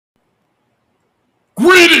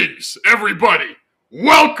Greetings, everybody.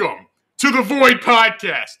 Welcome to the Void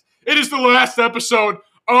Podcast. It is the last episode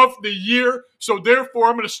of the year, so therefore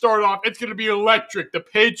I'm going to start off. It's going to be electric. The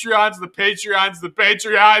Patreons.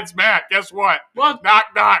 Matt, guess what? What? Knock,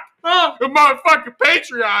 knock. Oh. The motherfucking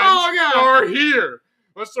Patreons God. are here.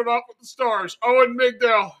 Let's start off with the stars. Owen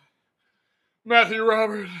Migdal, Matthew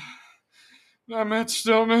Robert, Matt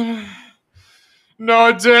Stillman,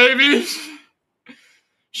 Noah Davies,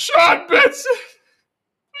 Sean Benson,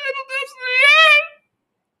 Middle Destiny.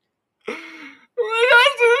 We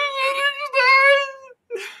got two shooting stars.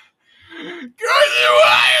 Crazy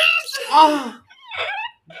Wires.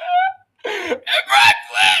 And Brad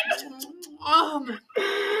Flynn.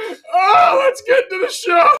 Let's get to the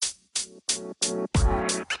show.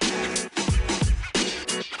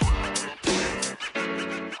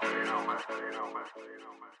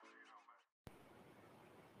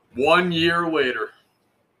 One year later,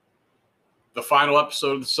 the final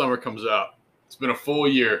episode of the summer comes out. It's been a full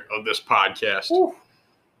year of this podcast. Woo.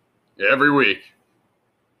 Every week.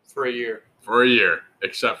 For a year. For a year,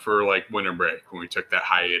 except for like winter break when we took that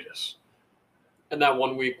hiatus. And that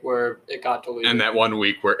 1 week where it got deleted. And that 1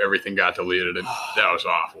 week where everything got deleted. And that was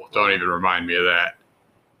awful. Don't even remind me of that.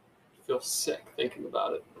 I feel sick thinking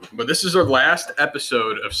about it. But this is our last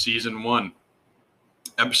episode of season 1.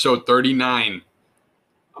 Episode 39.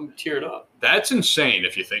 I'm tearing up. That's insane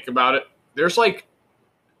if you think about it. There's like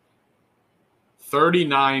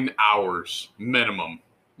 39 hours minimum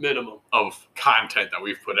of content that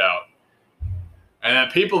we've put out. And then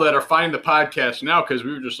people that are finding the podcast now, because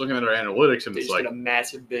we were just looking at our analytics and They it's just like get a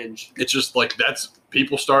massive binge. it's just like that's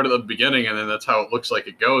people start at the beginning and then that's how it looks like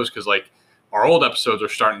it goes, because like our old episodes are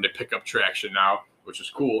starting to pick up traction now, which is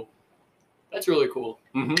cool. That's really cool.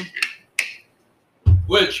 Mm-hmm.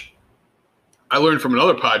 Which I learned from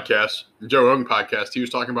another podcast, Joe Rogan podcast. He was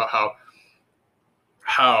talking about how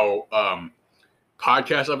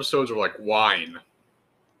podcast episodes are like wine.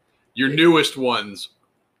 Your newest ones,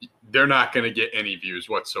 they're not going to get any views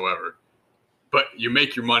whatsoever, but you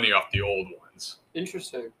make your money off the old ones.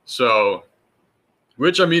 Interesting. So,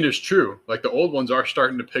 which I mean is true. Like the old ones are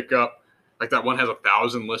starting to pick up. Like that one has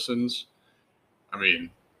 1,000 listens. I mean,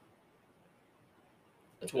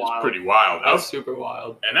 That's wild. It's pretty wild. That's super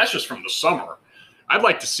wild. And that's just from the summer. I'd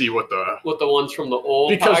like to see what the ones from the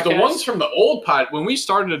old because podcast? the ones from the old when we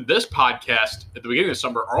started this podcast at the beginning of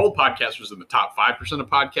summer, our old podcast was in the top 5% of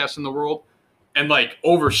podcasts in the world. And like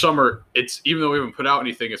over summer, it's even though we haven't put out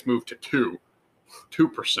anything, it's moved to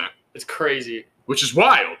 2%. It's crazy. Which is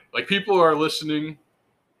wild. Like people are listening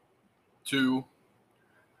to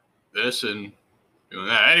this and doing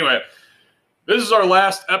that. Anyway, this is our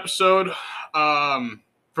last episode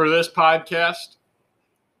for this podcast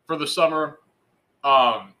for the summer.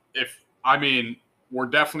 We're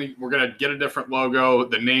gonna get a different logo.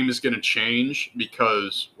 The name is gonna change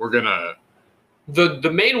because we're gonna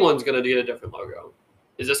the main one's gonna get a different logo.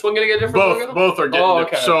 Is this one gonna get a different logo? Both are getting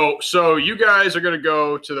okay. So you guys are gonna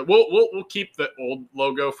go to the we'll keep the old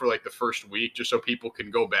logo for like the first week just so people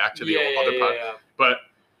can go back to the other podcast. Yeah. But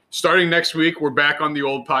starting next week, we're back on the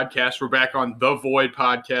old podcast. We're back on the Void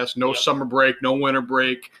Podcast. No summer break, no winter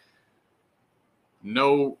break,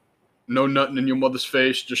 no nothing in your mother's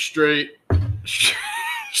face. Just straight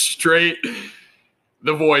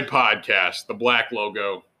the Void Podcast, the black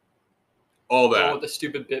logo, all that. The one with the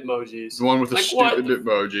stupid Bitmojis. The one with the stupid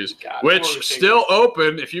Bitmojis, God, which still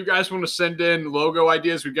open. If you guys want to send in logo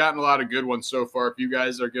ideas, we've gotten a lot of good ones so far. If you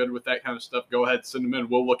guys are good with that kind of stuff, go ahead, send them in.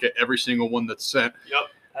 We'll look at every single one that's sent. Yep,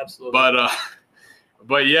 absolutely.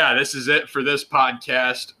 But yeah, this is it for this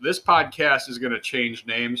podcast. This podcast is going to change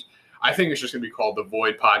names. I think it's just going to be called the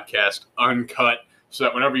Void Podcast Uncut, so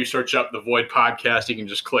that whenever you search up the Void Podcast, you can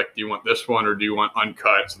just click, do you want this one or do you want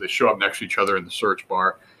Uncut? So they show up next to each other in the search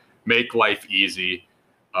bar. Make life easy.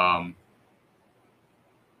 Yeah.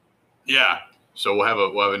 So we'll have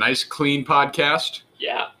a nice clean podcast.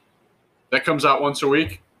 Yeah. That comes out once a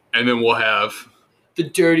week. And then we'll have the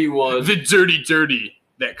dirty one. The dirty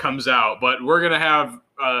that comes out. But we're going to have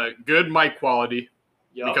good mic quality.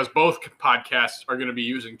 Yep. Because both podcasts are going to be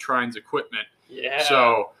using Trine's equipment. Yeah.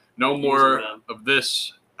 So no more of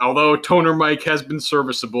this. Although toner mic has been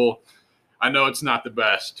serviceable, I know it's not the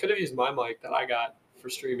best. Could have used my mic that I got for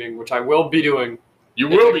streaming, which I will be doing. You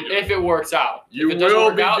will be doing. If it works out. You if it doesn't will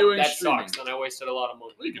work be out, doing that streaming. Sucks. Then I wasted a lot of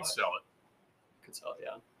money. Well, you can sell it. Could sell it,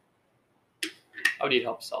 yeah. I would need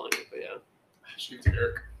help selling it, but yeah. Shoot to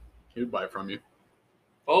Eric. He would buy it from you.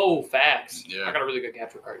 Oh, facts. Yeah. I got a really good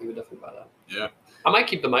capture card. You would definitely buy that. Yeah. I might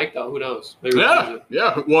keep the mic, though. Who knows? Maybe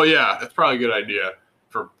Yeah. Well, yeah. That's probably a good idea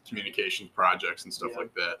for communications projects and stuff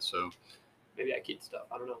like that. So maybe I keep stuff.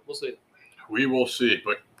 I don't know. We'll see. We will see.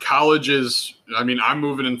 But college is, I mean, I'm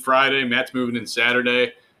moving in Friday. Matt's moving in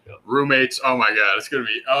Saturday. Yep. Roommates, oh my God, it's going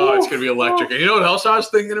to be electric. And you know what else I was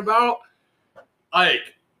thinking about?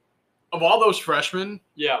 Like, of all those freshmen,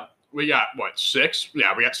 Yeah. we got, 6?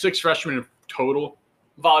 Yeah, we got 6 freshmen in total.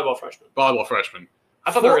 Volleyball freshmen.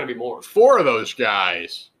 I thought there were going to be more. 4 of those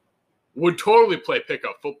guys would totally play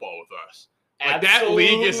pickup football with us. Like, that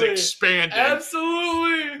league is expanding.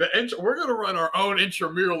 Absolutely. We're going to run our own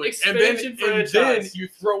intramural league. Expansion and then you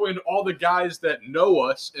throw in all the guys that know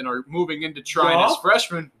us and are moving into trying as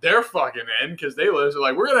freshmen. They're fucking in because they live. So,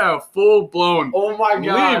 like, we're going to have a full-blown Oh, my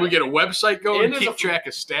God. league. We get a website going, And keep track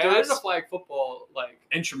of stats. There is a flag football, like,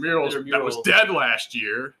 intramurals that was dead last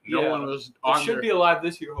year. No one was on it should there. be alive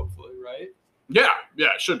this year, hopefully, right? Yeah,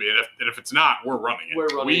 it should be. And if it's not, we're running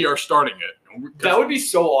it. We are starting it. That would be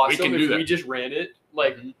so awesome if we just ran it.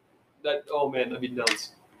 Like, that. Oh, man, that'd be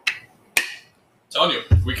nuts. I'm telling you,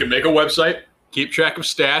 we can make a website, keep track of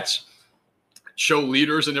stats, show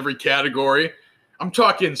leaders in every category. I'm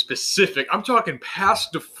talking specific. I'm talking pass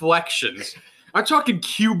deflections. I'm talking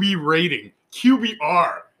QB rating,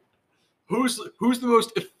 QBR. Who's the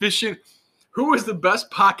most efficient? Who is the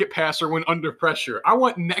best pocket passer when under pressure? I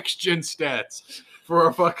want next-gen stats for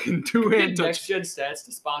our fucking two-hand touch. Next-gen stats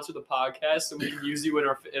to sponsor the podcast so we can use you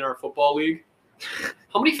in our football league.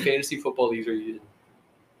 How many fantasy football leagues are you in?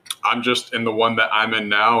 I'm just in the one that I'm in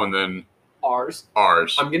now, and then Ours.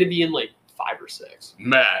 I'm going to be in like 5 or 6.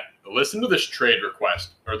 Matt, listen to this trade request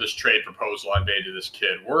or this trade proposal I made to this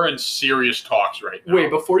kid. We're in serious talks right now. Wait,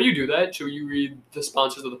 before you do that, should you read the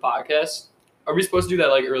sponsors of the podcast? Are we supposed to do that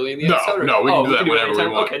like early in the episode? No, we can do that whenever we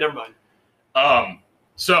want. Okay, never mind.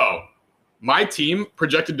 So my team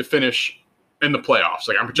projected to finish in the playoffs.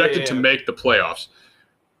 Like, I'm projected to make the playoffs.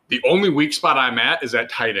 The only weak spot I'm at is at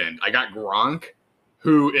tight end. I got Gronk,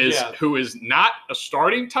 who is not a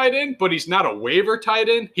starting tight end, but he's not a waiver tight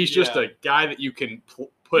end. He's just a guy that you can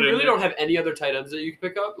put in. You really don't have any other tight ends that you can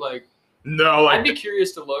pick up? Like, no. Like, I'd be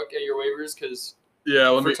curious to look at your waivers because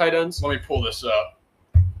tight ends. Let me pull this up.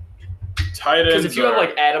 Tight ends. Because if you have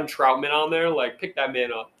like Adam Troutman on there, like pick that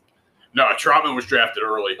man up. No, Troutman was drafted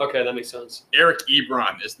early. Okay, that makes sense. Eric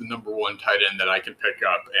Ebron is the number 1 tight end that I can pick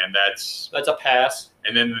up, and that's a pass.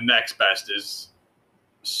 And then the next best is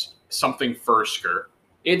something Fursker.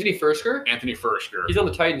 Anthony Fursker? Anthony Fursker. He's on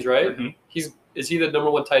the Titans, right? Mm-hmm. Is he the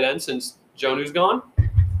number 1 tight end since Jonu's gone?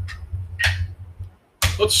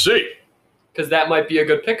 Let's see. Because that might be a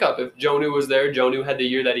good pickup. If Jonu was there, Jonu had the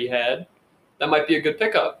year that he had, that might be a good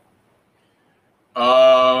pickup.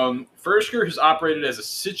 Fursker has operated as a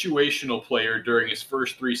situational player during his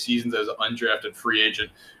first 3 seasons as an undrafted free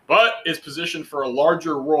agent, but is positioned for a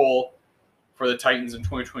larger role for the Titans in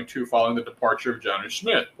 2022 following the departure of Jonnu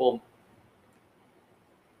Smith. Well,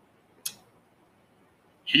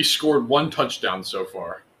 he scored 1 touchdown so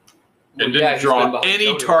far and didn't draw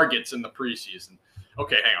any targets in the preseason.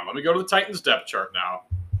 Okay, hang on. Let me go to the Titans depth chart now.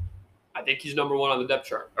 I think he's number 1 on the depth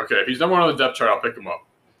chart. Okay, if he's number 1 on the depth chart, I'll pick him up.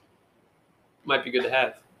 Might be good to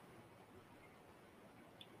have.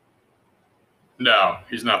 No,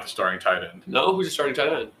 he's not the starting tight end. No? Who's the starting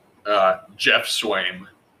tight end? Jeff Swaim.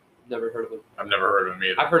 Never heard of him. I've never heard of him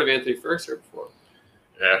either. I've heard of Anthony Fursker before.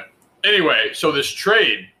 Yeah. Anyway, so this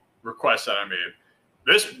trade request that I made,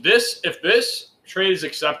 if this trade is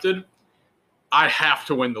accepted, I have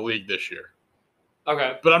to win the league this year.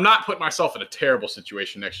 Okay. But I'm not putting myself in a terrible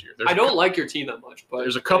situation next year. I don't like your team that much, but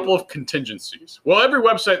there's a couple of contingencies. Well, every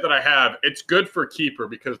website that I have, it's good for keeper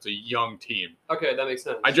because it's a young team. Okay, that makes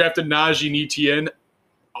sense. I drafted Najee and Etienne.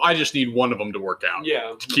 I just need one of them to work out.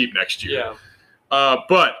 Yeah. To keep next year. Yeah.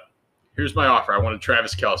 But here's my offer. I wanted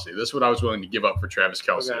Travis Kelce. This is what I was willing to give up for Travis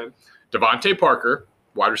Kelce. Okay. Devontae Parker,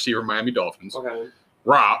 wide receiver, Miami Dolphins. Okay.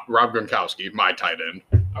 Rob Gronkowski, my tight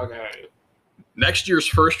end. Okay. Next year's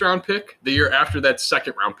first-round pick, the year after that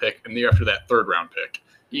second-round pick, and the year after that third-round pick.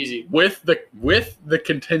 Easy. With the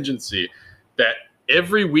contingency that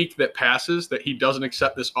every week that passes that he doesn't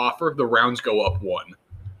accept this offer, the rounds go up 1.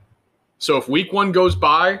 So if week 1 goes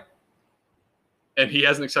by and he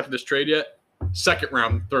hasn't accepted this trade yet, second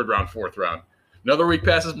round, third round, fourth round. Another week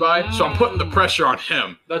passes by, so I'm putting the pressure on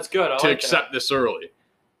him. That's good. To accept this early.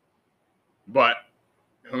 But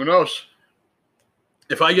who knows?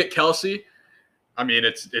 If I get Kelce, I mean,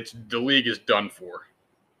 it's the league is done for,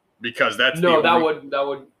 because that's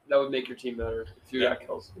that would make your team better if you got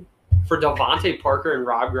Kelce. For Devontae Parker and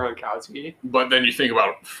Rob Gronkowski. But then you think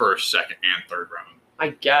about first, second, and third round. I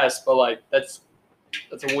guess, but like that's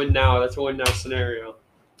a win now. That's a win now scenario.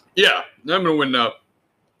 Yeah, I'm gonna win now.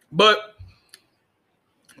 But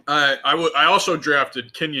I also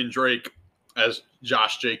drafted Kenyon Drake as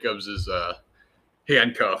Josh Jacobs'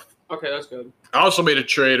 handcuff Okay, that's good. I also made a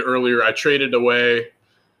trade earlier. I traded away.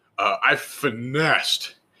 I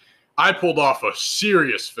finessed. I pulled off a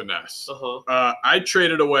serious finesse. I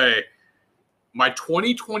traded away my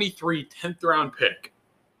 2023 10th round pick.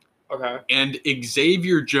 Okay. And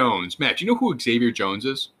Xavier Jones. Matt, do you know who Xavier Jones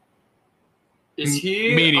is? Is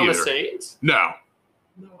he Me on the neither. Saints? No.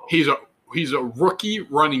 No. He's a rookie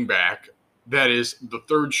running back that is the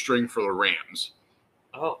third string for the Rams.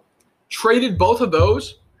 Oh. Traded both of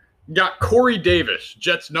those. Got Corey Davis,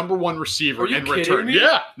 Jets' #1 receiver, Are you in kidding return. me?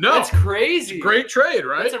 Yeah, no. That's crazy. Great trade,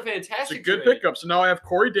 right? That's a It's fantastic a good trade. pickup. So now I have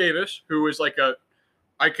Corey Davis, who is like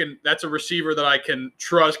that's a receiver that I can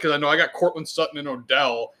trust because I know I got Cortland Sutton and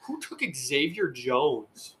Odell. Who took Xavier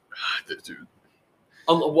Jones? Dude,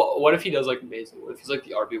 What if he does like amazing? What if he's like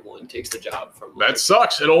the RB1, takes the job from? that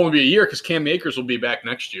sucks. It'll only be a year because Cam Akers will be back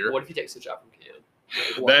next year. What if he takes the job from Cam?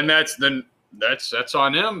 Then that's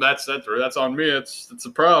on him. That's on me. It's a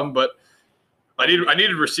problem. But I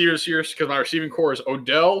needed receivers here because my receiving core is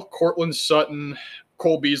Odell, Cortland Sutton,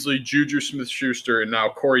 Cole Beasley, Juju Smith-Schuster, and now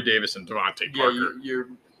Corey Davis and Devontae Parker. Your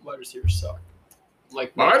wide receivers suck.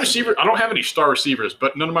 Like My wide receiver, I don't have any star receivers,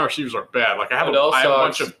 but none of my receivers are bad. Like I have a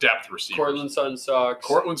bunch of depth receivers. Cortland Sutton sucks.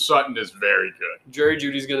 Cortland Sutton is very good. Jerry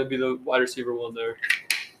Judy's gonna be the wide receiver one there.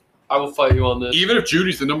 I will fight you on this. Even if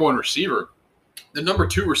Judy's the #1 receiver, the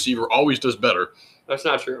 #2 receiver always does better. That's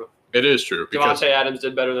not true. It is true. Devontae Adams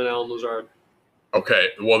did better than Alan Lazard.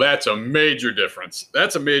 Okay, well that's a major difference.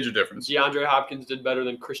 DeAndre Hopkins did better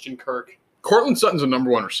than Christian Kirk. Cortland Sutton's a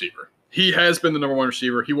 #1 receiver. He has been the #1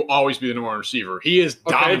 receiver. He will always be the #1 receiver. He is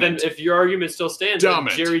dominant. Okay, then if your argument still stands, then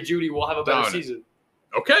Jerry Judy will have a better season.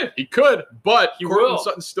 Okay, he could, but Cortland will.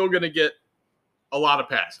 Sutton's still going to get a lot of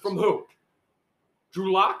passes. From who?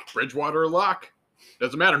 Drew Lock? Bridgewater or Lock.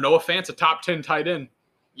 Doesn't matter. Noah Fant's a top 10 tight end.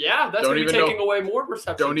 Yeah, that's going to be taking away more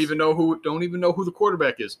receptions. Don't even know who the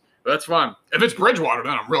quarterback is. But that's fine. If it's Bridgewater,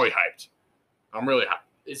 then I'm really hyped.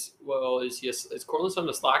 Is Cortland Sutton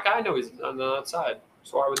a slot guy? No, he's on the outside.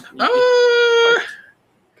 So I would.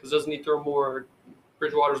 Because doesn't he throw more?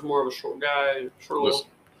 Bridgewater's more of a short guy,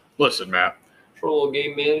 Listen, Matt. Short little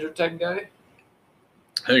game manager type guy.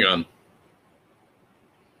 Hang on.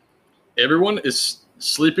 Everyone is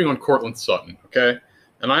sleeping on Cortland Sutton, okay?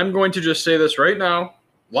 And I'm going to just say this right now,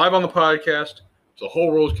 live on the podcast, so the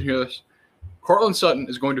whole world can hear this. Cortland Sutton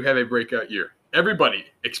is going to have a breakout year. Everybody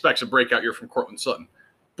expects a breakout year from Cortland Sutton.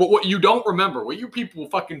 But what you don't remember, what you people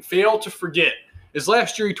fucking fail to forget, is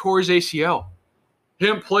last year he tore his ACL. He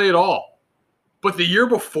didn't play at all. But the year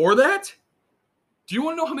before that, do you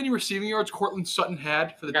want to know how many receiving yards Cortland Sutton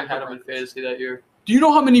had for the I had him in fantasy that year. Do you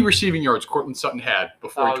know how many receiving yards Cortland Sutton had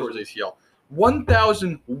before he tore his ACL?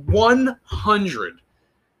 1,100.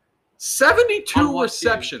 72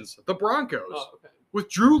 receptions. The Broncos. Oh, okay. With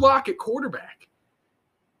Drew Lock at quarterback.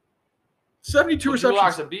 72 receptions. Drew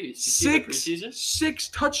Lock's a beast. You see him in preseason? Six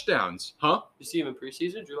touchdowns. Huh? You see him in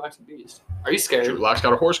preseason? Drew Lock's a beast. Are you scared? Drew Lock's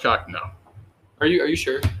got a horse cock? No. Are you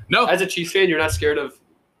sure? No. As a Chiefs fan, you're not scared of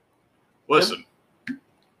Listen.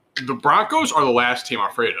 The Broncos are the last team I'm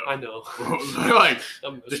afraid of. I know.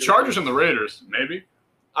 The Chargers and the Raiders, maybe.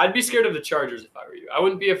 I'd be scared of the Chargers if I were you. I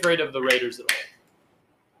wouldn't be afraid of the Raiders at all.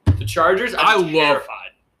 The Chargers, I'm terrified.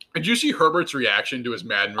 Did you see Herbert's reaction to his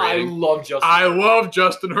Madden rating? I love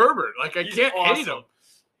Justin Herbert. Like, I can't hate him.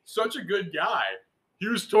 Such a good guy. He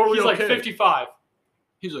was totally He's okay. like 55.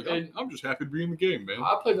 He's like, I'm just happy to be in the game, man.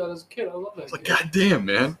 I played that as a kid. I love that. It's like, God damn,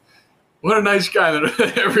 man. What a nice guy.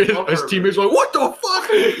 His teammates were like, what the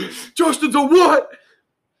fuck? Justin's a what?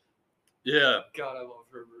 Yeah. God, I love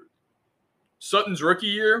Herbert. Sutton's rookie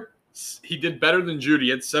year, he did better than Judy.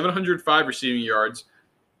 He had 705 receiving yards.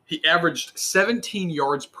 He averaged 17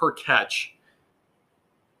 yards per catch.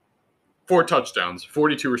 4 touchdowns,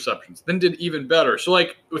 42 receptions. Then did even better. So,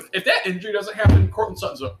 like, if that injury doesn't happen, Cortland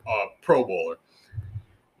Sutton's a Pro Bowler.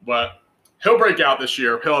 But he'll break out this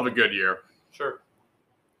year. He'll have a good year. Sure.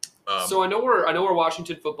 So I know we're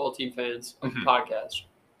Washington football team fans of the podcast.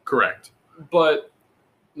 Correct. But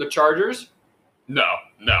the Chargers? No.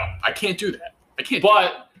 I can't do that.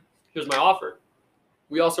 But here's my offer.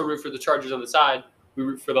 We also root for the Chargers on the side. We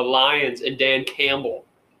root for the Lions and Dan Campbell.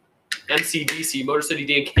 MCDC, Motor City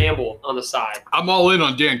Dan Campbell on the side. I'm all in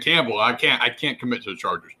on Dan Campbell. I can't commit to the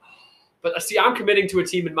Chargers. But see, I'm committing to a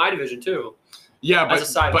team in my division too. Yeah, but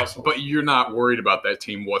but you're not worried about that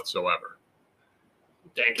team whatsoever.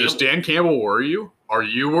 Does Dan Campbell worry you? Are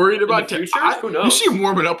you worried about the future? Who knows? You see him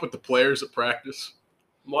warming up with the players at practice.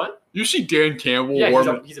 What? You see Dan Campbell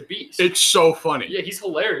warming. He's a beast. It's so funny. Yeah, he's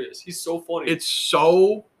hilarious. He's so funny. It's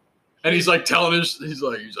so, and he's like telling he's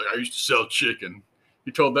like I used to sell chicken.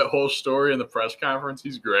 He told that whole story in the press conference.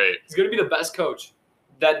 He's great. He's gonna be the best coach.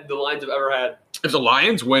 that the Lions have ever had. If the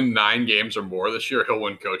Lions win 9 games or more this year, he'll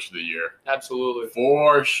win Coach of the Year. Absolutely.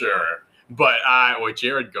 For sure. But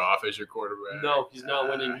Jared Goff is your quarterback. No, he's not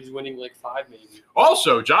winning. He's winning like 5 maybe.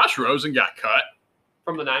 Also, Josh Rosen got cut.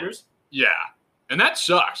 From the Niners? Yeah. And that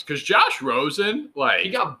sucks because Josh Rosen, he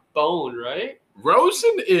got boned, right?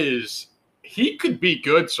 Rosen he could be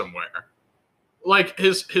good somewhere. Like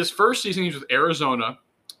his first season, he was with Arizona,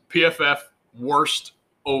 PFF worst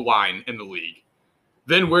O-line in the league.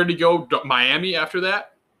 Then where'd he go? Miami after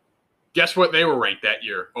that? Guess what they were ranked that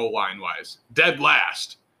year, O-line wise? Dead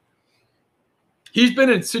last. He's been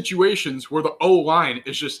in situations where the O-line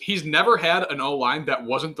is just, he's never had an O-line that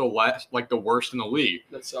wasn't the worst in the league.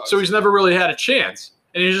 That sucks. So he's never really had a chance.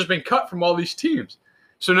 And he's just been cut from all these teams.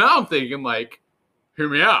 So now I'm thinking, hear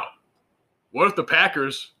me out. What if the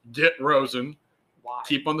Packers get Rosen, Why?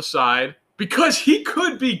 keep on the side? Because he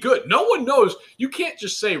could be good. No one knows. You can't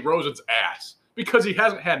just say Rosen's ass because he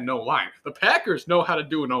hasn't had an O-line. The Packers know how to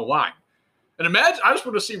do an O-line. And imagine, I just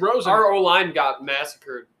want to see Rosen. Our O-line got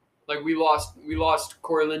massacred. We lost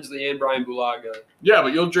Corey Linsley and Brian Bulaga. Yeah,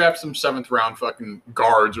 but you'll draft some 7th round fucking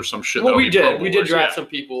guards or some shit. Well, we did. We did draft some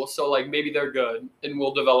people, so maybe they're good, and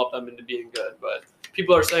we'll develop them into being good. But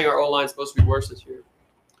people are saying our O-line's supposed to be worse this year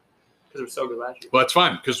because it was so good last year. Well, that's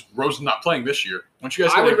fine because Rosen's not playing this year. Don't you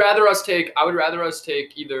guys? I would rather us take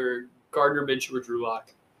either Gardner Minshew or Drew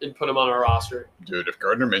Lock and put him on our roster. Dude, if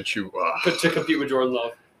Gardner Minshew to compete with Jordan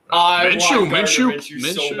Love.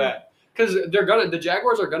 Minshew so bad. Because the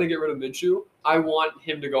Jaguars are gonna get rid of Minshew. I want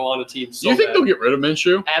him to go on a team. So you think they'll get rid of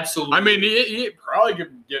Minshew? Absolutely. I mean, he probably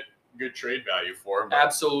could get good trade value for him.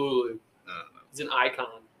 Absolutely. He's an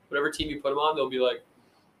icon. Whatever team you put him on, they'll be like.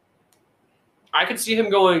 I could see him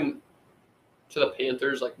going to the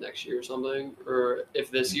Panthers next year or something, or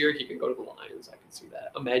if this year he can go to the Lions. I can see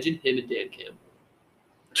that. Imagine him and Dan Campbell.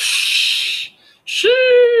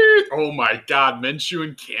 Shit! Oh my God, Minshew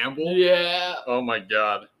and Campbell. Yeah. Oh my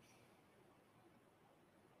God.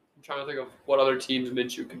 I'm trying to think of what other teams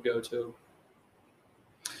Minshew could go to.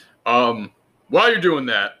 While you're doing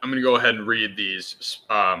that, I'm going to go ahead and read these.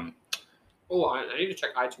 I need to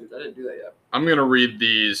check iTunes. I didn't do that yet. I'm going to read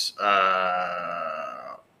these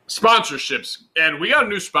sponsorships. And we got a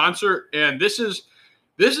new sponsor, and this is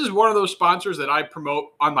one of those sponsors that I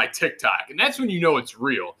promote on my TikTok. And that's when you know it's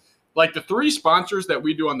real. The 3 sponsors that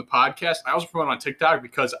we do on the podcast, I also promote on TikTok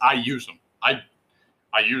because I use them. I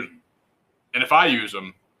use them. And if I use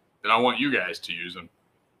them, then I want you guys to use them.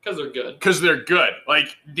 Because they're good. Because they're good.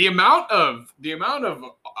 The amount of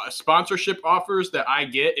sponsorship offers that I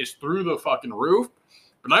get is through the fucking roof.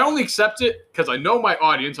 But I only accept it because I know my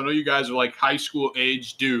audience. I know you guys are high school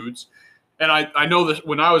age dudes. And I know that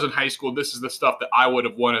when I was in high school, this is the stuff that I would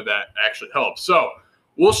have wanted that actually helped. So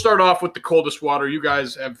we'll start off with the coldest water. You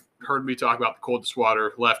guys have heard me talk about the coldest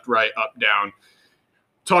water, left, right, up, down.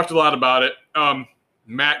 Talked a lot about it.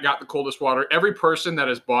 Matt got the coldest water. Every person that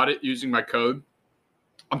has bought it using my code,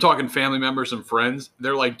 I'm talking family members and friends,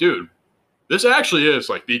 they're like, dude, this actually is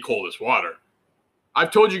the coldest water.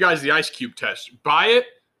 I've told you guys the ice cube test. Buy it,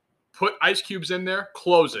 put ice cubes in there,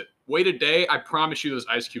 close it. Wait a day. I promise you those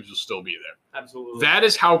ice cubes will still be there. Absolutely. That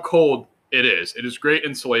is how cold it is. It is great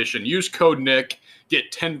insulation. Use code Nick.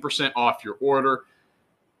 Get 10% off your order.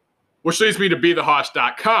 Which leads me to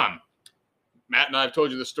BeTheHoss.com. Matt and I have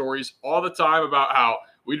told you the stories all the time about how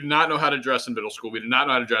we did not know how to dress in middle school. We did not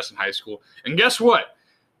know how to dress in high school. And guess what?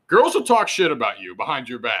 Girls will talk shit about you behind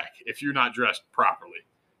your back if you're not dressed properly.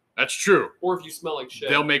 That's true. Or if you smell like shit.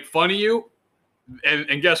 They'll make fun of you.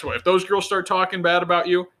 And guess what? If those girls start talking bad about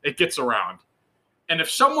you, it gets around. And if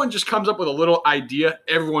someone just comes up with a little idea,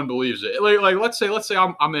 everyone believes it. Let's say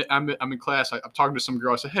I'm in class. I'm talking to some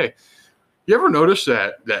girl. I say, hey, you ever notice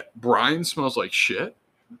that Brian smells like shit?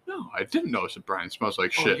 No, I didn't notice that Brian smells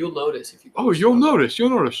like shit. You'll notice if you. You'll notice. You'll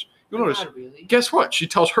notice. God, really? Guess what? She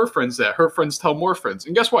tells her friends that. Her friends tell more friends.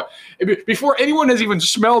 And guess what? Before anyone has even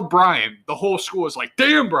smelled Brian, the whole school is like,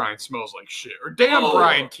 damn, Brian smells like shit. Or damn,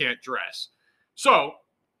 Brian can't dress. So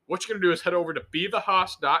what you're going to do is head over to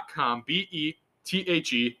BeTheHoss.com,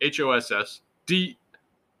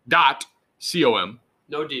 BeTheHossD.com.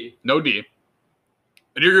 No D. No D.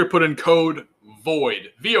 And you're going to put in code VOID,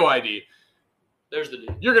 VOID. There's the D.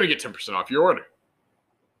 You're going to get 10% off your order.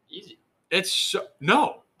 Easy.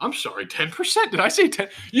 No, I'm sorry, 10%. Did I say 10?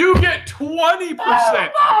 You get 20%.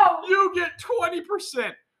 Oh, no. You get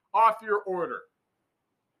 20% off your order.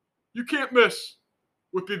 You can't miss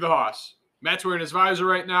with Be The Hoss. Matt's wearing his visor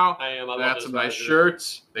right now. I am. They got some nice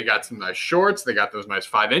shirts. They got some nice shorts. They got those nice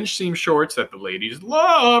 5-inch seam shorts that the ladies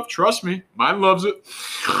love. Trust me, mine loves it.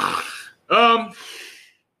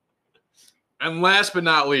 And last but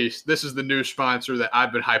not least, this is the new sponsor that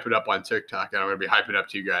I've been hyping up on TikTok, and I'm going to be hyping up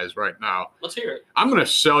to you guys right now. Let's hear it. I'm going to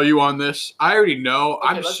sell you on this. I already know.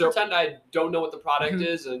 Okay, let's pretend I don't know what the product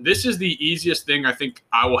is. And this is the easiest thing I think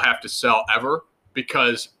I will have to sell ever,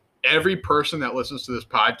 because every person that listens to this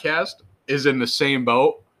podcast is in the same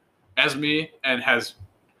boat as me and has,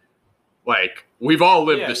 like, we've all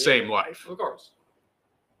lived the same life. Of course.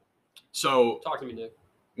 So talk to me, Nick.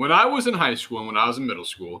 When I was in high school and when I was in middle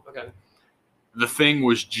school, the thing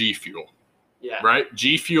was G Fuel. Yeah. Right?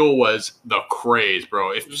 G Fuel was the craze,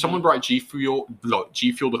 bro. If someone brought G Fuel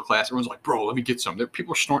to class, everyone's like, bro, let me get some.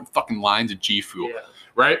 People are snorting fucking lines of G Fuel. Yeah.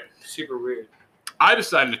 Right? Super weird. I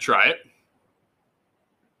decided to try it.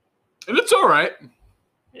 And it's all right.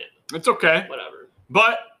 Yeah. It's okay. Whatever.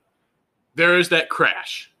 But there is that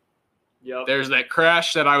crash. Yep. There's that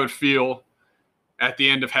crash that I would feel at the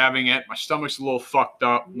end of having it. My stomach's a little fucked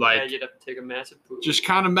up. Yeah, you'd have to take a massive poop. Just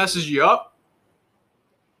kind of messes you up.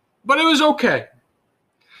 But it was okay.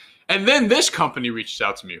 And then this company reached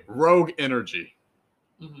out to me, Rogue Energy.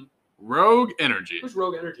 Mm-hmm. Rogue Energy. Who's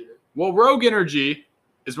Rogue Energy? Well, Rogue Energy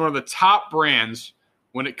is one of the top brands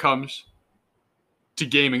when it comes to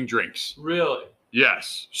gaming drinks. Really?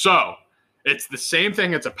 Yes. So it's the same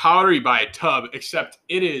thing. It's a powder. You buy a tub, except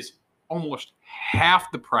it is almost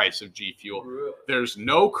half the price of G Fuel. Really? There's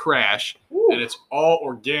no crash, and it's all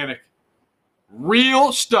organic.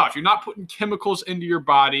 Real stuff. You're not putting chemicals into your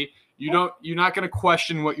body. You're not going to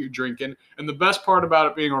question what you're drinking. And the best part about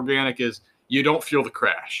it being organic is you don't feel the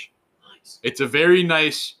crash. Nice. It's a very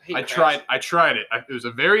nice. I tried it. It was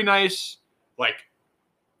a very nice, like,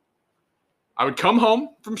 I would come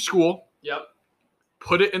home from school. Yep.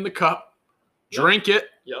 Put it in the cup, drink it.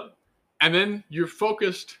 Yep. And then you're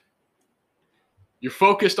focused. You're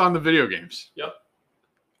focused on the video games. Yep.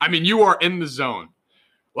 I mean, you are in the zone.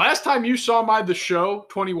 Last time you saw the show,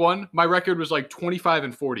 21, my record was like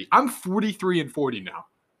 25-40. I'm 43-40 now.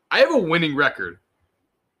 I have a winning record,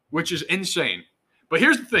 which is insane. But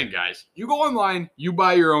here's the thing, guys. You go online, you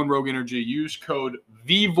buy your own Rogue Energy, use code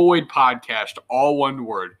TheVoidPodcast, all one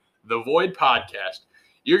word, The Void Podcast.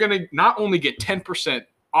 You're going to not only get 10%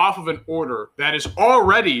 off of an order that is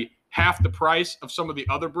already half the price of some of the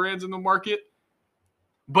other brands in the market,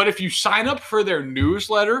 but if you sign up for their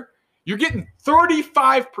newsletter, you're getting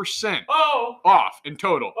 35% off in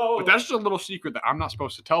total. But that's just a little secret that I'm not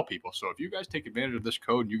supposed to tell people. So if you guys take advantage of this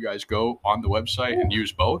code and you guys go on the website and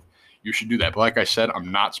use both, you should do that. But like I said,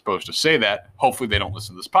 I'm not supposed to say that. Hopefully they don't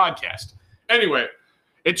listen to this podcast. Anyway,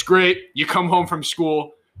 it's great. You come home from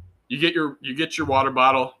school, you get your water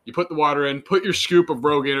bottle, you put the water in, put your scoop of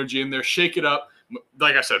Rogue Energy in there, shake it up.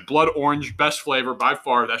 Like I said, blood orange, best flavor by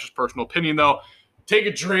far. That's just personal opinion though. Take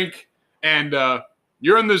a drink and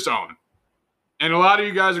you're in the zone. And a lot of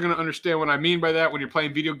you guys are going to understand what I mean by that. When you're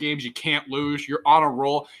playing video games, you can't lose. You're on a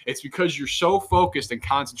roll. It's because you're so focused and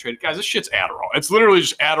concentrated. Guys, this shit's Adderall. It's literally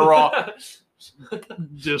just Adderall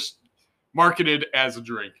just marketed as a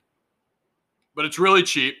drink. But it's really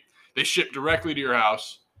cheap. They ship directly to your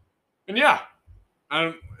house. And yeah,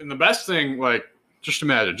 and the best thing, like, just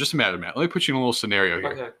imagine, Matt. Let me put you in a little scenario here.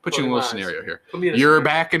 Okay. Put you in a little scenario here. You're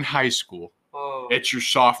back in high school. Oh. It's your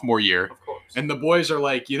sophomore year. Of course. And the boys are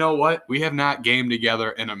like, you know what? We have not gamed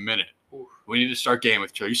together in a minute. Oof. We need to start gaming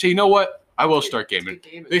with each other. You say, you know what? I will start gaming.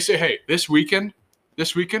 They say, hey, this weekend,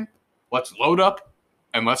 let's load up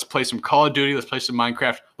and let's play some Call of Duty. Let's play some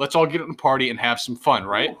Minecraft. Let's all get in a party and have some fun,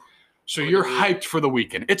 right? Ooh. So you're hyped for the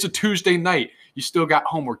weekend. It's a Tuesday night. You still got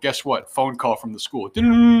homework. Guess what? Phone call from the school.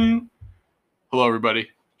 Hello, everybody.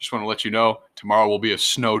 Just want to let you know, tomorrow will be a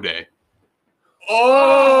snow day.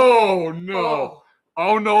 Oh, no.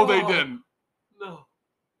 Oh, no, they didn't. No.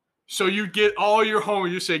 So you get all your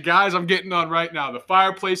homework. You say, guys, I'm getting on right now. The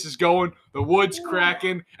fireplace is going, the wood's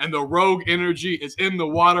cracking, and the Rogue Energy is in the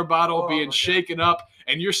water bottle being shaken up,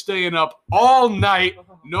 and you're staying up all night.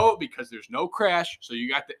 No, because there's no crash, so you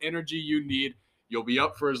got the energy you need. You'll be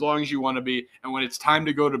up for as long as you want to be. And when it's time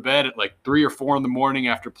to go to bed at like 3 or 4 in the morning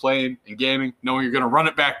after playing and gaming, knowing you're going to run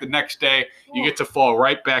it back the next day, you get to fall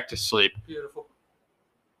right back to sleep. Beautiful.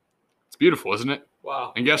 It's beautiful, isn't it?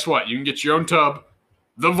 Wow. And guess what? You can get your own tub,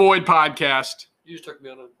 The Void Podcast. You just took me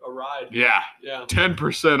on a ride. Yeah. Yeah.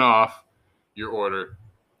 10% off your order.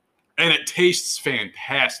 And it tastes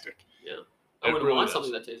fantastic. Yeah. I would want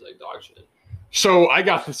something that tastes like dog shit. So I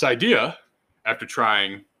got this idea after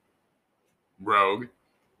trying Rogue.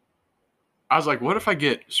 I was like, what if I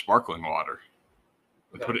get sparkling water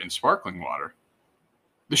and put it in sparkling water?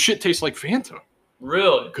 The shit tastes like Fanta.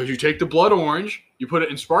 Really? Because you take the blood orange, you put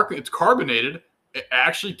it in sparkling, it's carbonated. It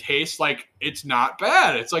actually tastes like it's not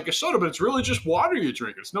bad. It's like a soda, but it's really just water you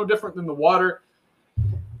drink. It's no different than the water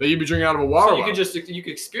that you'd be drinking out of a water bottle. You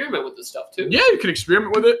could experiment with this stuff too. Yeah, you can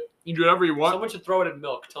experiment with it. You can do whatever you want. Someone should throw it in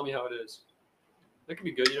milk. Tell me how it is. That could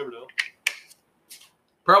be good. You never know.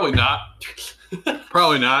 Probably not.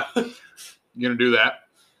 Probably not. You're going to do that.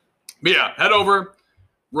 But yeah, head over.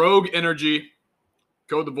 Rogue Energy.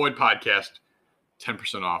 Code The Void Podcast.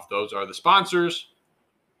 10% off. Those are the sponsors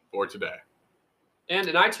for today. And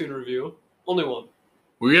an iTunes review. Only one.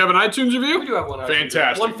 We have an iTunes review? We do have one.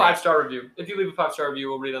 Fantastic. One 5-star review. If you leave a 5-star review,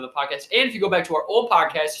 we'll read it on the podcast. And if you go back to our old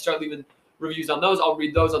podcast, you start leaving reviews on those. I'll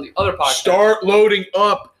read those on the other podcast. Start loading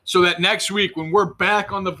up so that next week when we're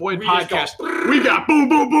back on the Void Podcast, we got boom,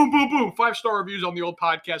 boom, boom, boom, boom. 5-star reviews on the old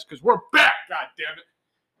podcast because we're back. God damn it.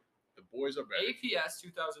 The boys are back. APS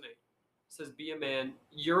 2008 says be a man.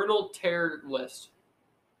 Urinal tier list.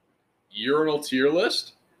 Urinal tier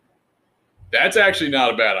list? That's actually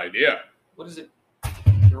not a bad idea. What is it?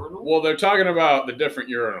 Urinal? Well, they're talking about the different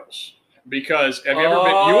urinals. Because have you ever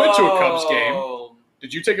been? You went to a Cubs game.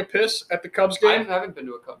 Did you take a piss at the Cubs game? I haven't been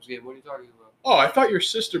to a Cubs game. What are you talking about? Oh, I thought your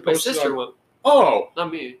sister posted. My sister went. Oh.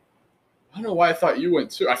 Not me. I don't know why I thought you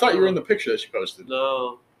went too. I thought you were in the picture that she posted.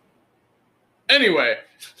 No. Anyway,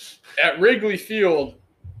 at Wrigley Field,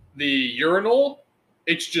 the urinal,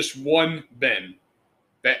 it's just one bin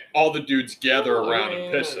that all the dudes gather around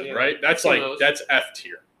and piss in, right? That's that's F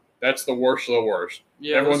tier. That's the worst of the worst.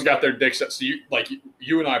 Yeah, everyone's got their dicks out. So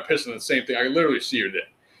you and I pissing the same thing. I literally see your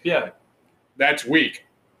dick. Yeah. That's weak.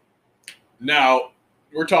 Now,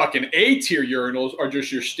 we're talking A-tier urinals are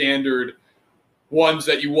just your standard ones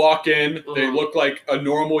that you walk in. They look like a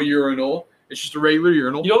normal urinal. It's just a regular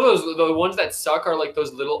urinal. You know the ones that suck are like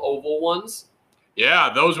those little oval ones?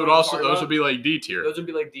 Yeah, those would be like D-tier. Those would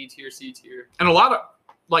be like D-tier, C-tier. And a lot of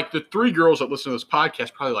like the 3 girls that listen to this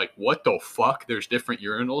podcast probably like, what the fuck? There's different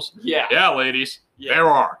urinals? Yeah. Yeah, ladies. Yeah. There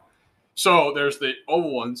are. So there's the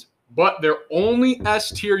oval ones, but they're only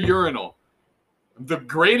S-tier urinal. The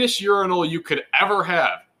greatest urinal you could ever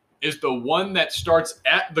have is the one that starts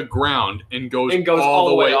at the ground and goes all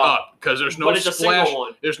the way up because there's no splash.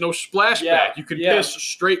 There's no splashback. You can piss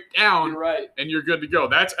straight down, and you're good to go.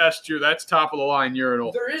 That's S tier. That's top of the line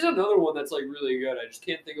urinal. There is another one that's like really good. I just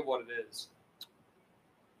can't think of what it is.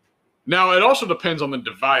 Now it also depends on the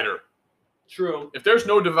divider. True. If there's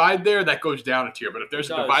no divide there, that goes down a tier. But if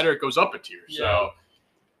there's a divider, it goes up a tier. Yeah. So.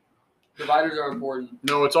 Dividers are important.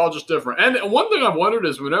 No, it's all just different. And one thing I've wondered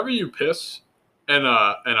is whenever you piss in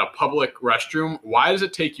a public restroom, why does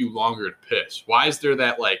it take you longer to piss? Why is there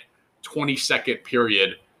that like 20-second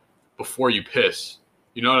period before you piss?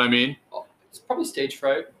 You know what I mean? Oh, it's probably stage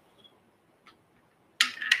fright.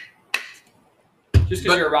 Just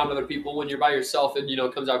because you're around other people. When you're by yourself, and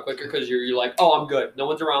it comes out quicker because you're like, oh, I'm good. No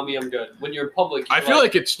one's around me. I'm good. When you're in public, I feel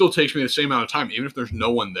like it still takes me the same amount of time, even if there's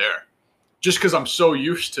no one there. Just because I'm so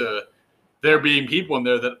used to there being people in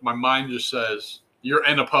there that my mind just says you're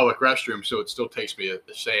in a public restroom, so it still takes me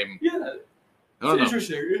the same. Yeah,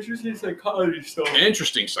 interesting psychology stuff.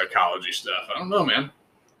 Interesting psychology stuff. I don't know, man.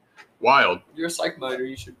 Wild. You're a psych minor.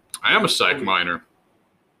 You should. I am a psych minor,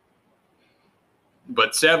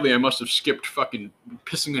 but sadly, I must have skipped fucking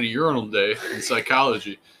pissing in a urinal day in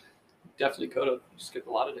psychology. Definitely could have. You skipped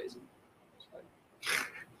a lot of days.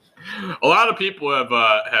 A lot of people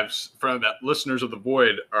have from that listeners of the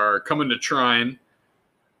Void are coming to Trine.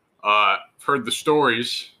 Heard the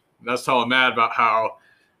stories. That's how I'm mad about how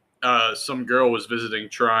some girl was visiting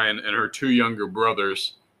Trine and her 2 younger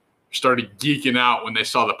brothers started geeking out when they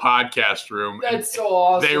saw the podcast room. That's so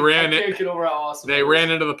awesome. They ran can't get over how awesome. They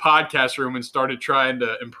ran into the podcast room and started trying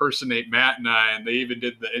to impersonate Matt and I, and they even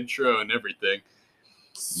did the intro and everything.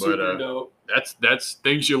 Super dope. That's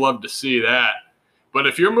things you love to see that. But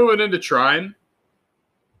if you're moving into Trine,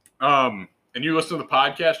 and you listen to the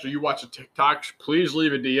podcast or you watch the TikToks, please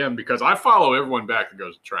leave a DM because I follow everyone back that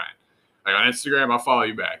goes to Trine. Like on Instagram, I'll follow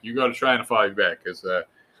you back. You go to Trine, I'll follow you back because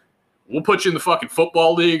we'll put you in the fucking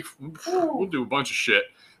football league. We'll do a bunch of shit.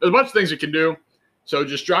 There's a bunch of things you can do. So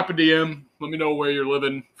just drop a DM. Let me know where you're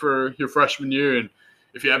living for your freshman year. And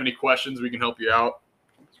if you have any questions, we can help you out.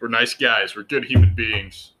 We're nice guys. We're good human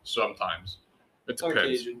beings sometimes. It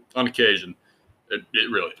depends. On occasion. It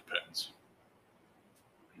really depends.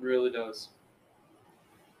 It really does.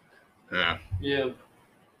 Yeah. Yeah.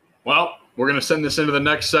 Well, we're going to send this into the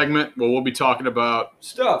next segment where we'll be talking about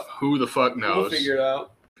stuff. Who the fuck knows? We'll figure it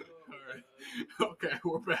out. All right. Okay,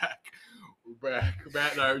 we're back.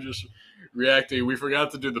 Matt and I were just reacting. We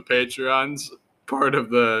forgot to do the Patreons part of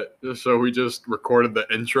so we just recorded the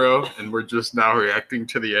intro and we're just now reacting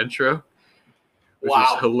to the intro. Which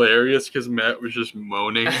is hilarious because Matt was just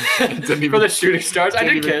moaning. For the shooting stars. I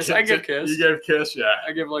did kiss. I give kiss. You gave kiss? Yeah.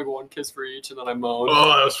 I give like one kiss for each and then I moan.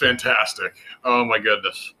 Oh, that was fantastic. Oh my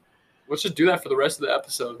goodness. Let's just do that for the rest of the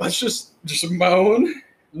episode. Let's just moan?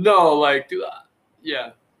 No, like do that.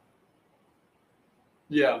 Yeah.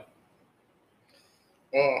 Yeah.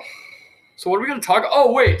 Oh. So what are we gonna talk?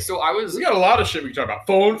 Oh wait, we got a lot of shit we can talk about.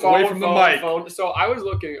 Phone away from the mic. So I was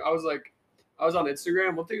on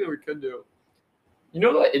Instagram. One thing that we could do. You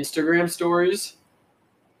know the Instagram stories?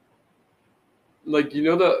 Like you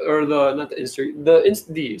know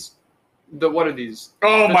these. What are these?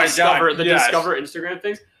 Oh my god. The Discover Instagram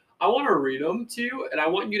things. I want to read them to you and I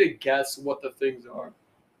want you to guess what the things are.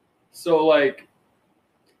 So like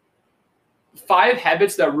 5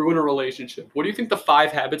 habits that ruin a relationship. What do you think the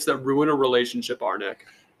 5 habits that ruin a relationship are, Nick?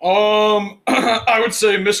 I would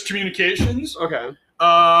say miscommunications. Okay.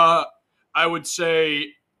 I would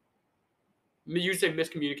say. You say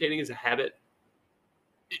miscommunicating is a habit.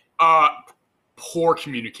 Poor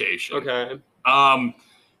communication. Okay.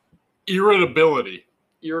 Irritability.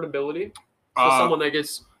 Irritability. So someone that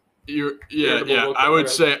gets. Yeah. I would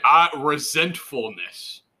say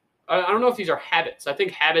resentfulness. I don't know if these are habits. I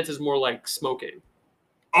think habits is more like smoking.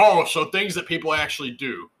 Oh, so things that people actually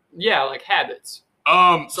do. Yeah, like habits.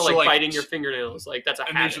 So like biting your fingernails, like that's a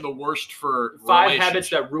habit. And these are the worst for 5 habits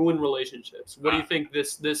that ruin relationships. What do you think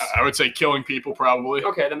this? I would say killing people probably.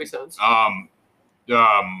 Okay, that makes sense. Here,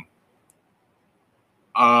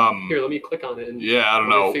 let me click on it. And I don't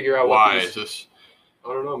know. Figure out why is this. I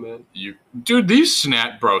don't know, man. Dude, these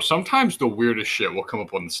sometimes the weirdest shit will come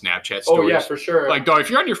up on the Snapchat stories. Oh, yeah, for sure. Like, dog, if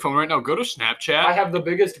you're on your phone right now, go to Snapchat. I have the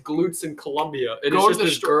biggest glutes in Colombia. It's just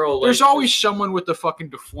this girl. There's always someone with a fucking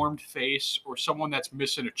deformed face or someone that's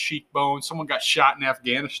missing a cheekbone. Someone got shot in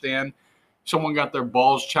Afghanistan. Someone got their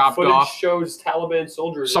balls chopped off. Footage shows Taliban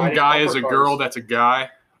soldiers. Some guy is a girl that's a guy.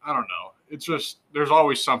 I don't know. It's just, there's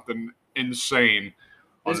always something insane.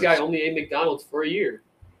 This guy only ate McDonald's for a year.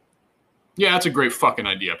 Yeah, that's a great fucking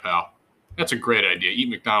idea, pal. That's a great idea. Eat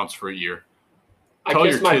McDonald's for a year. I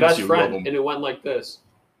kissed my best friend, and it went like this.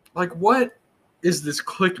 Like, what is this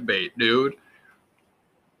clickbait, dude?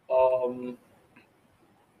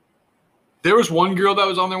 There was one girl that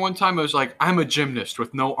was on there one time. I was like, I'm a gymnast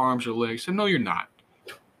with no arms or legs. And no, you're not.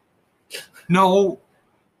 No,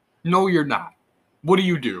 you're not. What do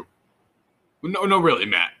you do? No, really,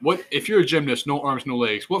 Matt. What if you're a gymnast, no arms, no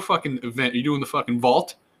legs? What fucking event? Are you doing the fucking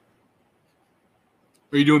vault?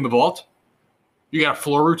 Are you doing the vault? You got a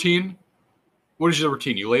floor routine? What is your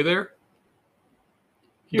routine? You lay there?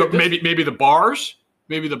 Maybe the bars?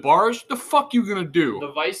 Maybe the bars? The fuck you gonna do?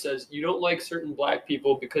 The Vice says you don't like certain black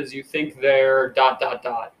people because you think they're ...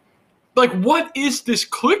 Like, what is this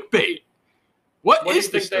clickbait? What is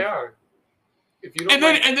this? They are? If you don't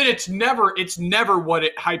and then it's never what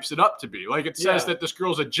it hypes it up to be. Like, it says that this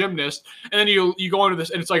girl's a gymnast, and then you go into this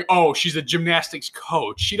and it's like, oh, she's a gymnastics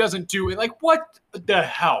coach. She doesn't do it. Like, what the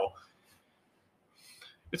hell?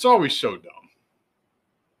 It's always so dumb.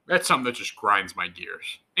 That's something that just grinds my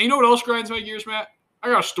gears. And you know what else grinds my gears, Matt? I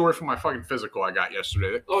got a story from my fucking physical I got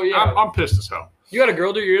yesterday. Oh yeah, I'm pissed as hell. You got a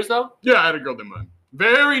girl do yours though? Yeah, I had a girl do mine.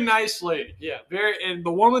 Very nice lady. Yeah. And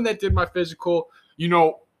the woman that did my physical,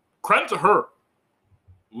 credit to her.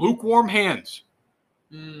 Lukewarm hands.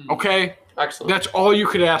 Okay? Excellent. That's all you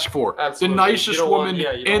could ask for. Absolutely. The nicest woman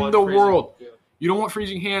in the world. Yeah. You don't want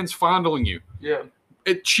freezing hands fondling you. Yeah.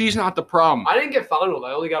 She's not the problem. I didn't get fondled.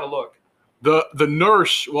 I only got a look. The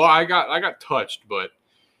nurse, well, I got touched, but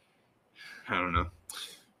I don't know.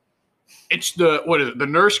 It's the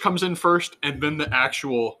nurse comes in first and then the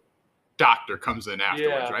actual doctor comes in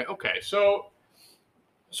afterwards, right? Okay. So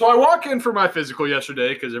I walk in for my physical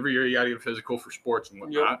yesterday because every year you got to get a physical for sports and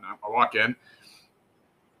whatnot. Yep. And I walk in,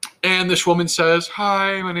 and this woman says,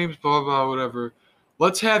 "Hi, my name's blah blah whatever.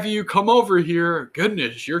 Let's have you come over here.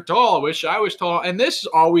 Goodness, you're tall. I wish I was tall." And this is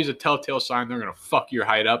always a telltale sign they're gonna fuck your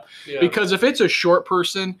height up because if it's a short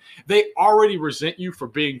person, they already resent you for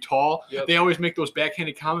being tall. Yep. They always make those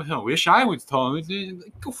backhanded comments. "I wish I was tall."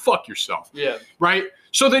 Go fuck yourself. Yeah. Right.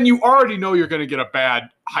 So then you already know you're going to get a bad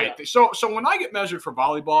height. Yeah. So when I get measured for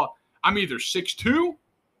volleyball, I'm either 6'2",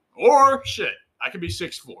 or I could be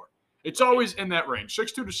 6'4". It's always in that range,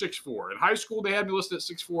 6'2" to 6'4". In high school, they had me listed at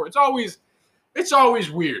 6'4". It's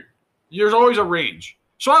always weird. There's always a range.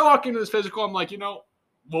 So I walk into this physical. I'm like,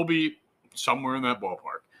 we'll be somewhere in that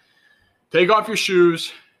ballpark. Take off your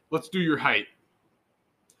shoes. Let's do your height.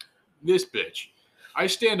 This bitch. I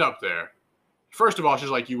stand up there. First of all, she's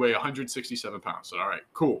like, you weigh 167 pounds. I said, all right,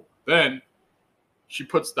 cool. Then she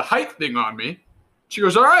puts the height thing on me. She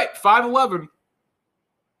goes, all right, 5'11".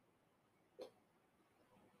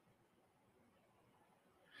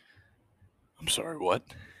 I'm sorry, what?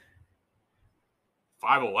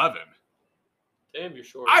 5'11". Damn, you're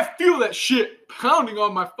short. I feel that shit pounding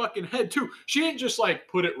on my fucking head too. She didn't just like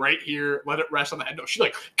put it right here, let it rest on the head. No, she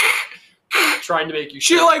like trying to make you.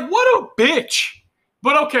 She like, what a bitch.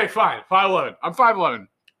 But okay, fine. 5'11". I'm 5'11".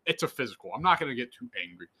 It's a physical. I'm not gonna get too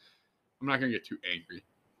angry.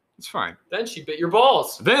 It's fine. Then she bit your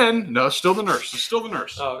balls. Then no, still the nurse. It's still the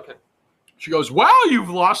nurse. Oh, okay. She goes, wow, you've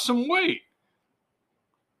lost some weight.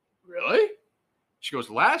 Really? She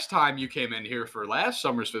goes, last time you came in here for last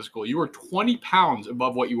summer's physical, you were 20 pounds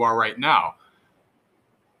above what you are right now.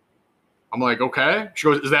 I'm like, okay. She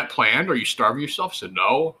goes, is that planned? Are you starving yourself? I said,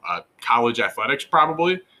 no. College athletics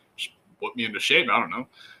probably. She put me into shape. I don't know.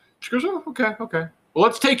 She goes, oh, okay. Well,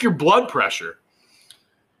 let's take your blood pressure.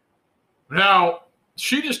 Now,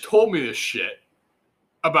 she just told me this shit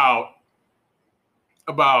about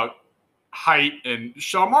height. And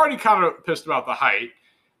so I'm already kind of pissed about the height.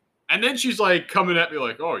 And then she's like coming at me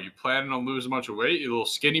like, oh, are you planning on losing a bunch of weight? You little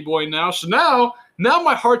skinny boy now. So now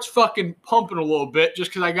my heart's fucking pumping a little bit just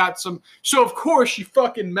because I got some. So, of course, she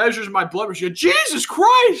fucking measures my blood pressure. She goes, Jesus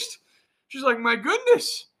Christ. She's like, my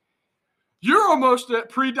goodness. You're almost at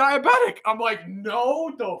pre-diabetic. I'm like,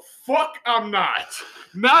 no, the fuck I'm not.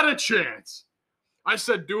 Not a chance. I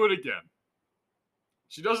said, do it again.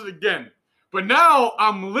 She does it again. But now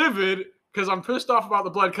I'm livid because I'm pissed off about the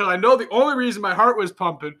blood because I know the only reason my heart was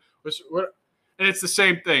pumping and it's the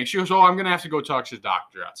same thing. She goes, oh, I'm going to have to go talk to the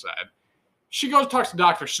doctor outside. She goes talks to the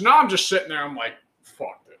doctor. So now I'm just sitting there. I'm like,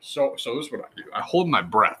 fuck this. So this is what I do. I hold my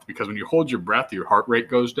breath because when you hold your breath, your heart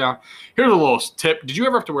rate goes down. Here's a little tip. Did you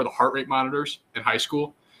ever have to wear the heart rate monitors in high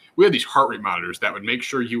school? We had these heart rate monitors that would make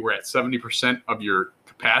sure you were at 70% of your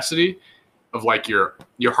capacity of like your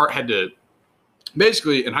heart had to.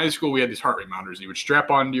 Basically, in high school, we had these heart rate monitors. You would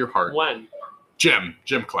strap onto your heart. When? Gym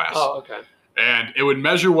class. Oh, okay. And it would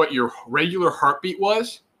measure what your regular heartbeat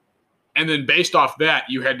was. And then based off that,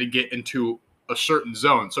 you had to get into a certain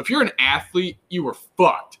zone. So if you're an athlete, you were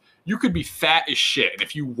fucked. You could be fat as shit. And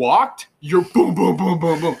if you walked, you're boom, boom, boom,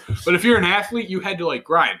 boom, boom. But if you're an athlete, you had to like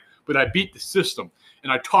grind. But I beat the system.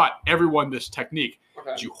 And I taught everyone this technique.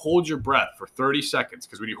 Okay. You hold your breath for 30 seconds.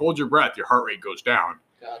 Because when you hold your breath, your heart rate goes down.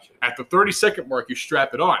 Gotcha. At the 30-second mark, you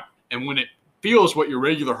strap it on. And when it feels what your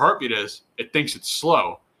regular heartbeat is, it thinks it's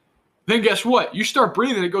slow. Then guess what? You start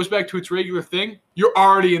breathing, it goes back to its regular thing. You're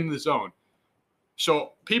already in the zone.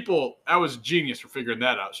 So I was a genius for figuring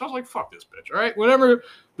that out. So I was like, fuck this bitch, all right? Whenever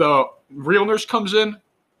the real nurse comes in,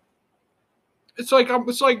 it's like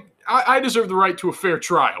I deserve the right to a fair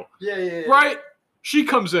trial. Yeah. Right? She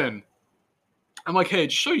comes in. I'm like, hey,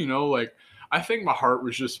 just so you know, like, I think my heart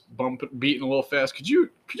was just beating a little fast. Could you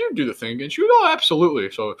do the thing again? She goes, oh,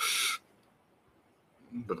 absolutely. So,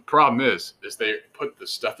 but the problem is they put the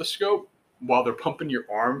stethoscope while they're pumping your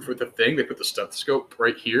arm for the thing. They put the stethoscope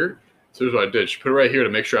right here. So here's what I did. She put it right here to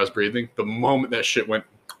make sure I was breathing. The moment that shit went,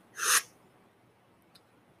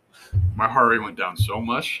 my heart rate went down so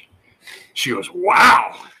much. She goes,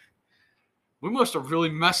 wow, we must have really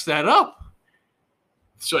messed that up.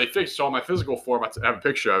 So they fixed all my physical form. I have a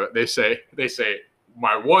picture of it. They say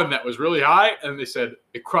my one that was really high, and they said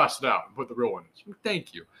it crossed it out and put the real one in. So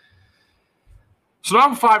thank you. So now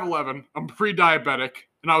I'm 5'11". I'm pre-diabetic,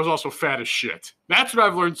 and I was also fat as shit. That's what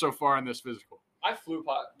I've learned so far in this physical. I flew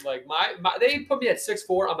like my they put me at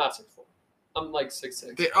 6'4". I'm not 6'4". I'm like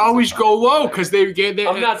 6'6". They always go low because they gave.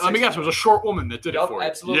 I'm not. Let me guess. It was a short woman that did it for you.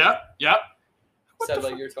 Absolutely. Yep. Said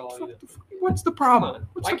like you're tall. What's the problem?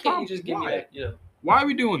 Why can't you just give me that? You know. Why are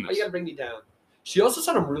we doing this? Why you gotta bring me down? She also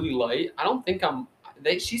said I'm really light. I don't think I'm.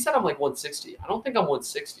 She said I'm like 160. I don't think I'm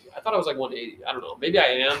 160. I thought I was like 180. I don't know. Maybe I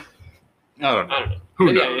am. I don't know.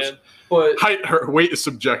 Maybe knows? I am. But her weight is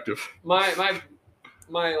subjective. My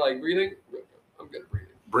like breathing. I'm good at breathing.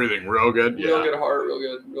 Breathing real good. Real good heart.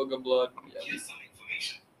 Real good blood. Yeah.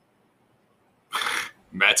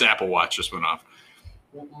 Matt's Apple Watch just went off.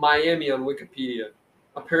 Miami on Wikipedia.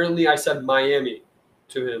 Apparently, I said Miami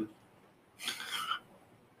to him.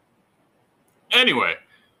 Anyway,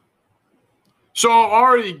 so I'm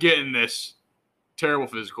already getting this terrible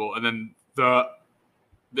physical, and then the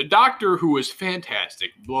doctor, who was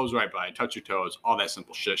fantastic, blows right by, touch your toes, all that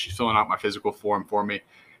simple shit. She's filling out my physical form for me.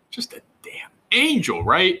 Just a damn angel,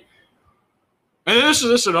 right? And this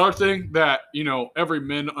is another thing that, you know, every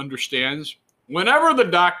man understands. Whenever the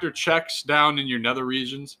doctor checks down in your nether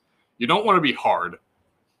regions, you don't want to be hard,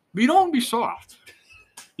 but you don't want to be soft.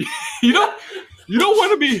 You don't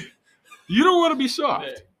want to be. You don't want to be soft.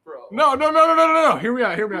 Hey, bro. No. Hear me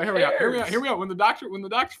out. When the doctor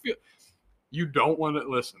feels, you don't want to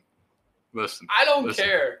listen. I don't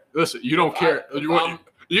care. Listen, you don't care.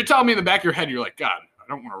 You're telling me in the back of your head, you're like, God, I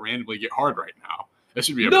don't want to randomly get hard right now. This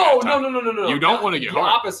would be a no. bad time. No. You don't want to get hard.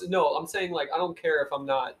 Opposite. No, I'm saying like I don't care if I'm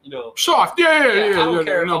not, soft. Yeah. I don't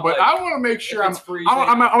care No, if but I'm, I want to make sure I'm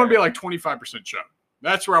gonna be like 25% chub.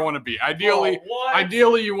 That's where I want to be. Ideally,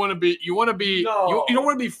 you want to be. No. You don't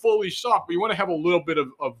want to be fully soft, but you want to have a little bit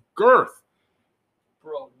of girth.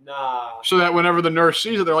 Bro, nah. So that whenever the nurse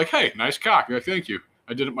sees it, they're like, "Hey, nice cock." You're like, "Thank you.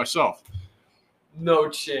 I did it myself." No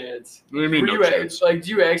chance. What do you mean no chance? Like, do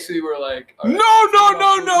you actually were like? No. You don't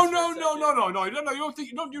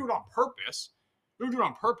do it on purpose. You don't do it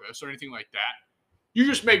on purpose or anything like that. You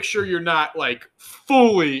just make sure you're not like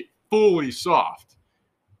fully soft.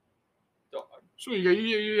 Dog. So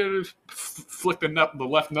you gotta flick the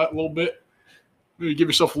left nut a little bit. Maybe give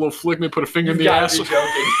yourself a little flick. Maybe put a finger in the ass. Be joking.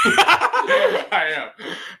 I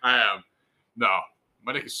am. No,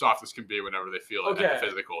 my dick is soft as can be whenever they feel it at the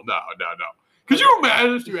physical. No. Could you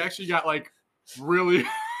imagine if you actually got like really,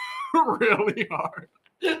 really hard?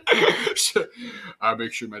 So, I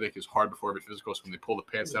make sure my dick is hard before every physical. So when they pull the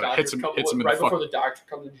pants down, it hits them in the right before the doctor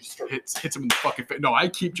comes in, you start hits him in the fucking face. No, I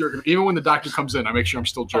keep jerking. Even when the doctor comes in, I make sure I'm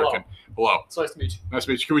still jerking. Hello. It's nice to meet you. Nice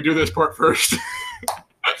to meet you. Can we do this part first? I'm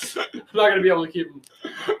not gonna be able to keep him.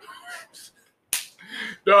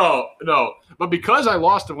 No. But because I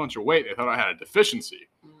lost a bunch of weight, they thought I had a deficiency.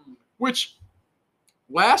 Which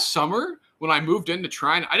last summer, when I moved into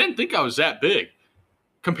Trine, I didn't think I was that big.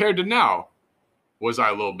 Compared to now, was I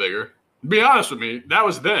a little bigger? Be honest with me, that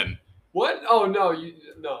was then. What? Oh no,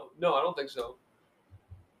 no, I don't think so.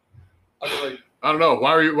 I don't know.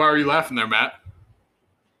 Why are you laughing there, Matt?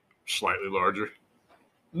 Slightly larger.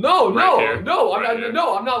 No, I'm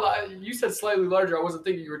not. You said slightly larger. I wasn't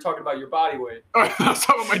thinking you were talking about your body weight. I was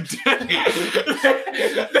talking about my dick.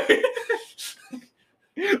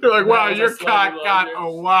 They're like, wow, your cock got a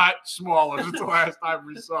lot smaller since the last time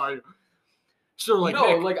we saw you. So like,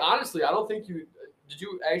 no, like honestly, I don't think you. Did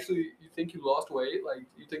you actually? You think you lost weight? Like,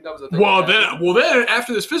 you think that was a thing? Well, then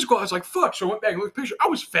after this physical, I was like, fuck. So I went back and looked at the picture. I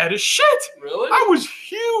was fat as shit. Really? I was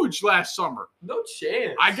huge last summer. No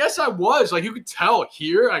chance. I guess I was. Like, you could tell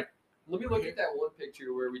here. Like, let me look at that one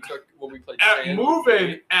picture where we took when we played. At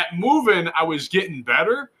moving, I was getting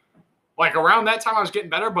better. Like around that time, I was getting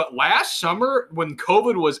better. But last summer, when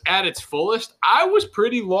COVID was at its fullest, I was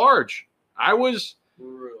pretty large. I was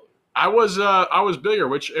bigger,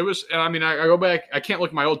 which it was. And I mean, I go back. I can't look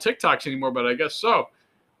at my old TikToks anymore, but I guess so.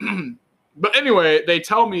 But anyway, they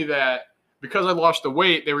tell me that because I lost the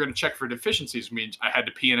weight, they were going to check for deficiencies. Means I had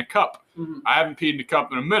to pee in a cup. Mm-hmm. I haven't peed in a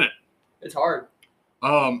cup in a minute. It's hard.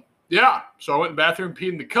 Yeah. So I went in the bathroom, peed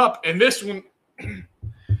in the cup, and this one, this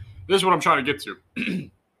is what I'm trying to get to.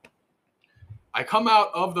 I come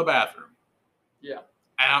out of the bathroom. Yeah.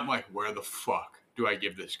 And I'm like, where the fuck do I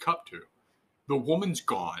give this cup to? The woman's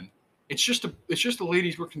gone. It's just the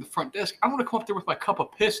ladies working the front desk. I'm gonna come up there with my cup of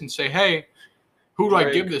piss and say, hey, who do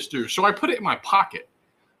I give this to? So I put it in my pocket.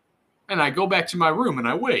 And I go back to my room and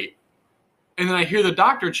I wait. And then I hear the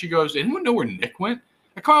doctor and she goes, anyone know where Nick went?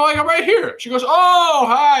 I call her like, I'm right here. She goes, oh,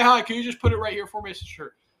 hi. Can you just put it right here for me? I said,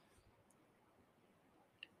 sure.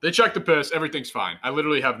 They check the piss. Everything's fine. I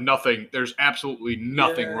literally have nothing. There's absolutely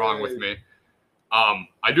nothing wrong with me.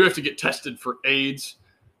 I do have to get tested for AIDS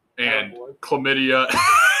and chlamydia.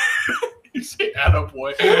 You say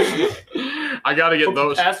attaboy. I got to get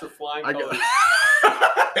those. Pass with flying colors.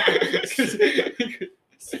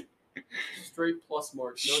 Straight plus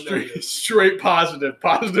marks. No negative. Straight positive.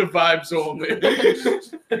 Positive vibes only.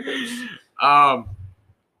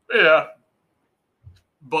 Yeah.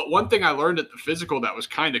 But one thing I learned at the physical that was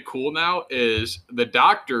kind of cool now is the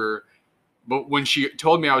doctor, but when she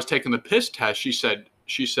told me I was taking the piss test, she said,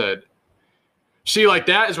 see, like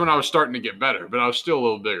that is when I was starting to get better, but I was still a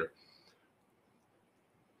little bigger.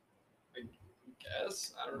 I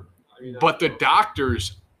guess. I mean, but the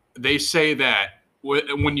doctors, they say that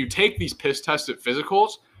when you take these piss tests at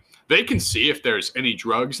physicals, they can see if there's any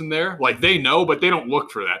drugs in there. Like they know, but they don't look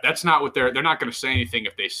for that. That's not what they're not going to say anything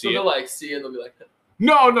if they see it. So they'll like see it and they'll be like,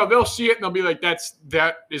 no, they'll see it and they'll be like, that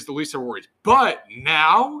is the least of their worries. But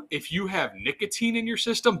now, if you have nicotine in your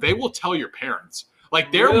system, they will tell your parents.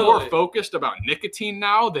 Like they're more focused about nicotine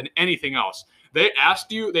now than anything else. They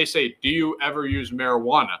ask you, they say, do you ever use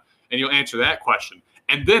marijuana? And you'll answer that question.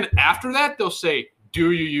 And then after that, they'll say,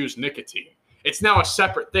 do you use nicotine? It's now a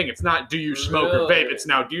separate thing. It's not do you smoke or vape. It's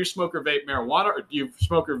now do you smoke or vape marijuana or do you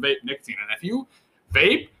smoke or vape nicotine? And if you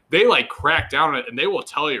vape, they like crack down on it and they will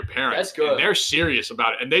tell your parents. That's good. And they're serious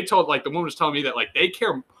about it. And they told, like the woman was telling me that like they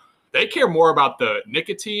care more about the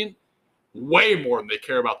nicotine way more than they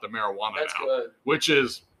care about the marijuana. That's now. Good.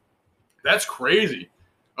 That's crazy.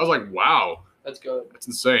 I was like, wow. That's good. That's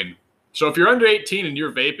insane. So if you're under 18 and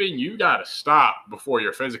you're vaping, you got to stop before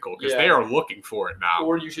your physical because they are looking for it now.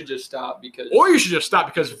 Or you should just stop because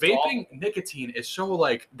vaping nicotine is so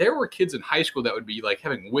like there were kids in high school that would be like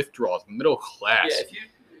having withdrawals in middle class. Yeah, if you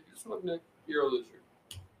smoke nic, you're a loser.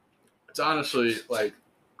 It's honestly like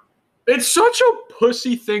it's such a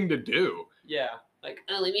pussy thing to do. Yeah, like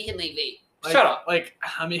let me hit my vape. Like, Shut up. Like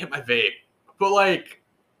let me hit my vape,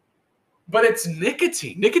 but it's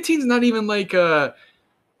nicotine. Nicotine's not even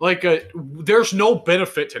there's no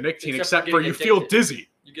benefit to nicotine except for you feel dizzy.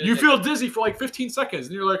 You feel dizzy for like 15 seconds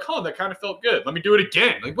and you're like, oh, that kind of felt good. Let me do it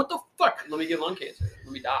again. Like, what the fuck? Let me get lung cancer.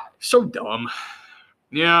 Let me die. So dumb.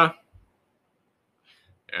 Yeah.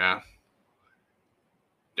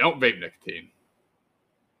 Don't vape nicotine.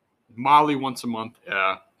 Molly once a month.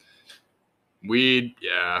 Yeah. Weed.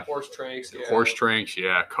 Yeah. Horse tranks. Yeah. Horse tranks.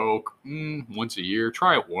 Yeah. Coke. Once a year.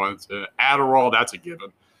 Try it once. Adderall. That's a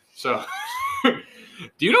given. So...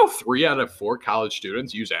 Do you know 3 out of 4 college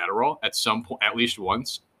students use Adderall at some point, at least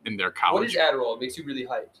once in their college? What is Adderall? It makes you really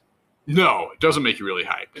hyped. No, it doesn't make you really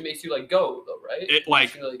hyped. It makes you like go though, right? It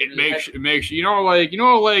makes really makes you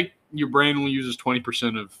like your brain only uses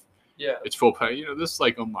 20% of its full power. This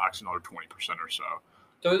like unlocks another 20% or so.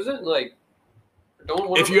 So isn't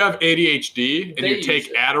if you have ADHD and you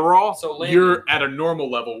take Adderall, you're at a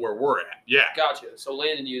normal level where we're at. Yeah. Gotcha. So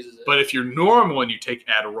Landon uses it. But if you're normal and you take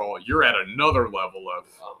Adderall, you're at another level of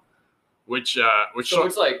which so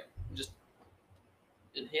it's like just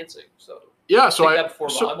enhancing. So yeah, so that before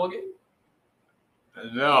volleyball game?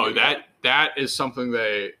 No, that is something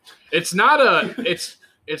it's not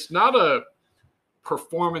a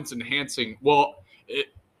performance enhancing. Well,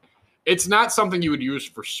 it's not something you would use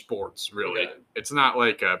for sports, really. Okay. It's not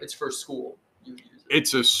like it's for school. You use it.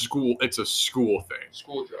 It's a school thing.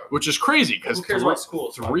 School drug. Which is crazy because who cares about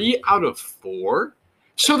school? 3 out of 4.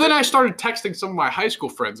 So then I started texting some of my high school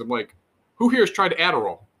friends. I'm like, who here has tried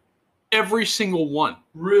Adderall? Every single one.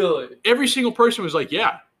 Really? Every single person was like,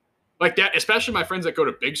 yeah. Like that, especially my friends that go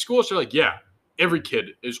to big schools, they're like, yeah, every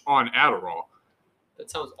kid is on Adderall. That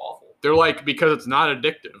sounds awful. They're like, because it's not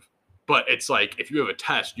addictive. But it's like, if you have a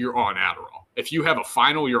test, you're on Adderall. If you have a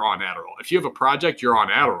final, you're on Adderall. If you have a project, you're on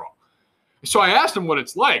Adderall. So I asked him what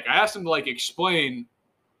it's like. I asked him to explain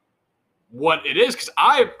what it is. Because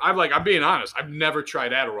I'm being honest. I've never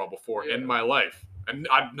tried Adderall before in my life. And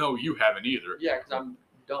I know you haven't either. Yeah, because I'm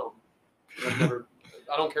dumb.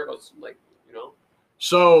 I don't care about,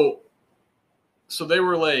 So they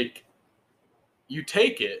were like, you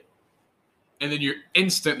take it, and then you're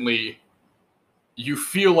instantly... You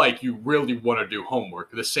feel like you really want to do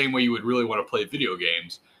homework the same way you would really want to play video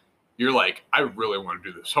games. You're like, I really want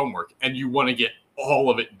to do this homework. And you want to get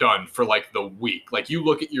all of it done for the week. Like you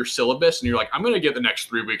look at your syllabus and you're like, I'm going to get the next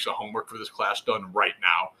 3 weeks of homework for this class done right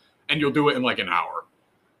now. And you'll do it in an hour.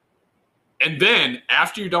 And then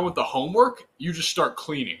after you're done with the homework, you just start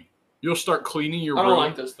cleaning. You'll start cleaning your room. I don't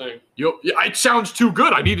like this thing. It sounds too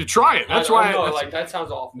good. I need to try it. That's why. That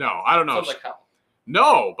sounds awful. No, I don't know. Sounds like hell.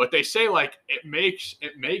 No, but they say it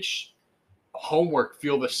makes homework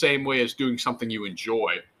feel the same way as doing something you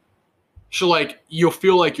enjoy. So you'll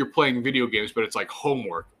feel like you're playing video games, but it's like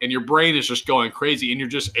homework, and your brain is just going crazy, and you're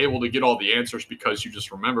just able to get all the answers because you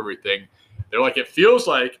just remember everything. They're like, it feels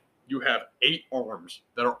like you have 8 arms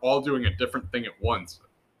that are all doing a different thing at once,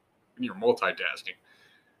 and you're multitasking.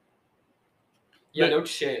 Yeah, no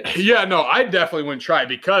chance. Yeah, no, I definitely wouldn't try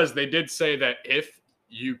because they did say that if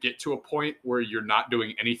you get to a point where you're not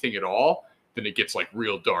doing anything at all, then it gets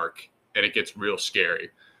real dark and it gets real scary.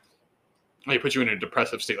 It puts you in a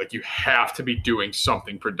depressive state. You have to be doing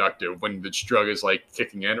something productive when this drug is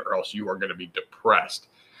kicking in, or else you are going to be depressed.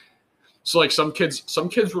 So some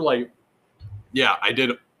kids were like, yeah, I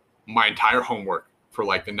did my entire homework for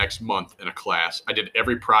the next month in a class. I did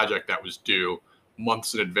every project that was due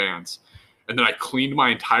months in advance. And then I cleaned my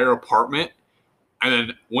entire apartment and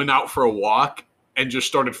then went out for a walk and just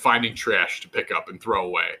started finding trash to pick up and throw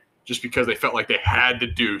away just because they felt like they had to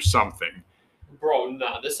do something. Bro,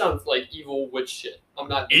 nah, this sounds like evil witch shit. I'm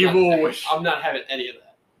not having any of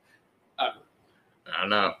that. Ever. I don't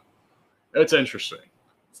know. It's interesting.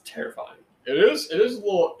 It's terrifying. It is a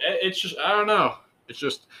little, it's just, I don't know. It's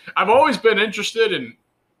just, I've always been interested in,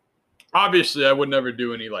 obviously I would never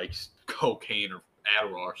do any cocaine or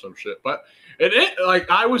Adderall or some shit, but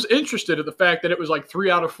I was interested in the fact that it was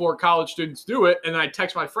 3 out of 4 college students do it, and I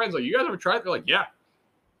text my friends you guys ever tried it? They're like, yeah,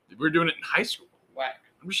 we were doing it in high school. Whack.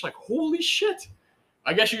 I'm just like, holy shit.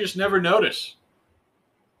 I guess you just never notice.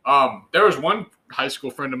 There was one high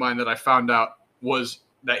school friend of mine that I found out was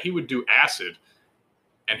that he would do acid,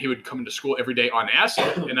 and he would come into school every day on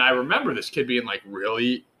acid, and I remember this kid being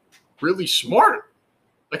really, really smart.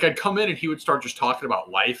 Like I'd come in and he would start just talking about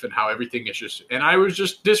life and how everything is just, and I was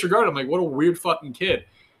just disregarding. I'm like, what a weird fucking kid.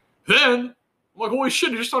 Then I'm like, holy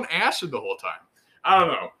shit, you're just on acid the whole time. I don't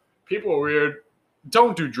know. People are weird.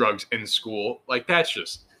 Don't do drugs in school. Like that's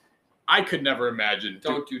just, I could never imagine.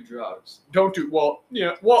 Don't do drugs. Don't do, well,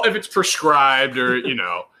 yeah. Well, if it's prescribed or,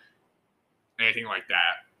 anything like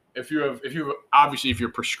that. If you're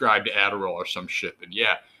prescribed Adderall or some shit, then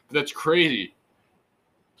yeah. But that's crazy.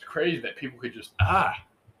 It's crazy that people could just,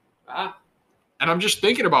 And I'm just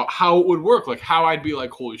thinking about how it would work. Like how I'd be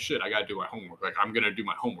like, holy shit, I got to do my homework. Like I'm going to do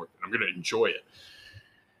my homework and I'm going to enjoy it.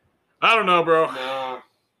 I don't know, bro. No,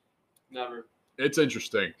 never. It's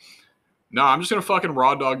interesting. No, I'm just going to fucking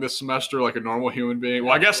raw dog this semester like a normal human being.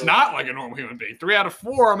 Well, I guess not like a normal human being. 3 out of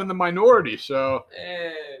 4, I'm in the minority. So,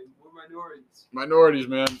 hey, we're minorities. Minorities,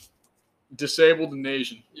 man. Disabled and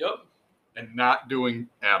Asian. Yep. And not doing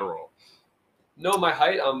Adderall. No, my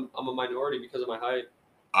height, I'm a minority because of my height.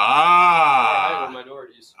 Ah. We're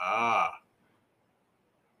minorities. Ah.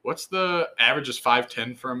 What's the average is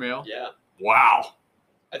 5'10" for a male? Yeah. Wow.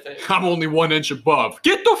 I think. I'm only 1 inch above.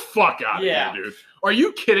 Get the fuck out of here, dude. Are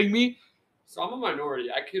you kidding me? So I'm a minority.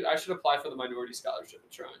 I should apply for the minority scholarship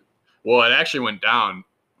at Shrine. Well, it actually went down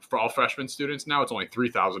for all freshman students. Now it's only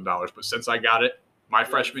 $3,000. But since I got it my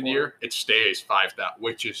freshman year, it stays $5,000,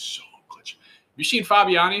 which is so glitchy. You seen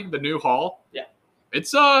Fabiani, the new hall? Yeah.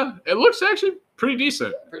 It's it looks actually pretty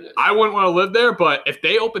decent. Pretty nice. I wouldn't want to live there, but if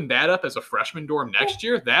they open that up as a freshman dorm next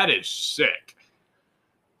year, that is sick.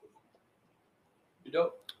 You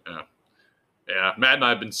dope. Yeah. Matt and I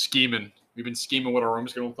have been scheming. We've been scheming what our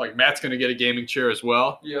room's going to look like. Matt's going to get a gaming chair as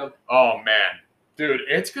well. Yeah. Oh, man. Dude,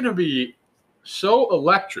 it's going to be so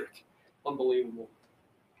electric. Unbelievable.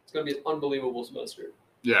 It's going to be an unbelievable semester.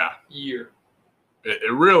 Yeah. Year. It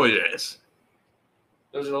really is.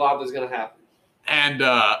 There's a lot that's going to happen.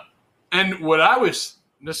 And what this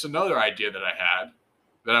is another idea that I had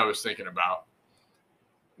that I was thinking about.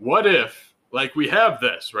 What if, like we have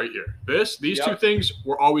this right here, these two things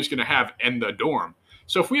we're always going to have in the dorm.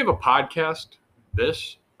 So if we have a podcast,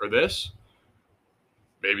 this,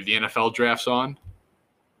 maybe the NFL draft's on,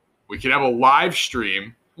 we could have a live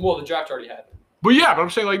stream. Well, the draft already happened. But I'm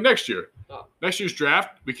saying like next year. Oh. Next year's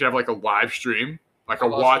draft, we could have like a live stream, like a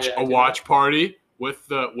watch party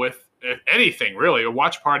with anything really, a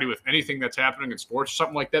watch party with anything that's happening in sports,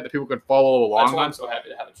 something like that people can follow along. That's why I'm so happy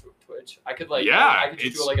to have a Twitch. I could I could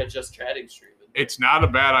just do like a just chatting stream. It's not a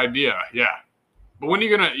bad idea, yeah. But when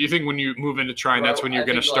you think when you move into Shrine, that's when you're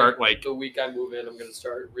going to start like the week I move in, I'm going to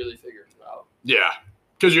start really figuring it out. Yeah,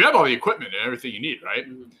 because you have all the equipment and everything you need, right?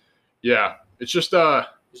 Mm-hmm. Yeah, it's just I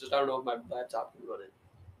don't know if my laptop can run it.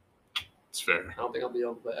 It's fair. I don't think I'll be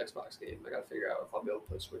able to play Xbox games. I got to figure out if I'll be able to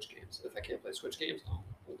play Switch games. If I can't play Switch games, I'll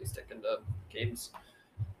only stick into games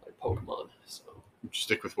like Pokemon. So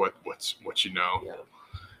stick with what you know. Yeah.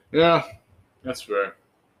 Yeah, that's fair.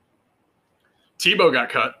 Tebow got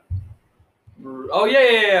cut. Oh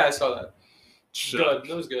yeah, I saw that. Shut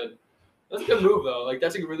good. That was good. That's a good move though. Like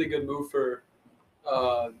that's a really good move for.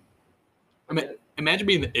 Imagine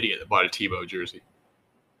being the idiot that bought a Tebow jersey.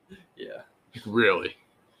 Yeah. Like, really?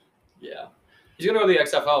 Yeah. He's gonna go to the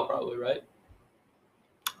XFL probably, right?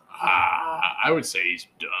 I would say he's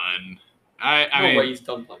done. I no mean, way he's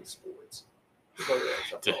done playing sports. He'll go to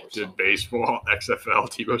the XFL did baseball, XFL.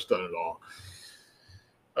 Tebow's done it all.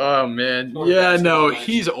 Oh man,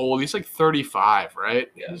 he's old. He's like 35, right?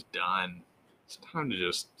 Yeah. He's done. It's time to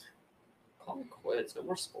just call him quits. No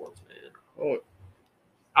more sports, man. Oh,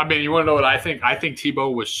 I mean, you want to know what I think? I think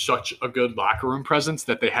Tebow was such a good locker room presence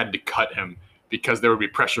that they had to cut him because there would be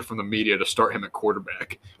pressure from the media to start him at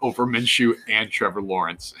quarterback over Minshew and Trevor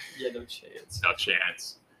Lawrence. Yeah, no chance. No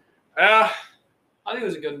chance. I think it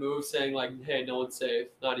was a good move saying like, hey, no one's safe.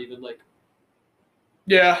 Not even like.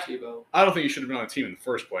 Yeah, Tebow. I don't think he should have been on the team in the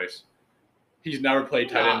first place. He's never played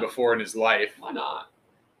tight end before in his life. Why not?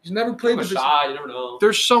 He's never played a shot. You never know.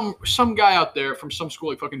 There's some guy out there from some school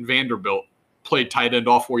like fucking Vanderbilt played tight end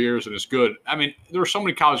all 4 years and is good. I mean, there are so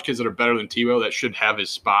many college kids that are better than Tebow that should have his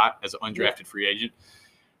spot as an undrafted free agent.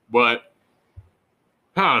 But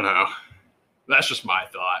I don't know. That's just my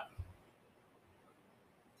thought.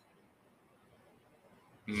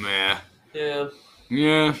 Nah. Yeah.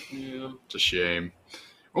 It's a shame.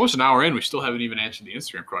 Almost an hour in, we still haven't even answered the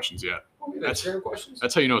Instagram questions yet. Instagram questions?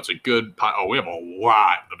 That's how you know it's a good we have a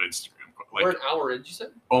lot of Instagram questions. We're an hour in, you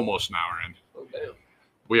said? Almost an hour in. Oh, damn.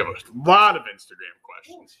 We have a lot of Instagram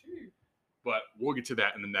questions. Oh, but we'll get to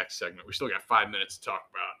that in the next segment. We still got 5 minutes to talk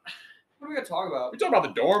about. What are we going to talk about? We talk about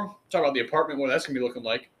the dorm. Talk about the apartment, what that's going to be looking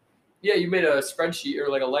like. Yeah, you made a spreadsheet or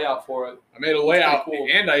like a layout for it. I made a layout, cool.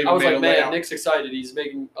 and I even I was made like, a man, layout. Nick's excited. He's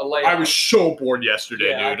making a layout. I was so bored yesterday,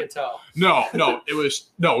 yeah, dude. I could tell. No, it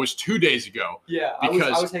was 2 days ago. Yeah, I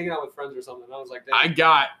was hanging out with friends or something. I was like,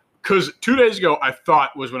 damn. Because 2 days ago I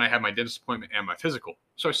thought was when I had my dentist appointment and my physical.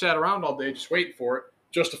 So I sat around all day just waiting for it,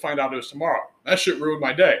 just to find out it was tomorrow. That shit ruined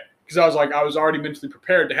my day because I was like, I was already mentally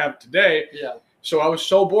prepared to have it today. Yeah. So I was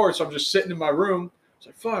so bored. So I'm just sitting in my room. I was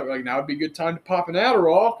like, fuck, like now would be a good time to pop an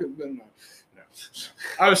Adderall.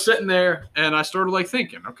 I was sitting there and I started like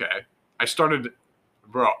thinking, okay. I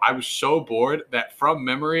was so bored that from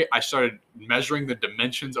memory, I started measuring the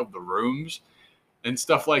dimensions of the rooms and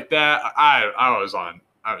stuff like that. I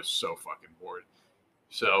was so fucking bored.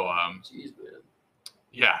 So, Jeez, man.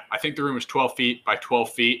 Yeah, I think the room was 12 feet by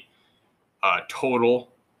 12 feet total.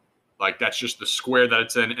 Like that's just the square that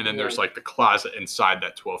it's in. And then there's like the closet inside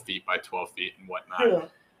that 12 feet by 12 feet and whatnot. Yeah.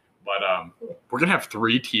 But we're going to have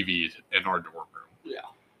 3 TVs in our dorm room. Yeah.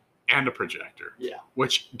 And a projector. Yeah.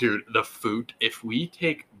 Which, dude, if we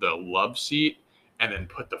take the love seat and then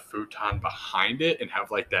put the futon behind it and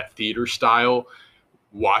have like that theater style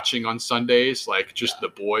watching on Sundays, like just the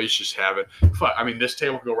boys just have it. I mean, this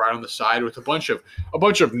table can go right on the side with a bunch of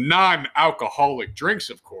non-alcoholic drinks,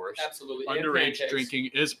 of course. Absolutely. Underage drinking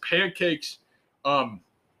is pancakes.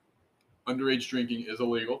 Underage drinking is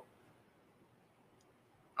illegal.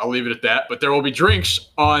 I'll leave it at that. But there will be drinks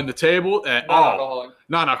on the table at all.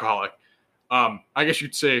 Non-alcoholic. I guess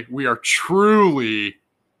you'd say we are truly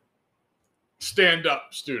stand-up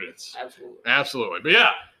students. Absolutely. But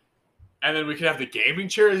yeah. And then we can have the gaming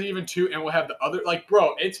chairs even too, and we'll have the other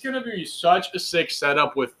bro, it's gonna be such a sick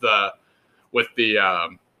setup with the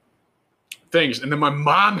things. And then my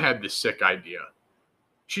mom had this sick idea.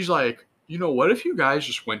 She's like, what if you guys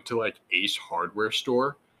just went to like Ace Hardware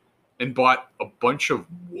store and bought a bunch of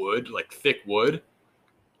wood, like thick wood,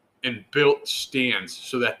 and built stands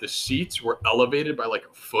so that the seats were elevated by like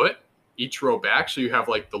a foot each row back. So you have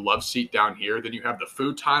like the love seat down here. Then you have the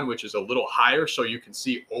futon, which is a little higher so you can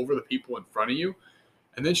see over the people in front of you.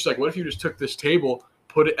 And then she's like, what if you just took this table,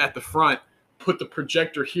 put it at the front, put the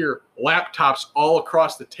projector here, laptops all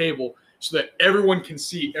across the table so that everyone can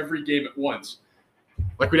see every game at once.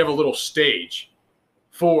 Like we'd have a little stage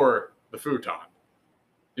for the futon.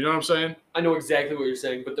 You know what I'm saying? I know exactly what you're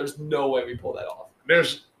saying, but there's no way we pull that off.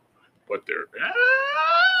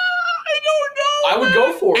 I don't know. I would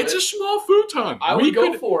go for it. It's a small futon. I would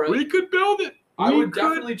go for it. We could build it. I would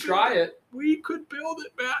definitely try it. We could build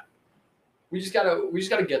it, Matt. We just gotta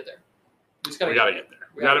get there. We gotta get there.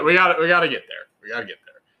 We gotta get there.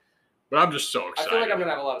 But I'm just so excited. I feel like I'm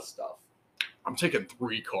gonna have a lot of stuff. I'm taking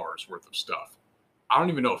 3 cars worth of stuff. I don't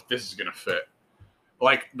even know if this is gonna fit.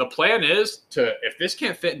 Like the plan is if this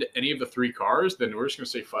can't fit into any of the 3 cars, then we're just gonna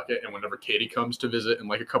say fuck it. And whenever Katie comes to visit in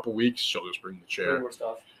like a couple weeks, she'll just bring the chair. Bring more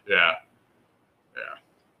stuff. Yeah.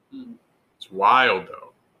 It's wild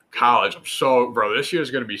though. College, this year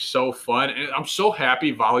is going to be so fun, and I'm so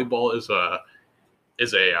happy volleyball is a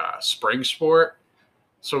spring sport,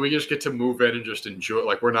 so we just get to move in and just enjoy it.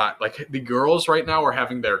 Like we're not like the girls right now are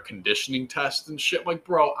having their conditioning tests and shit. Like,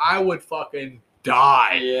 bro, I would fucking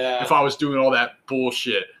die if I was doing all that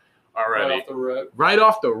bullshit already. Right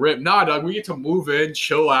off the rip. Nah, Doug, we get to move in,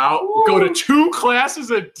 chill out, go to 2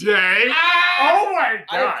 classes a day. Oh my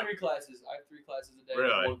god! I have 3 classes. A day.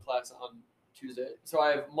 Really? 1 class on Tuesday. So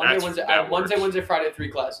I have Monday, Friday, 3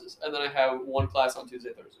 classes, and then I have 1 class on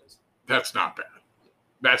Tuesday, Thursdays. That's not bad.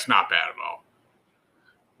 That's not bad at all.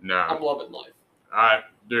 No. I'm loving life.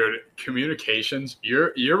 Dude, communications.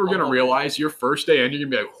 You're gonna realize your first day and you're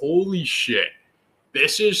gonna be like, holy shit,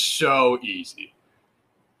 this is so easy.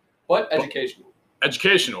 What? Educational.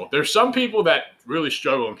 Educational. There's some people that really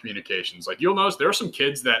struggle in communications. Like you'll notice there are some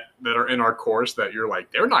kids that are in our course that you're like,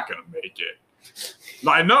 they're not gonna make it.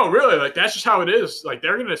 I know, really. Like that's just how it is. Like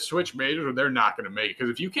they're gonna switch majors or they're not gonna make it.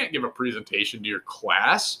 Because if you can't give a presentation to your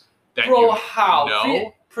class,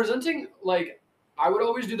 presenting, like I would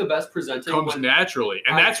always do the best presenting. Comes naturally,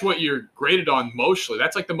 and that's what you're graded on mostly.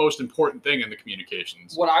 That's like the most important thing in the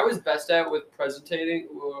communications. What I was best at with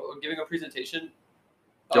giving a presentation.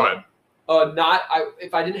 Go ahead.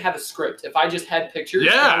 If I didn't have a script, if I just had pictures,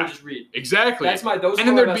 I would just read. Exactly. And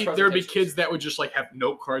then there'd be kids that would just like have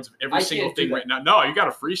note cards of every single thing right now. No, you got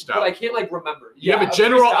to freestyle. But I can't like remember. You have a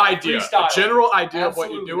general idea. A general idea of what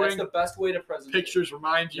you're doing. That's the best way to present. Pictures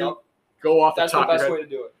remind you. Yep. Go off the top of your head. That's the best way to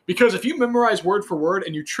do it. Because if you memorize word for word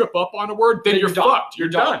and you trip up on a word, then you're fucked. You're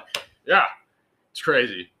done. Yeah. It's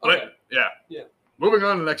crazy. Okay. But yeah. Moving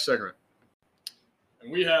on to the next segment.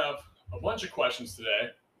 And we have a bunch of questions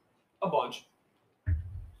today. A bunch.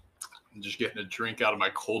 I'm just getting a drink out of my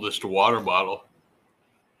coldest water bottle.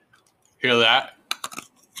 Hear that?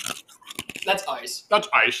 That's ice. That's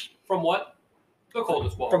ice. From what? The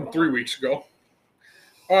coldest water. From 3 weeks ago.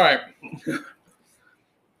 All right.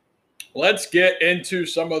 Let's get into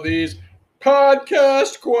some of these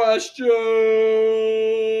podcast questions.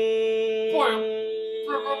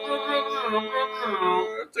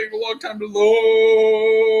 Take a long time to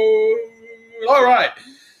load. All right.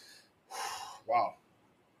 Wow.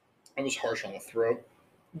 That was harsh on the throat.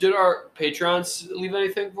 Did our Patreons leave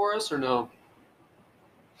anything for us or no?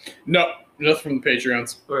 No, nothing from the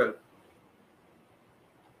Patreons. Okay.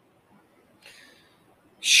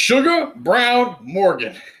 Sugar Brown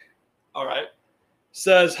Morgan All right.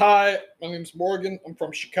 says, hi, my name's Morgan. I'm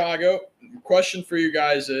from Chicago. The question for you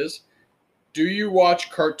guys is, do you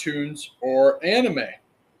watch cartoons or anime?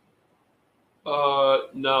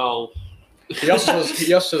 No. He also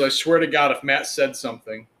says, I swear to God, if Matt said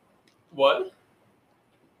something. What?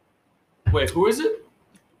 Wait, who is it?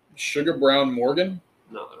 Sugar Brown Morgan?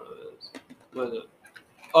 No, I don't know who it is. What is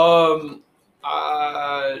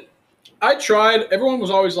it? I tried. Everyone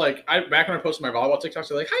was always like, back when I posted my volleyball TikToks,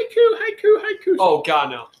 they're like, haiku. Oh,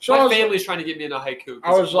 God, no. So my family's trying to get me into haiku.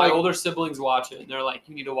 I was my like, older siblings watch it, and they're like,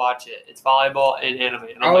 you need to watch it. It's volleyball and anime.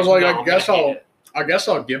 And I was like, no, I guess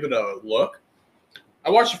I'll give it a look. I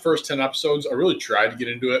watched the first 10 episodes. I really tried to get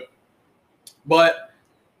into it. But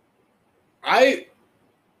I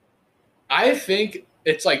think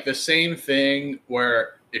it's like the same thing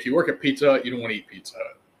where if you work at Pizza Hut, you don't want to eat Pizza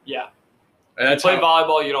Hut. Yeah. And that's play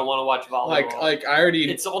volleyball, you don't want to watch volleyball. Like I already.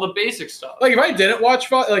 It's all the basic stuff. Like if I didn't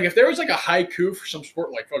watch like if there was like a haiku for some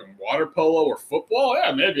sport like fucking water polo or football,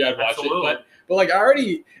 yeah, maybe I'd watch it. But like I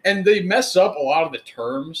already, and they mess up a lot of the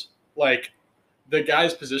terms. Like the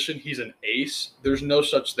guy's position, he's an ace. There's no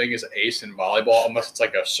such thing as ace in volleyball unless it's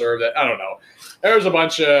like a serve that I don't know. There's a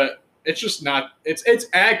bunch of. It's just not. It's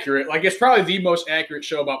accurate. Like it's probably the most accurate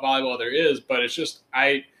show about volleyball there is. But it's just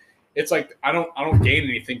It's like I don't gain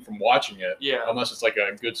anything from watching it. Yeah. Unless it's like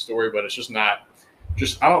a good story, but it's just not.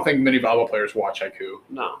 I don't think many volleyball players watch haiku.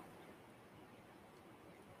 No.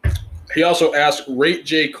 He also asked, rate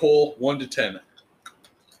J. Cole 1 to 10.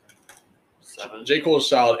 7. J. Cole is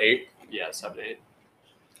solid 8. Yeah, 7, 8.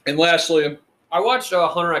 And lastly, I watched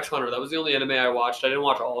Hunter x Hunter. That was the only anime I watched. I didn't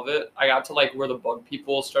watch all of it. I got to like where the bug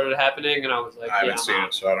people started happening, and I was like, I haven't seen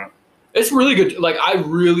it, so I don't. It's really good. Like I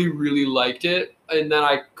really, really liked it, and then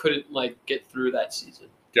I couldn't like get through that season.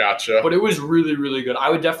 Gotcha. But it was really, really good. I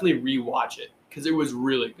would definitely rewatch it because it was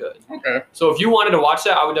really good. Okay. So if you wanted to watch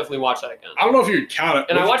that, I would definitely watch that again. I don't know if you would count it.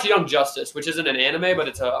 And I watched Young Justice, which isn't an anime, but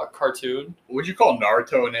it's a cartoon. Would you call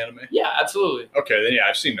Naruto an anime? Yeah, absolutely. Okay, then yeah,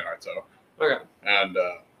 I've seen Naruto. Okay. And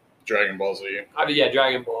Dragon Ball Z. Yeah,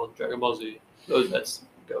 Dragon Ball Z. That's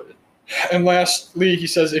goated. And lastly, he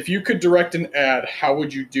says, if you could direct an ad, how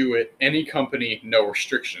would you do it? Any company, no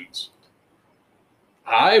restrictions.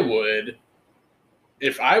 I would,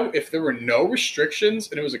 if there were no restrictions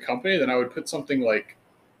and it was a company, then I would put something like,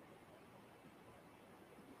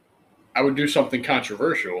 I would do something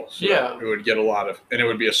controversial. So yeah. It would get a lot of, and it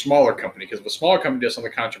would be a smaller company, because if a smaller company does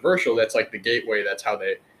something controversial, that's like the gateway. That's how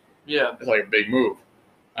they, it's like a big move.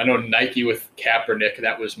 I know Nike with Kaepernick,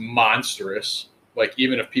 that was monstrous. Like,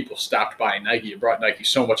 even if people stopped buying Nike, it brought Nike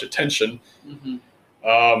so much attention. Mm-hmm.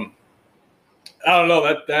 I don't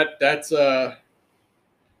know. That's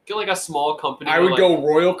get like a small company. I would go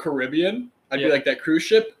Royal Caribbean. I'd be Yeah. like that cruise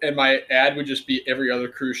ship, and my ad would just be every other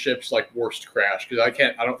cruise ship's like worst crash, because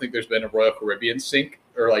I don't think there's been a Royal Caribbean sink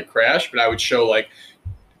or like crash, but I would show like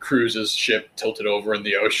Cruise's ship tilted over in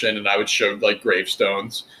the ocean, and I would show like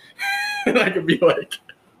gravestones, and I could be like,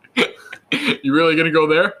 "You really gonna go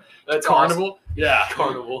there? That's Carnival? Awesome. Yeah,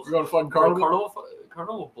 Carnival. You're going to fucking Carnival?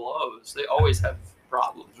 Carnival blows. They always have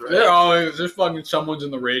problems, right? They're always there's fucking someone's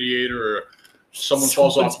in the radiator, or someone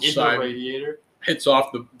falls off the side. The radiator. Hits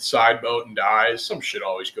off the side boat and dies. Some shit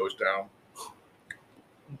always goes down.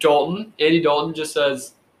 Andy Dalton just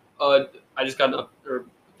says, I just got a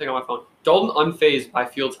thing on my phone. Dalton unfazed by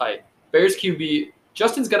Fields' height. Bears QB,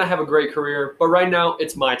 Justin's going to have a great career, but right now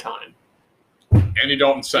it's my time. Andy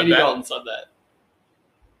Dalton said that. Dalton said that.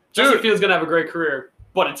 Justin Fields going to have a great career,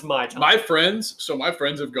 but it's my time. My friends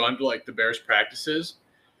have gone to like the Bears practices,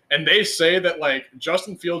 and they say that like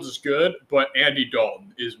Justin Fields is good, but Andy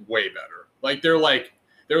Dalton is way better. Like they're like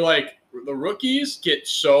the rookies get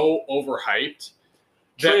so overhyped.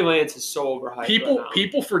 Trey Lance is so overhyped.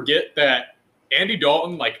 People forget that Andy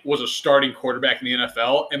Dalton like was a starting quarterback in the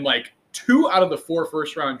NFL, and like 2 out of the 4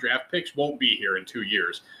 first-round draft picks won't be here in 2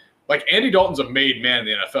 years. Like Andy Dalton's a made man in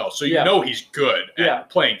the NFL, so you know he's good at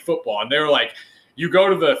playing football. And they're like, you go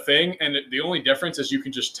to the thing, and the only difference is you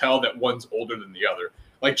can just tell that one's older than the other.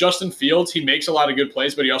 Like Justin Fields, he makes a lot of good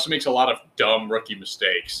plays, but he also makes a lot of dumb rookie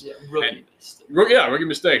mistakes. Yeah, rookie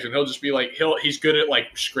mistakes. And he'll just be like, he's good at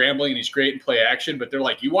like scrambling and he's great in play action. But they're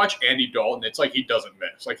like, you watch Andy Dalton, it's like he doesn't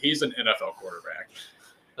miss. Like he's an NFL quarterback,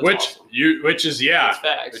 That's awesome. which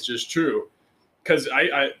is true. Because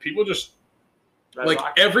people just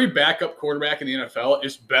every backup quarterback in the NFL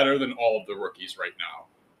is better than all of the rookies right now.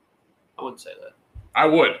 I wouldn't say that. I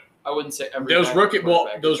wouldn't say every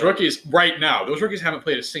those rookies right now. Those rookies haven't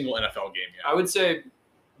played a single NFL game yet. I would say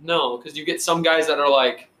no, because you get some guys that are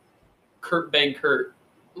like Kurt Benkert.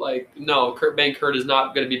 Like no, Kurt Benkert is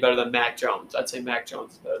not going to be better than Mac Jones. I'd say Mac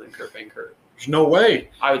Jones is better than Kurt Benkert. There's no way.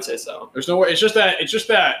 I would say so. There's no way. It's just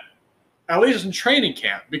that. At least in training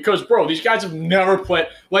camp, because bro, these guys have never played.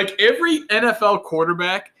 Like every NFL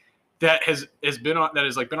quarterback that has been on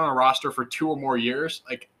a roster for 2 or more years,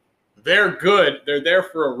 like they're good. They're there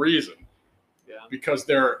for a reason. Yeah. Because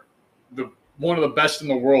they're one of the best in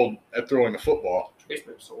the world at throwing the football. Trace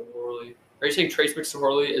McSorley. Are you saying Trace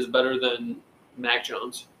McSorley is better than Mac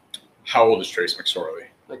Jones? How old is Trace McSorley?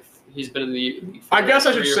 Like he's been in the league for I guess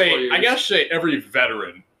I should say every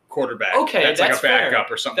veteran quarterback. Okay, that's like a backup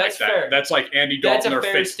fair. or something That's like that. fair. That's like Andy Dalton or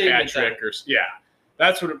Fitzpatrick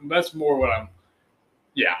That's more what I'm.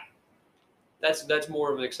 Yeah. That's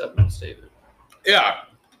more of an acceptable statement. Yeah,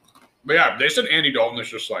 but yeah, they said Andy Dalton is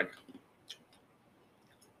just like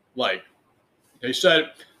they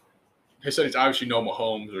said he's obviously no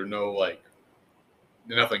Mahomes or no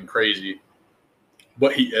nothing crazy,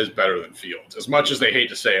 but he is better than Fields. As much as they hate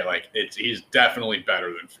to say it, he's definitely better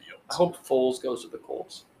than Fields. I hope Foles goes to the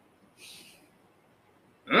Colts.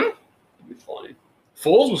 Huh? That'd be funny.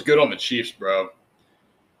 Foles was good on the Chiefs, bro.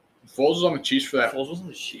 Foles was on the Chiefs for that. Foles was on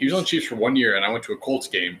the Chiefs. He was on the Chiefs for 1 year, and I went to a Colts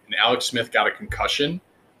game, and Alex Smith got a concussion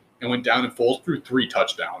and went down, and Foles threw 3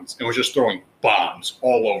 touchdowns and was just throwing bombs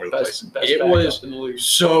all over the place. It was in the league.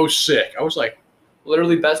 So sick. I was like,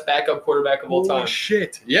 literally best backup quarterback of all time.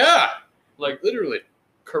 Shit. Yeah. Like literally.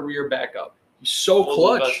 Career backup. He's so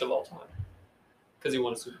clutch. Best of all time. Because he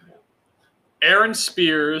won a Super Bowl. Aaron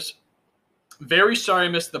Spears. Very sorry I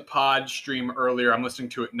missed the pod stream earlier. I'm listening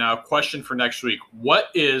to it now. Question for next week. What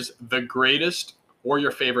is the greatest or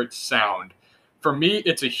your favorite sound? For me,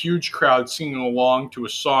 it's a huge crowd singing along to a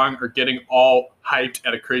song or getting all hyped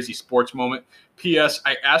at a crazy sports moment. P.S.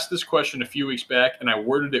 I asked this question a few weeks back, and I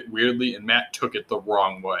worded it weirdly, and Matt took it the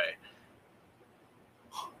wrong way.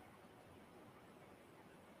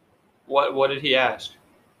 What did he ask?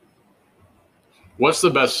 What's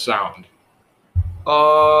the best sound?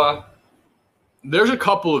 There's a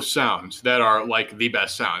couple of sounds that are like the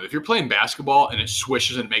best sound. If you're playing basketball and it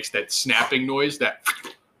swishes and makes that snapping noise,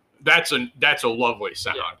 that's a lovely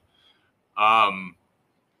sound. Yeah.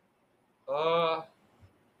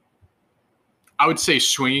 I would say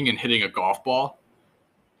swinging and hitting a golf ball.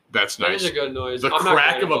 That's nice. That is a good noise. The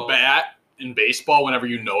crack of a bat in baseball, whenever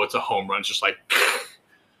you know it's a home run, it's just like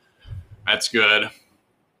that's good.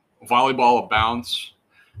 Volleyball, a bounce.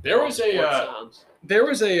 There was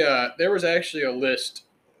actually a list.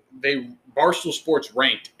 Barstool Sports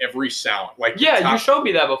ranked every sound. You showed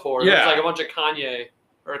me that before. Yeah. There's like a bunch of Kanye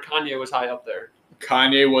was high up there.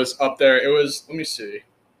 Kanye was up there. It was, let me see.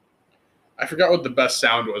 I forgot what the best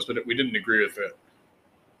sound was, but we didn't agree with it.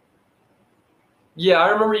 Yeah, I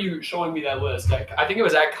remember you showing me that list. I think it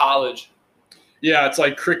was at college. Yeah, it's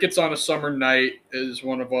like Crickets on a Summer Night is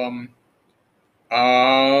one of them.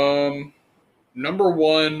 Number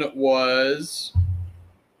 1 was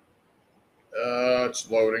it's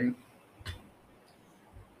loading.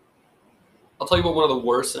 I'll tell you what one of the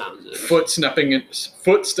worst sounds is. Foot stepping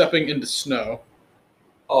into snow.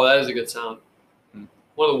 Oh, that is a good sound.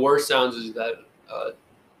 One of the worst sounds is that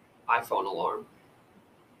iPhone alarm.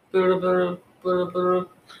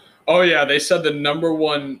 Oh yeah, they said the number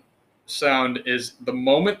 1 sound is the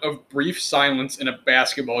moment of brief silence in a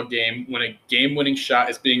basketball game when a game-winning shot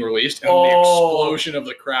is being released and the explosion of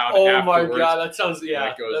the crowd afterwards. Oh my god, that sounds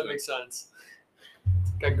that makes sense.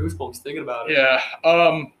 Got goosebumps thinking about it. Yeah.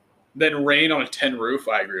 Then rain on a tin roof,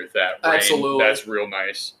 I agree with that. Rain, absolutely. That's real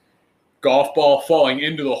nice. Golf ball falling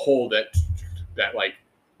into the hole that like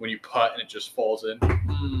when you putt and it just falls in.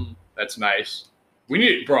 That's nice. We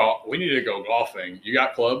need to go golfing. You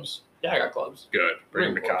got clubs? Yeah, I got clubs. Good.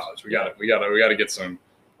 Bring them to college. We got to get some.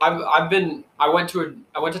 I went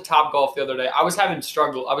to Top Golf the other day. I was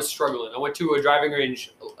struggling. I went to a driving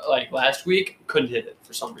range like last week. Couldn't hit it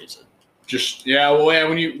for some reason.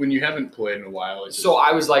 When you haven't played in a while. So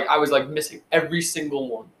I was missing every single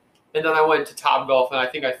one, and then I went to Top Golf and I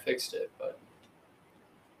think I fixed it. But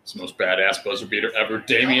It's the most badass buzzer beater ever.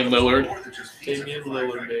 Damian Lillard. Damian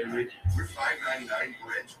Lillard, baby.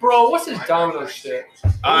 Bro, what's his Domino's shit?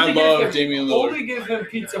 I love Damian Lillard. Only give him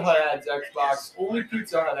Pizza Hut ads, Xbox. Only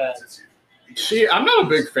Pizza Hut ads. See, I'm not a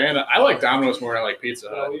big fan I like Domino's more than I like Pizza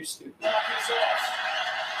Hut. Oh, you're stupid.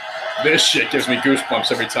 This shit gives me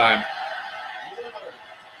goosebumps every time.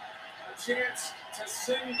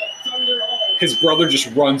 His brother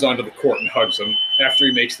just runs onto the court and hugs him after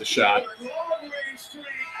he makes the shot.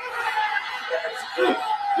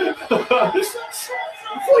 I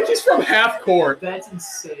feel like he's from half court. That's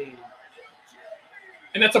insane.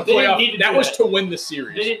 And that's a playoff. That was to win the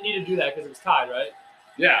series. They didn't need to do that because it was tied, right?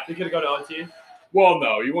 Yeah. They could have gone to OT. Well,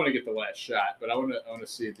 no, you want to get the last shot, but I want to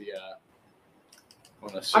see the.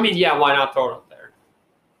 I mean, yeah, why not throw it up there?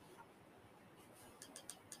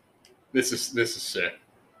 This is sick.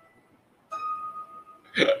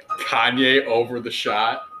 Kanye over the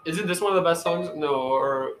shot. Isn't this one of the best songs? No,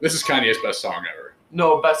 or this is Kanye's best song ever.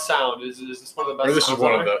 No, best sound. Is this one of the best? Or this songs is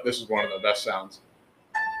one ever? of the. This is one of the best sounds.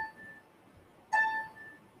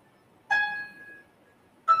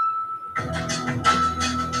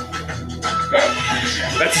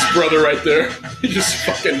 That's his brother right there. He just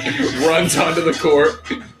fucking runs onto the court.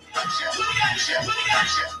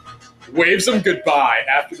 Waves him goodbye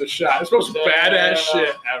after the shot. It's the most badass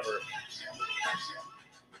shit ever.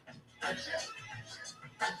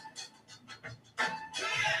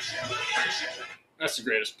 That's the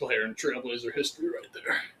greatest player in Trailblazer history right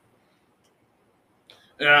there.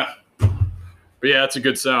 Yeah. But yeah, it's a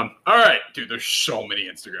good sound. All right, dude, there's so many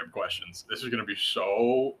Instagram questions. This is going to be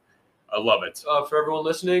so... I love it. For everyone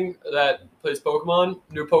listening that plays Pokemon,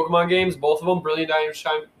 new Pokemon games, both of them, Brilliant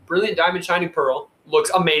Diamond Shining Pearl, looks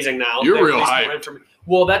amazing now. You're real hyped.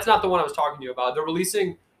 Well, that's not the one I was talking to you about. They're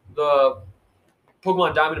releasing the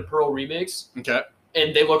Pokemon Diamond and Pearl remakes. Okay.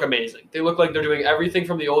 And they look amazing. They look like they're doing everything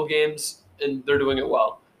from the old games, and they're doing it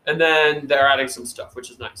well. And then they're adding some stuff,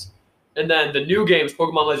 which is nice. And then the new games,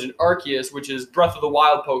 Pokemon Legend Arceus, which is Breath of the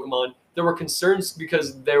Wild Pokemon, there were concerns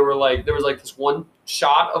because there was this one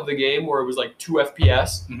shot of the game where it was like 2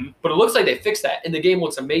 FPS, but it looks like they fixed that, and the game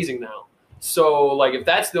looks amazing now. So, like, if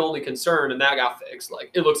that's the only concern and that got fixed,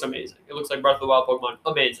 like, it looks amazing. It looks like Breath of the Wild Pokemon,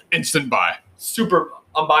 amazing. Instant buy. Super.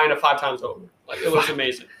 I'm buying it 5 times over. Like, it looks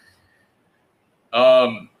amazing.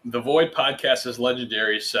 The Void Podcast is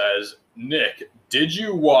legendary. Says, Nick, did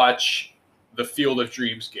you watch the Field of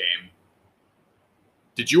Dreams game?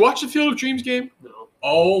 Did you watch the Field of Dreams game? No.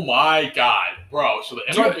 Oh my god, bro! So the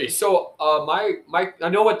MLB. So my I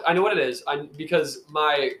know what it is. Because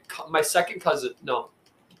my second cousin. No,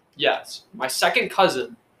 yes, my second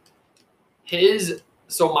cousin.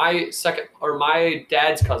 My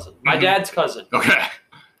dad's cousin. My dad's cousin. Okay.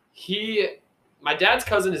 My dad's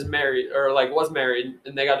cousin is married or was married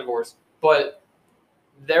and they got divorced, but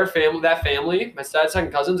that family, my dad's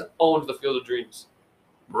second cousins owned the Field of Dreams.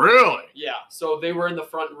 Really? Yeah. So they were in the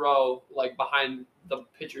front row, like behind the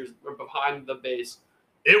pitchers or behind the base.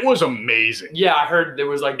 It was amazing. Yeah, I heard there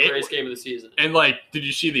was the greatest game of the season. And did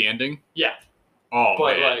you see the ending? Yeah. Oh,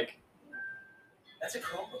 but man. That's a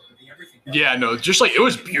Chromebook would be everything. Yeah, no, just it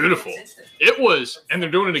was beautiful. It was, and they're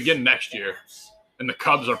doing it again next year. And the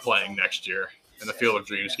Cubs are playing next year in the Field of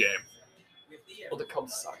Dreams game. Well, the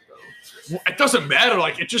Cubs suck though. Well, it doesn't matter.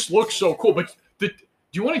 It just looks so cool. But do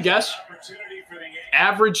you want to guess?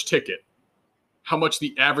 Average ticket. How much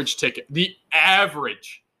the average ticket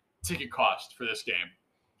cost for this game?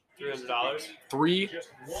 $300.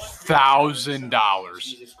 $3,000.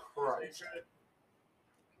 Jesus Christ.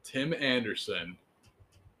 Tim Anderson.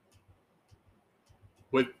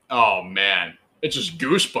 Oh man, it's just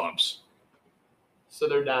goosebumps. So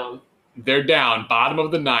they're down. They're down, bottom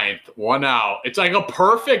of the 9th, 1 out. It's a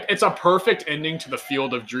perfect ending to the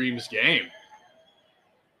Field of Dreams game.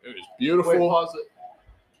 It was beautiful. Wait, pause it.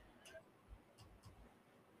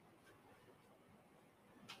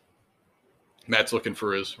 Matt's looking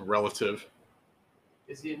for his relative.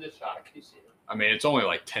 Is he in the shot? Can you see him? I mean, it's only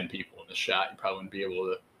 10 people in the shot. You probably wouldn't be able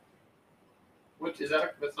to. Which is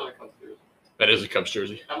that? That's not a Cubs jersey. That is a Cubs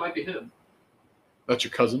jersey. That might be him. That's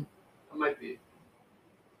your cousin? That might be.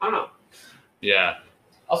 I don't know. Yeah.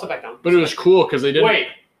 I'll sit back down. But it was cool because they didn't. Wait.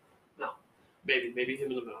 No. Maybe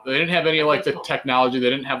him in the middle. They didn't have any the technology. They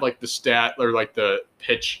didn't have the stat or the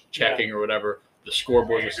pitch checking or whatever. The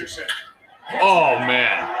scoreboard was. Oh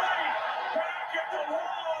man.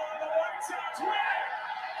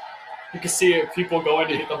 You can see people going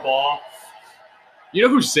to hit the ball. You know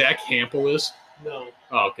who Zach Hampel is? No.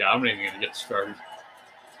 Oh, okay. I'm not even going to get started.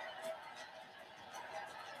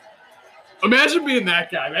 Imagine being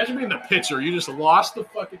that guy. Imagine being the pitcher. You just lost the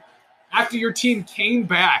fucking... after your team came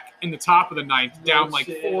back in the top of the ninth, No down like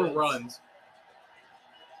 4 chance. runs,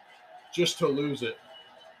 just to lose it.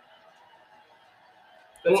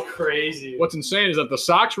 That's Well, crazy. What's insane is that the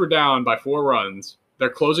Sox were down by 4 runs. Their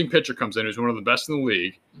closing pitcher comes in, who's one of the best in the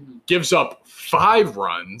league, gives up 5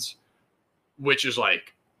 runs, which is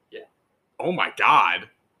like, oh my God.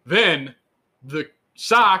 Then the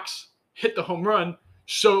Sox hit the home run,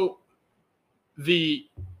 so the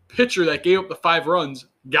pitcher that gave up the 5 runs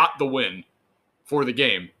got the win for the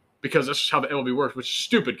game, because that's just how the MLB works, which is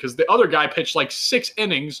stupid because the other guy pitched like 6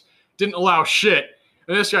 innings, didn't allow shit,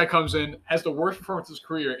 and this guy comes in, has the worst performance of his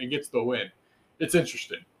career, and gets the win. It's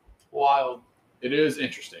interesting. Wild. It is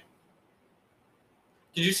interesting.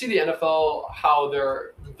 Did you see the NFL, how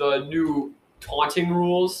they're the new taunting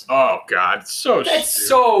rules? Oh, God. It's so That's stupid.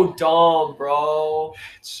 so dumb, bro.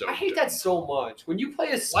 It's so I hate dumb. that so much. When you play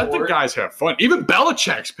a sport, Let the guys have fun. Even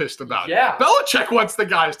Belichick's pissed about it. Yeah. Belichick wants the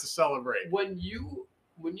guys to celebrate. when you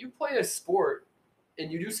play a sport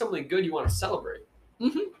and you do something good, you want to celebrate.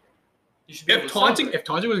 Mhm. You should be able If to taunting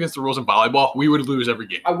was against the rules in volleyball, we would lose every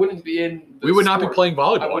game. I wouldn't be in. We would not be playing I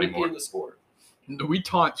volleyball wouldn't be anymore. in the sport. We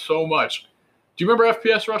taunt so much. Do you remember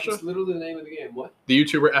FPS Russia? It's literally the name of the game. What? The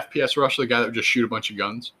YouTuber FPS Russia, the guy that would just shoot a bunch of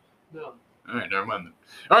guns? No. All right, never mind then.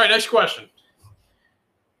 All right, next question.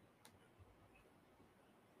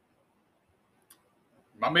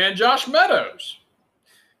 My man Josh Meadows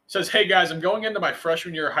says, hey guys, I'm going into my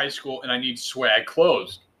freshman year of high school and I need swag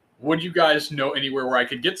clothes. Would you guys know anywhere where I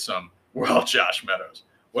could get some? Well, Josh Meadows,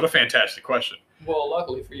 what a fantastic question. Well,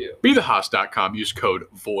 luckily for you. BeTheHouse.com, use code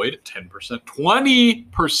VOID, 10%,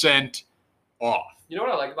 20% off. You know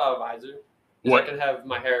what I like about a visor? Is What? I can have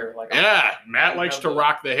my hair like. Yeah, Matt likes have to the-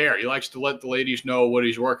 rock the hair. He likes to let the ladies know what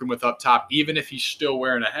he's working with up top, even if he's still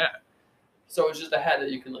wearing a hat. So it's just a hat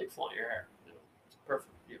that you can like flaunt your hair. You know, it's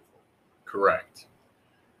perfect, beautiful. Correct.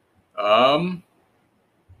 That's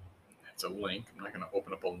a link. I'm not going to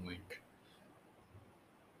open up a link.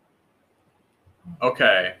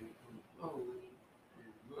 Okay.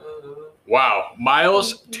 Wow.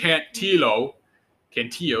 Miles Cantillo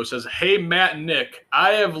says, hey, Matt and Nick,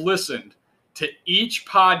 I have listened to each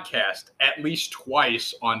podcast at least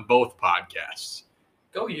twice on both podcasts.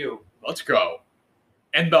 Go you. Let's go.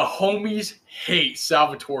 And the homies hate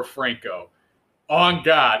Salvatore Franco. On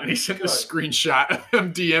God. And he sent the Good. screenshot of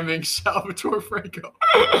him DMing Salvatore Franco.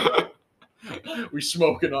 We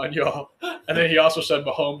smoking on y'all. And then he also said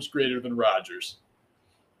Mahomes greater than Rodgers.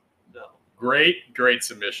 No. Great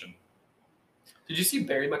submission. Did you see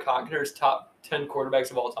Barry McCockner's top 10 quarterbacks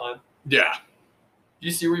of all time? Yeah. Did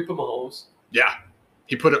you see where he put Mahomes? Yeah.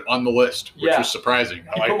 He put it on the list, which Yeah. was surprising.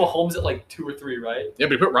 I He like put it. Mahomes at like 2 or 3, right? Yeah,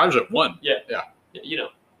 but he put Rodgers at 1. Yeah. Yeah. Yeah, you know.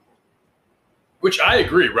 Which I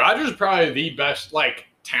agree. Rodgers is probably the best, like,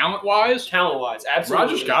 talent-wise. Talent-wise, absolutely.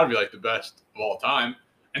 Rodgers got to be, like, the best of all time.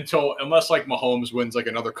 Unless, like, Mahomes wins, like,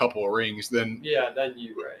 another couple of rings, then Yeah, then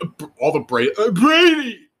you, right. all the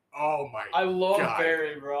Brady. Oh, my I love God.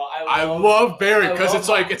 Barry, bro. I love Barry I because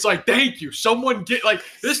love it's like thank you. Someone get like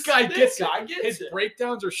this guy gets it. guy gets His it.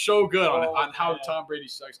 breakdowns are so good Oh, on how man. Tom Brady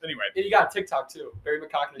sucks. Anyway, And he got TikTok too. Barry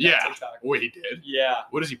McCockner got yeah. TikTok. Wait, he did. Yeah,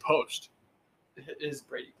 What does he post? his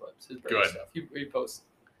Brady clips, his Brady Good. stuff. He posts.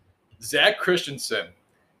 Zach Christensen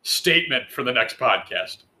statement for the next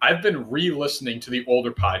podcast. I've been re-listening to the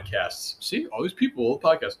older podcasts. See, all these people, old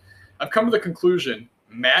podcasts. I've come to the conclusion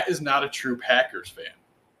Matt is not a true Packers fan.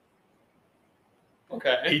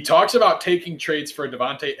 Okay. He talks about taking trades for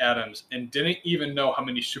Devontae Adams and didn't even know how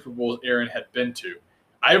many Super Bowls Aaron had been to.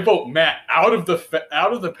 I vote Matt out of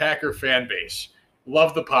the Packer fan base.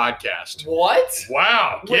 Love the podcast. What?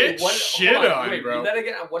 Wow, Wait, get what? shit Hold on, Wait, bro. read that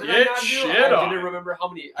again. What did Get I not do? shit I on. didn't remember how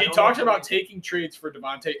many. He talks about taking trades for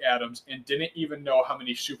Devontae Adams and didn't even know how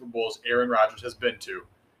many Super Bowls Aaron Rodgers has been to.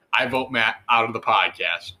 I vote Matt out of the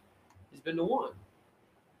podcast. He's been to 1.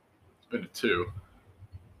 It's been to 2.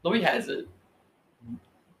 No, he hasn't.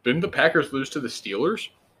 Didn't the Packers lose to the Steelers?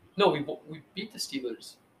 No, we beat the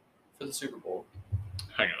Steelers for the Super Bowl.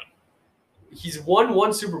 Hang on. He's won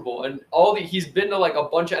 1 Super Bowl, and he's been to like a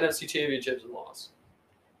bunch of NFC championships and lost.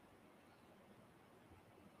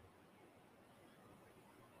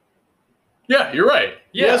 Yeah, you're right.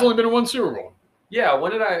 He Yeah. has only been in 1 Super Bowl. Yeah,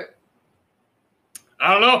 when did I?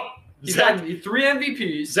 I don't know. He's Zach, had 3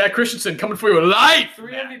 MVPs. Zach Christensen coming for you live.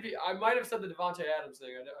 3 Matt. MVP. I might have said the Devontae Adams thing.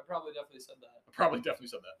 I probably definitely said that I probably definitely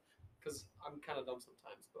said that. because I'm kind of dumb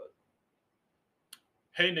sometimes. But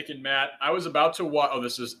Hey, Nick and Matt, I was about to watch. Oh,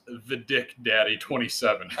 this is the Dick Daddy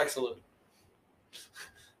 27. excellent.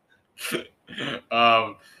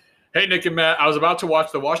 Hey, Nick and Matt, I was about to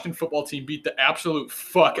watch the Washington football team beat the absolute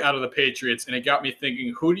fuck out of the Patriots, and it got me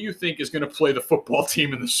thinking, who do you think is going to play the football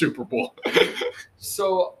team in the Super Bowl?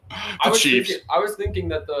 So The Chiefs. I was thinking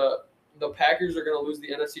that the Packers are going to lose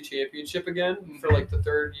the NFC Championship again for like the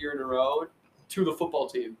third year in a row to the football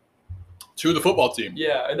team. To the football team.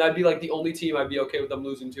 Yeah, and that'd be like the only team I'd be okay with them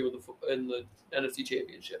losing to in the NFC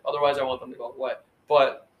Championship. Otherwise, I want them to go away.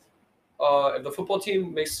 But if the football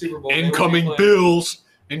team makes Super Bowl, they will be Incoming playing- Bills.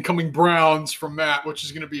 Incoming Browns from Matt. Which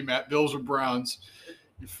is going to be, Matt? Bills or Browns?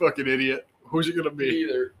 You fucking idiot. Who's it going to be?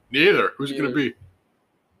 Neither. Who's it going to be?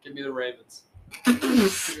 Give me the Ravens. Give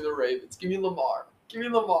me the Ravens. Give me Lamar. Give me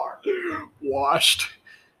Lamar. Washed.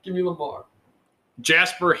 Give me Lamar.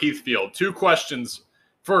 Jasper Heathfield. 2 questions.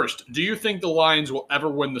 First, do you think the Lions will ever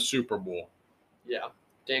win the Super Bowl? Yeah.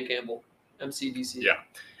 Dan Campbell. MCDC. Yeah.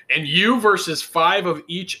 And you versus 5 of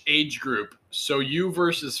each age group. So you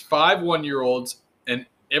versus 5 1-year-olds, and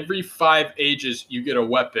every 5 ages you get a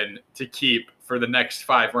weapon to keep for the next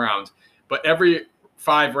 5 rounds. But every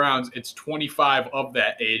 5 rounds, it's 25 of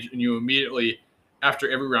that age, and you immediately, after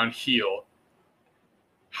every round, heal.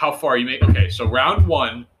 How far you make? Okay, so round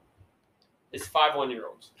 1. It's 5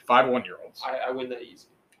 1-year-olds. 5 1-year-olds. I win that easy.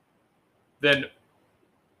 Then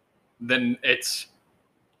it's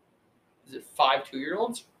Is it 5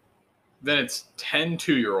 2-year-olds? then it's 10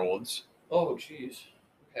 2-year-olds. Oh, jeez.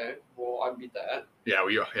 Okay. Well, I beat that.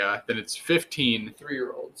 Yeah. Then it's 15.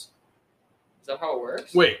 3-year-olds. Is that how it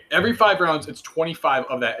works? Wait, every 5 rounds, it's 25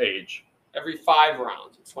 of that age. Every 5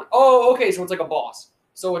 rounds, it's 20. Oh, okay. So it's like a boss.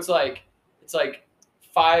 So it's like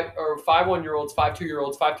 5 1-year-olds, 5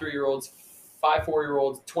 2-year-olds, 5 3-year-olds, 5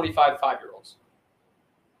 4-year-olds, 25 5-year-olds.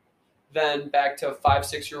 Then back to 5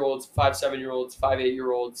 6-year-olds, 5 7-year-olds, 5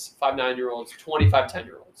 8-year-olds, 5 9-year-olds, 25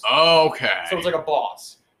 10-year-olds. Okay. So it's like a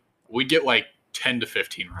boss. We get like 10 to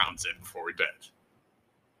 15 rounds in before we're dead.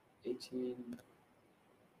 18.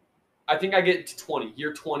 I think I get to 20.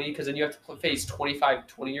 Year 20, because then you have to face 25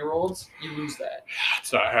 20-year-olds. You lose that.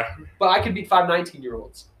 That's But I could beat 5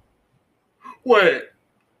 19-year-olds. Wait.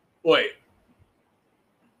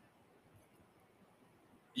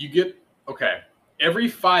 You get, okay. Every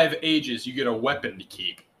 5 ages, you get a weapon to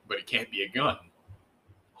keep, but it can't be a gun.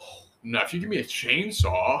 Now, if you give me a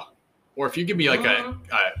chainsaw, or if you give me like a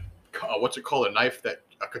what's it called? A knife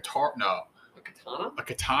a katana? No. A katana? A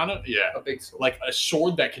katana? Yeah. A big sword. Like a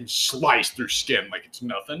sword that can slice through skin like it's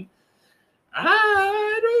nothing.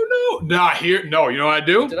 I don't know. No, you know what I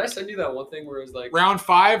do? Did I send you that one thing where it was like Round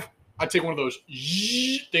 5, I take one of those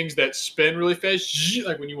things that spin really fast,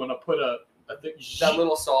 like when you want to put a thing, that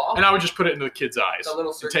little saw? and I would just put it into the kids' eyes. That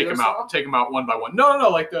little and take circular them saw? out. Take them out one by one. No,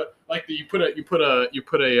 like you put a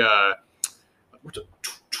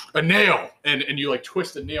nail and you like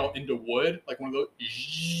twist a nail into wood, like one of those.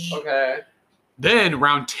 Okay. Then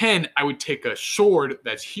round 10, I would take a sword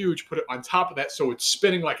that's huge, put it on top of that so it's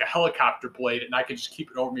spinning like a helicopter blade, and I could just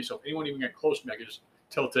keep it over me. So if anyone even got close to me, I could just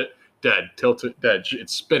tilt it, dead.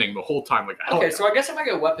 It's spinning the whole time like a helicopter. Okay, so I guess if I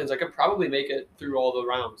get weapons, I could probably make it through all the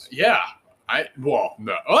rounds. Yeah.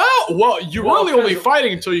 No. Well, you're really only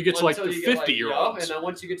fighting until you get to like the 50-year-olds. And then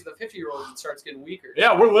once you get to the 50-year-olds, it starts getting weaker.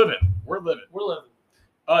 Yeah, we're living.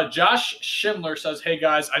 Josh Schindler says, "Hey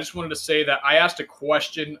guys, I just wanted to say that I asked a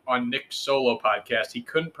question on Nick's solo podcast. He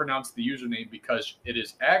couldn't pronounce the username because it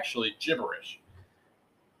is actually gibberish.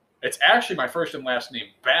 It's actually my first and last name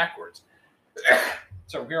backwards.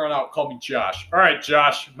 So from here on out, call me Josh. All right,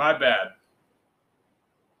 Josh, my bad."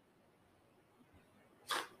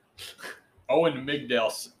 Owen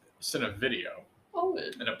Migdale sent a video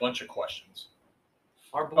and a bunch of questions.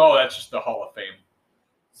 Oh, that's just the Hall of Fame.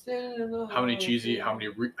 How many cheesy? How many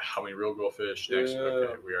real goldfish? Next,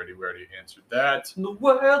 okay, we already answered that. The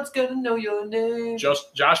world's gonna know your name.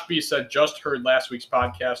 Josh B said, "Just heard last week's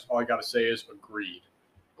podcast. All I gotta say is agreed."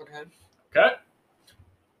 Okay.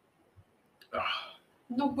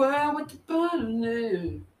 The world with the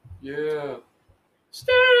burning. Yeah.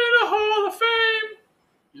 Standing in the Hall of Fame.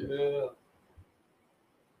 Yeah.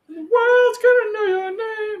 The world's gonna know your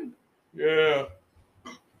name. Yeah.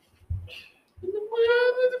 In the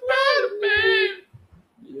world with the burning.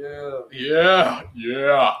 Yeah.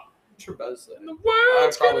 Yeah. I'm sure Bez said. The I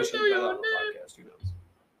world's probably gonna should know play that your on the name. podcast. Who knows?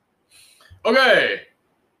 Okay.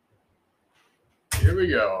 Here we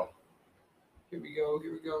go. Here we go.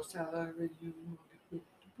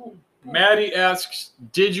 Maddie asks,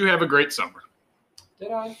 "Did you have a great summer?"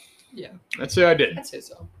 Did I? Yeah. I'd say I did. I'd say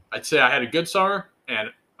so. I'd say I had a good summer,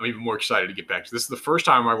 and I'm even more excited to get back. This is the first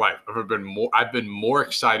time in my life I've been more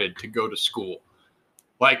excited to go to school.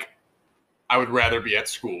 Like, I would rather be at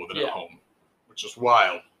school than at home, which is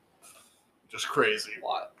wild. Just crazy.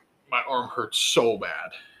 What? My arm hurts so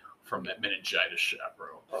bad from that meningitis shot,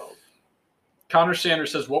 bro. Oh. Connor Sanders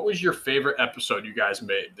says, what was your favorite episode you guys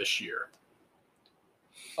made this year?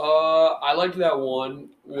 I liked that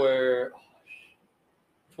one where.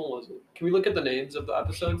 Which one was it? Can we look at the names of the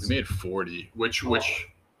episodes? We made 40. Which? Oh.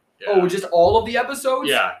 Yeah. Oh, just all of the episodes?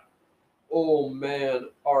 Yeah. Oh man.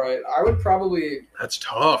 All right. I would probably. That's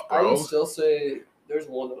tough, I bro. would still say there's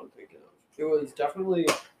one that I'm thinking of. It was definitely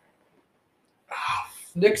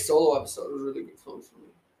Nick's solo episode was really good fun for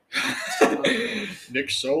me.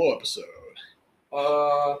 Nick's solo episode.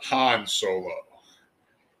 Han Solo.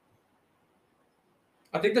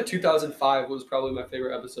 I think the 2005 was probably my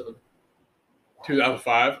favorite episode.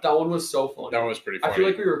 2005. That one was so funny. That one was pretty funny. I feel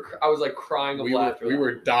like I was like crying of laughter. We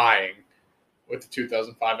were dying with the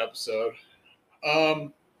 2005 episode. I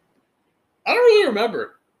don't really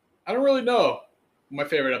remember. I don't really know what my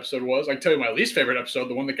favorite episode was. I can tell you my least favorite episode,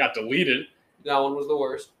 the one that got deleted. That one was the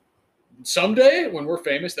worst. Someday, when we're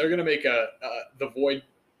famous, they're gonna make a the Void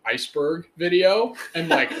iceberg video, and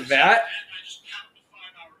like that.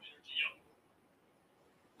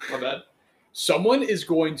 My bad. Someone is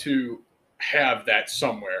going to have that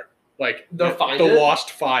somewhere, like the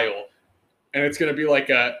lost file, and it's gonna be like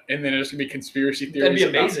and then there's gonna be conspiracy theories.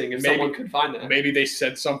 That'd be amazing if someone could find that. Maybe they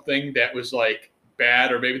said something that was like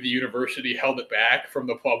bad, or maybe the university held it back from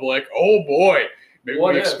the public. Oh boy, maybe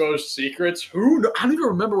we exposed secrets. I don't even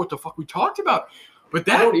remember what the fuck we talked about. But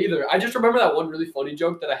I don't either. I just remember that one really funny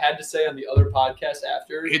joke that I had to say on the other podcast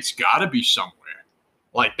after. It's got to be somewhere.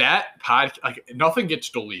 Like that like nothing gets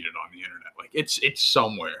deleted on the internet. Like it's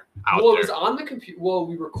somewhere out there. Well, it was on the computer. Well,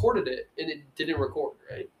 we recorded it and it didn't record,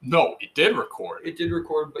 right? No, it did record. It did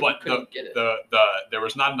record, but you couldn't get it. There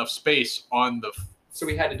was not enough space on the so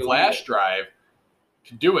we had to flash drive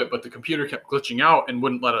to do it, but the computer kept glitching out and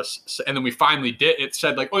wouldn't let us. And then we finally did. It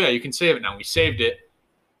said like, oh yeah, you can save it now. We saved it,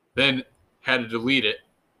 then had to delete it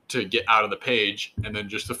to get out of the page, and then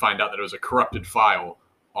just to find out that it was a corrupted file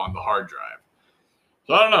on the hard drive.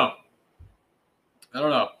 So I don't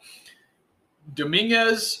know.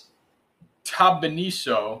 Dominguez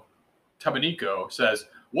Tabanico says,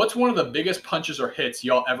 what's one of the biggest punches or hits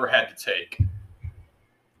y'all ever had to take?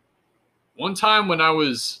 One time when I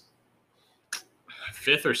was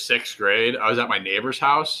 5th or 6th grade, I was at my neighbor's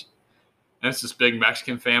house, and it's this big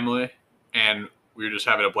Mexican family, and we were just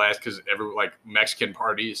having a blast because Mexican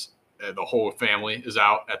parties, the whole family is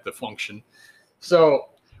out at the function. So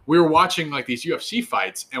we were watching like these UFC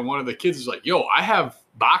fights, and one of the kids is like, yo, I have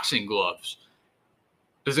boxing gloves.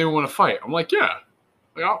 Does anyone want to fight? I'm like, yeah.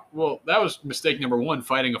 Like, oh, well, that was mistake number one,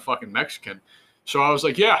 fighting a fucking Mexican. So I was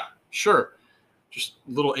like, yeah, sure. Just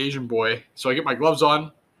a little Asian boy. So I get my gloves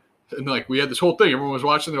on, and like we had this whole thing. Everyone was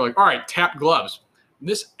watching. They're like, all right, tap gloves. And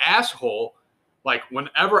this asshole, like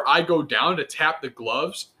whenever I go down to tap the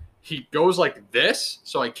gloves, he goes like this,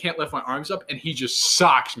 so I can't lift my arms up, and he just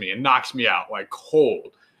socks me and knocks me out, like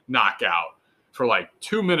cold knockout for like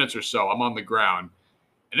 2 minutes or so. I'm on the ground,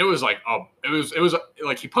 and it was like, it was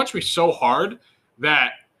like he punched me so hard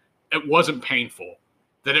that it wasn't painful,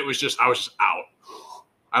 that it was just, I was just out.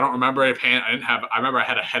 I don't remember any pain. I remember I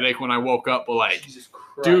had a headache when I woke up, but like,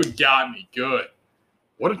 dude got me good.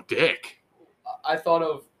 What a dick. I thought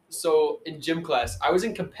of, so in gym class, I was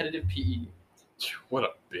in competitive PE. What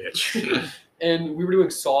a bitch. And we were doing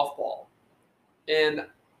softball. And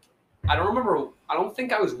I don't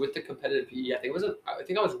think I was with the competitive PE. I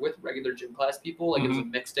think I was with regular gym class people. Like it was a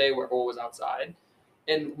mixed day where everyone was outside.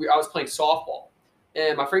 And I was playing softball.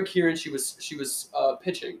 And my friend Kieran, she was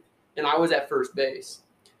pitching. And I was at first base.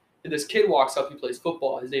 And this kid walks up, he plays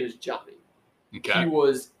football. His name is Johnny. Okay. He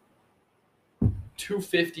was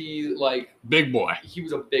 250, like big boy. He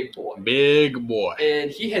was a big boy. Big boy.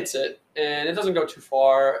 And he hits it, and it doesn't go too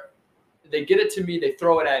far. They get it to me, they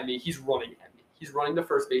throw it at me. He's running at me. He's running to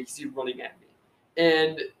first base. He's running at me.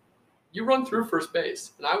 And you run through first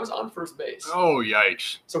base, and I was on first base. Oh,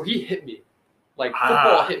 yikes. So he hit me. Like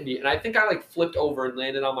football hit me, and I think I like flipped over and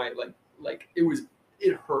landed on my like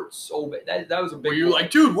it hurt so bad. That was a big. Were you like,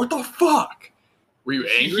 dude, what the fuck? Were you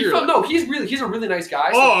angry? No, he's a really nice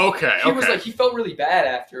guy. So okay. He was like, he felt really bad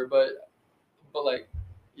after, but like,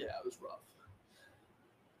 yeah, it was rough.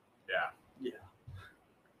 Yeah.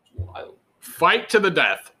 Wild. Fight to the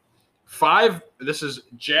death. This is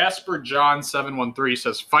Jasper John 713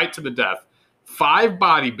 says, fight to the death. 5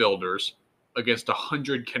 bodybuilders against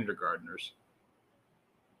 100 kindergartners.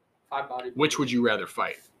 5 bodybuilders. Which would you rather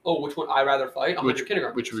fight? Oh, which one I'd rather fight? 100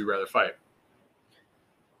 kindergartners. Which would you rather fight?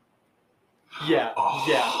 Yeah.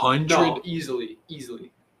 100? No, easily.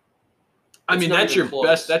 I mean, that's your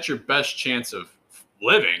best. That's your best chance of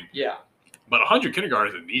living. Yeah. But 100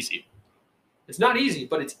 kindergartners isn't easy. It's not easy,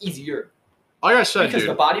 but it's easier. like I said, because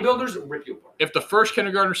dude, the bodybuilders rip you apart. if the first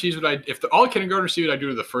kindergartner sees what all the kindergartners see what I do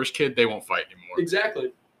to the first kid, they won't fight anymore.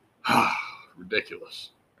 Exactly.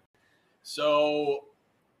 Ridiculous. So,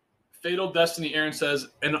 Fatal Destiny Aaron says,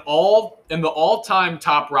 in the all-time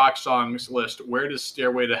top rock songs list, where does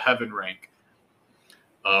Stairway to Heaven rank?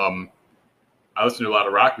 I listen to a lot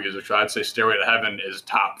of rock music, so I'd say Stairway to Heaven is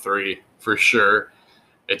top 3 for sure.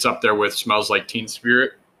 It's up there with Smells Like Teen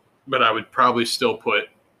Spirit, but I would probably still put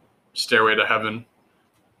Stairway to Heaven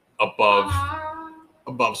above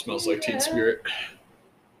Smells Like Teen Spirit.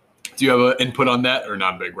 Do you have an input on that, or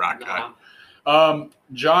not a big rock guy?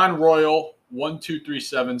 John Royal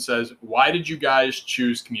 1237 says, why did you guys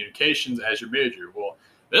choose communications as your major? Well,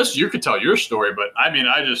 this you could tell your story, but I mean,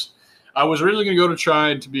 I was originally going to go to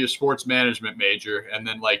try to be a sports management major, and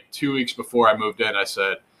then like 2 weeks before I moved in, I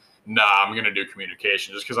said, nah, I'm going to do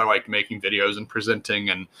communication just because I like making videos and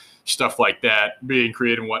presenting and stuff like that, being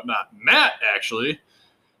creative and whatnot. Matt actually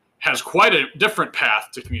has quite a different path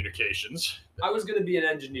to communications. I was going to be an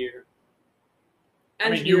engineer.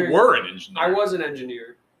 I mean, you were an engineer. I was an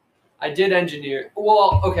engineer. I did engineer.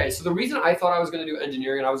 Well, okay, so the reason I thought I was going to do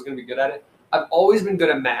engineering and I was going to be good at it, I've always been good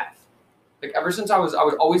at math. Like, ever since I was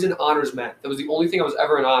always in honors math. That was the only thing I was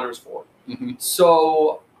ever in honors for. Mm-hmm.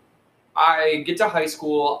 So I get to high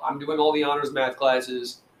school. I'm doing all the honors math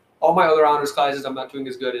classes. All my other honors classes I'm not doing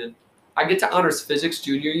as good in. I get to honors physics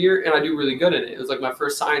junior year, and I do really good in it. It was like my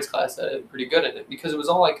first science class that I did pretty good in it because it was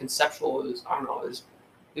all like conceptual. It was, I don't know,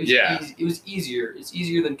 it was easier. It's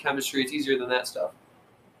easier than chemistry. It's easier than that stuff.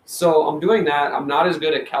 So I'm doing that. I'm not as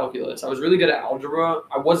good at calculus. I was really good at algebra.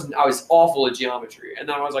 I was awful at geometry. And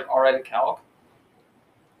then I was like all right at calc.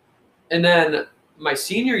 And then my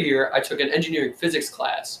senior year, I took an engineering physics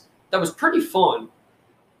class. That was pretty fun.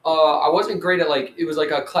 I wasn't great at it was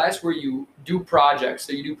like a class where you do projects.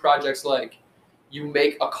 So you do projects like you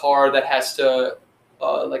make a car that has to,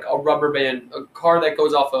 like a rubber band, a car that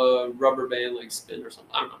goes off a rubber band like spin or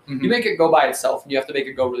something. I don't know. Mm-hmm. You make it go by itself and you have to make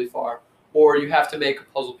it go really far. Or you have to make a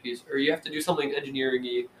puzzle piece, or you have to do something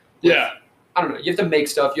engineering-y. Yeah. I don't know. You have to make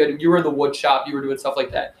stuff. You were in the wood shop. You were doing stuff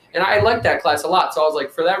like that. And I liked that class a lot. So I was like,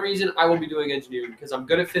 for that reason, I will be doing engineering because I'm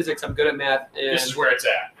good at physics. I'm good at math. And this is where it's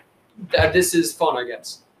at. This is fun, I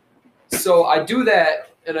guess. So I do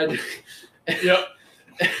that, and I do. Yep.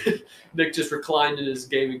 Nick just reclined in his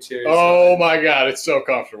gaming chair. Oh, my God. It's so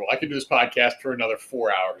comfortable. I could do this podcast for another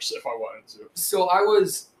 4 hours if I wanted to. So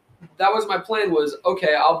that was my plan was,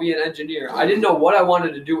 okay, I'll be an engineer. I didn't know what I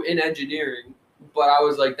wanted to do in engineering, but I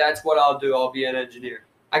was like, that's what I'll do. I'll be an engineer.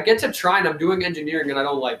 I get to try and I'm doing engineering and I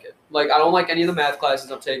don't like it. Like, I don't like any of the math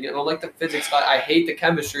classes I'm taking. I don't like the physics class. I hate the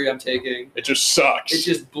chemistry I'm taking. It just sucks. It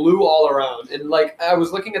just blew all around. And like, I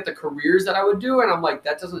was looking at the careers that I would do and I'm like,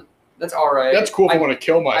 that's all right. That's cool if I want to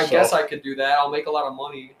kill myself. I guess I could do that. I'll make a lot of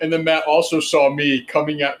money. And then Matt also saw me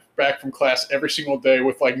coming back from class every single day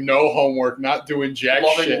with like no homework, not doing jack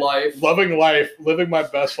shit. Loving life, living my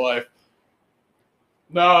best life.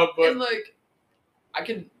 No, but and like I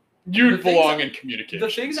can you'd belong in communication. The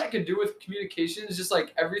things I could do with communication is just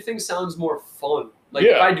like everything sounds more fun. Like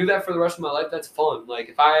if I do that for the rest of my life, that's fun. Like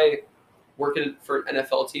if I work for an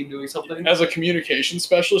NFL team doing something. As a communication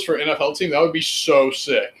specialist for an NFL team, that would be so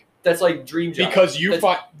sick. That's like dream job. Because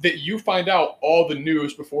you find out all the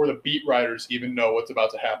news before the beat writers even know what's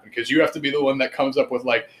about to happen. Because you have to be the one that comes up with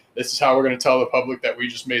like, this is how we're going to tell the public that we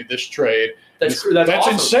just made this trade. That's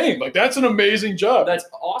awesome. Insane. Like that's an amazing job. That's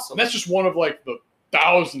awesome. And that's just one of like the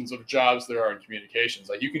thousands of jobs there are in communications.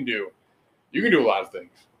 Like you can do a lot of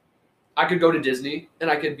things. I could go to Disney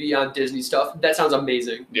and I could be on Disney stuff. That sounds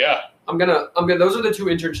amazing. Yeah. I'm gonna. Those are the 2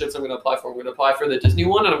 internships I'm gonna apply for. I'm gonna apply for the Disney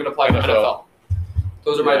one and I'm gonna apply for NFL.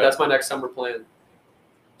 Those are that's my next summer plan.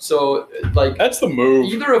 So like that's the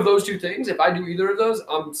move. Either of those 2 things, if I do either of those,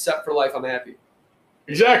 I'm set for life. I'm happy.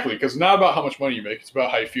 Exactly, because it's not about how much money you make; it's about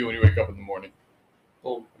how you feel when you wake up in the morning.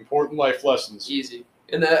 Boom. Important life lessons. Easy.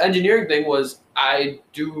 And the engineering thing was, I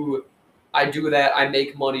do that. I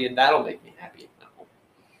make money, and that'll make me happy. No.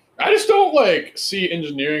 I just don't see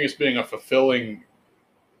engineering as being a fulfilling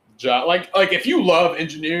job. Like if you love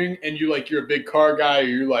engineering and you're a big car guy, or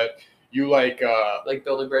you like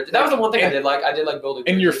building bridges. That was the one thing I did like. I did like building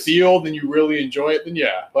bridges. In your field and you really enjoy it, then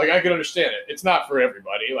yeah. I can understand it. It's not for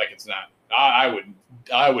everybody. It's not. I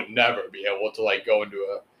would never be able to go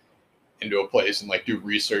into a place and do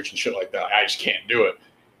research and shit like that. I just can't do it.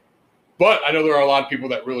 But I know there are a lot of people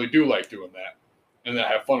that really do like doing that and that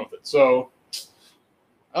have fun with it. So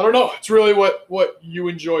I don't know. It's really what you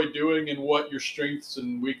enjoy doing and what your strengths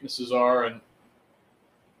and weaknesses are and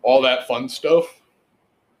all that fun stuff.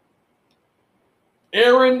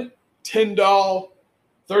 Aaron Tyndall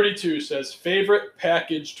 32 says, favorite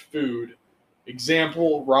packaged food.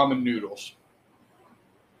 Example, ramen noodles.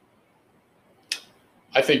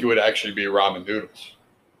 I think it would actually be ramen noodles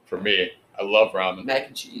for me. I love ramen. Mac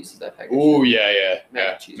and cheese is that package? Ooh, yeah.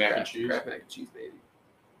 Mac and cheese. Mac and Kraft cheese. mac and cheese, baby.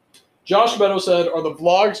 Josh Meadow said, are the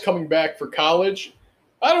vlogs coming back for college?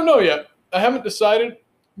 I don't know yet. I haven't decided,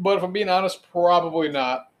 but if I'm being honest, probably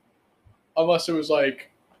not. Unless it was like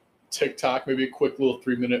TikTok, maybe a quick little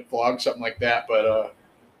 3-minute vlog, something like that. But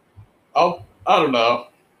I don't know.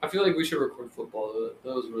 I feel like we should record football.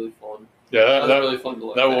 That was really fun. Yeah, That was really fun to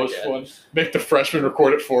look that back was at. fun. Make the freshmen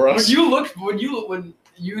record it for us. When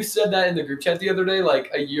you said that in the group chat the other day, like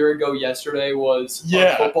a year ago yesterday was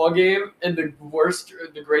Yeah. our football game and the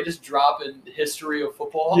greatest drop in history of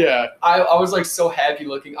football. Yeah, I was like so happy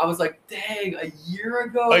looking. I was like, dang, a year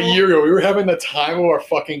ago. a year ago, we were having the time of our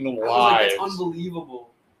fucking I was like, lives. that's unbelievable.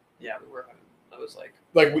 Yeah, we were. I was like,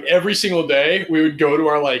 Every single day, we would go to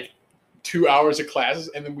our 2 hours of classes,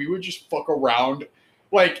 and then we would just fuck around.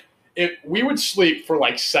 If we would sleep for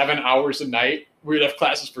 7 hours a night, we would have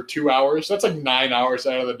classes for 2 hours. That's 9 hours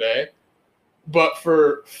out of the day. But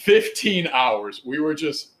for 15 hours, we were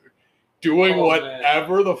just doing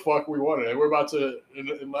whatever the fuck we wanted. And we're about to, in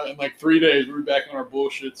 3 days, we'll be back on our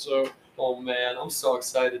bullshit. So, oh man, I'm so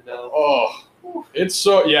excited now. oh, it's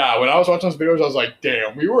so, yeah. When I was watching those videos, I was like,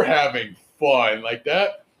 damn, we were having fun.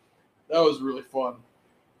 That was really fun.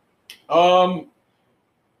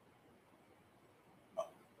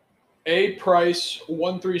 A Price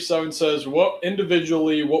 137 says, what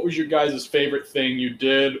was your guys' favorite thing you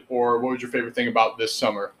did, or what was your favorite thing about this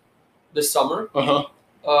summer? This summer, Uh-huh.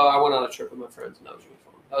 I went on a trip with my friends, and that was really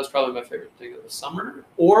fun. That was probably my favorite thing of the summer.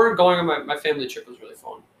 Or going on my family trip was really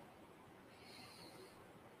fun.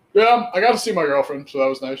 Yeah, I got to see my girlfriend, so that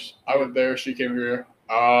was nice. I went there, she came here.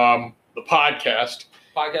 The podcast.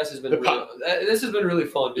 Podcast has been this has been really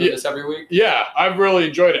fun doing this every week. Yeah, I've really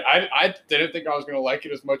enjoyed it. I didn't think I was going to like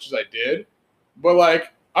it as much as I did, but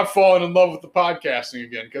I've fallen in love with the podcasting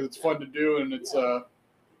again because it's fun to do and it's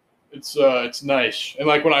nice. And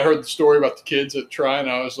when I heard the story about the kids at Trine,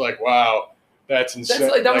 I was like, wow, that's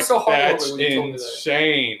insane. That was so heartwarming That's when you told me that.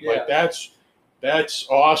 insane. Yeah. That's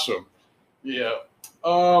awesome. Yeah.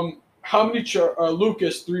 How many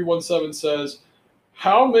Lucas 317 says,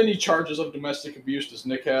 how many charges of domestic abuse does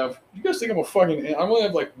Nick have? You guys think I'm a fucking... I only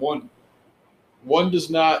have one. One does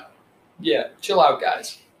not... Yeah, chill out,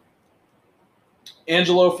 guys.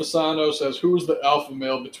 Angelo Fasano says, who is the alpha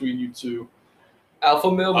male between you two?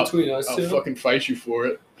 Alpha male between us I'll two? fucking fight you for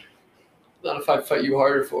it. Not if I fight you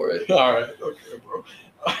harder for it. All right. Okay, bro.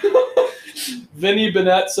 Vinny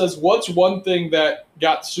Bennett says, what's one thing that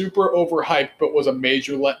got super overhyped but was a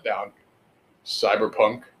major letdown?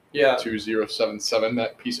 Cyberpunk. Yeah. 2077,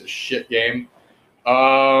 that piece of shit game.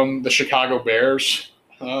 The Chicago Bears.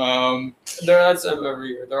 That's them every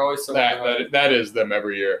year. They're always so that is them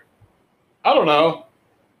every year. I don't know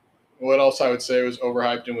what else I would say was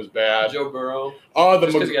overhyped and was bad. Joe Burrow. Oh,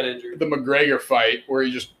 just because he got injured. The McGregor fight where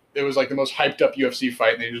it was the most hyped up UFC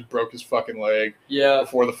fight and he just broke his fucking leg. Yeah.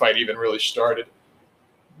 Before the fight even really started.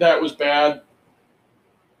 That was bad.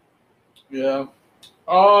 Yeah.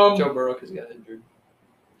 Joe Burrow because he got injured.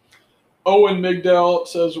 Owen Migdal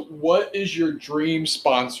says, what is your dream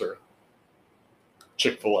sponsor?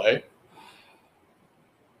 Chick-fil-A.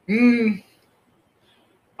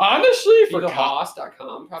 Honestly, for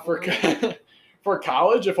Haas.com for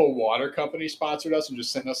college, if a water company sponsored us and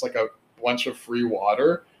just sent us a bunch of free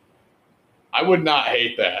water, I would not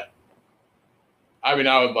hate that. I mean,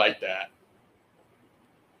 I would like that.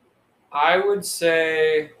 I would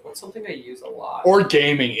say, what's something I use a lot? Or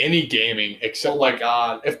gaming, any gaming, except oh my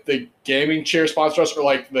God. If the gaming chair sponsor us,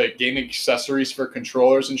 or the gaming accessories for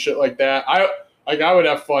controllers and shit like that. I would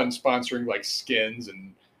have fun sponsoring skins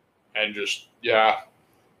and just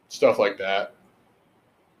stuff like that.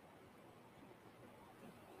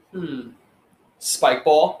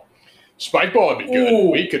 Spikeball. Spikeball would be good.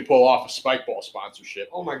 Ooh. We could pull off a Spikeball sponsorship.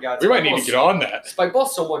 Oh my God. We might need to get on that.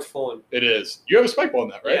 Spikeball's so much fun. It is. You have a Spikeball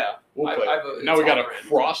net, right? Yeah. We'll play. Now we got a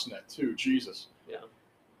cross net too. Jesus. Yeah.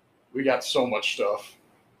 We got so much stuff.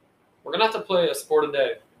 We're gonna have to play a sport a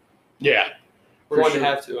day. Yeah. We're going to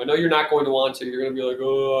have to. I know you're not going to want to. You're going to be like,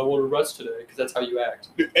 oh, I want to rest today because that's how you act.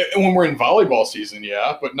 And when we're in volleyball season,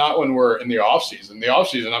 yeah, but not when we're in the off season. The off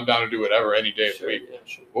season, I'm down to do whatever any day of the week. Yeah,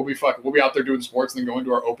 sure. We'll be out there doing sports and then going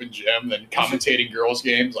to our open gym, then commentating girls'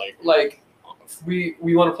 games. We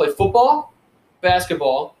want to play football,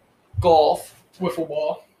 basketball, golf, wiffle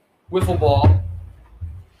ball.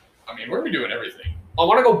 I mean, we're doing everything. I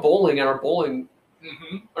want to go bowling at our bowling.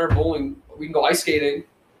 Mm-hmm. We can go ice skating.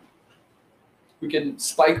 We can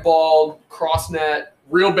spike ball, cross net.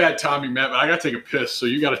 real bad timing, Matt, but I got to take a piss, so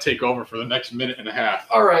you got to take over for the next minute and a half.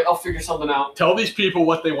 All right, I'll figure something out. Tell these people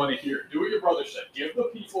what they want to hear. Do what your brother said. Give the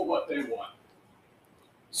people what they want.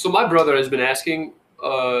 So my brother has been asking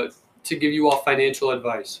to give you all financial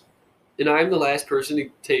advice. And I'm the last person to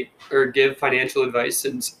take or give financial advice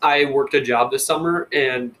since I worked a job this summer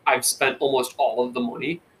and I've spent almost all of the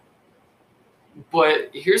money. But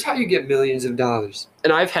here's how you get millions of dollars.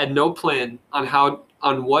 And I've had no plan on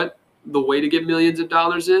what the way to get millions of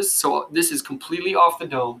dollars is. So this is completely off the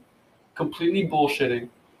dome, completely bullshitting.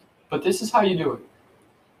 But this is how you do it.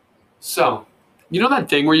 So, you know that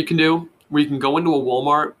thing where you can go into a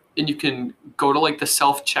Walmart and you can go to like the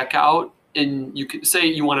self-checkout and you can say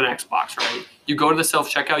you want an Xbox, right? You go to the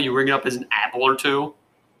self-checkout, you ring it up as an apple or two.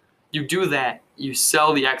 You do that, you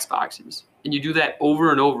sell the Xboxes, and you do that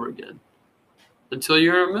over and over again until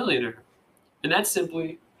you're a millionaire. And that's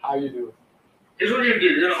simply how you do it. Here's what you're going to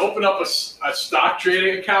do. You're going to open up a stock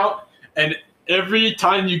trading account, and every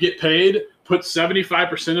time you get paid, put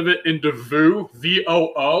 75% of it into VOO,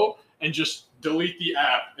 VOO, and just delete the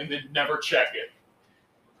app and then never check it.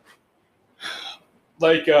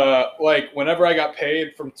 Like whenever I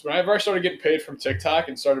started getting paid from TikTok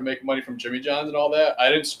and started making money from Jimmy John's and all that, I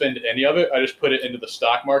didn't spend any of it. I just put it into the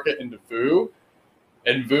stock market, into VOO.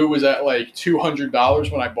 And VOO was at like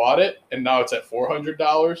 $200 when I bought it, and now it's at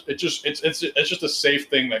 $400. It's just a safe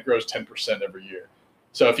thing that grows 10% every year.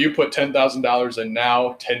 So if you put $10,000 in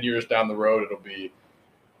now, 10 years down the road, it'll be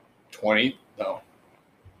 20. No,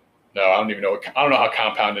 I don't even know. I don't know how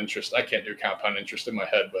compound interest. I can't do compound interest in my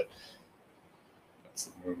head, but that's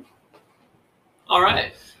the move. All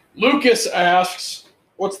right. Lucas asks,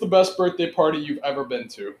 "What's the best birthday party you've ever been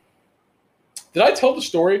to?" Did I tell the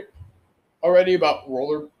story already about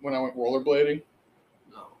when I went rollerblading?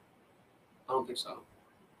 No, I don't think so.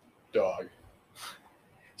 Dog.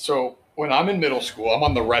 So when I'm in middle school, I'm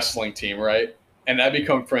on the wrestling team, right? And I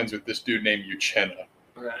become friends with this dude named Uchenna.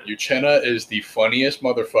 Okay. Uchenna is the funniest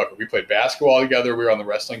motherfucker. We played basketball together. We were on the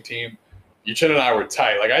wrestling team. Uchenna and I were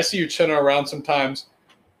tight. Like, I see Uchenna around sometimes.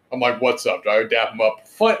 I'm like, what's up? I would dap him up.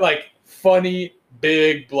 Funny,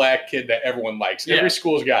 big, black kid that everyone likes. Yeah. Every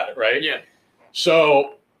school's got it, right? Yeah.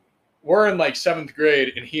 So we're in like 7th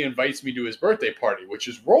grade, and he invites me to his birthday party, which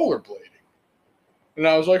is rollerblading. And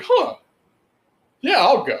I was like, yeah,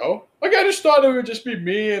 I'll go. Like, I just thought it would just be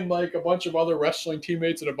me and like a bunch of other wrestling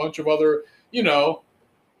teammates and a bunch of other,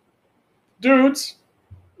 dudes.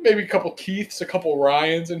 Maybe a couple Keiths, a couple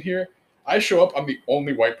Ryans in here. I show up, I'm the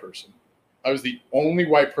only white person. I was the only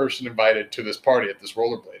white person invited to this party at this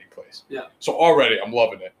rollerblading place. Yeah. So already I'm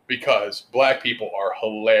loving it because black people are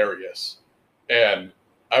hilarious. And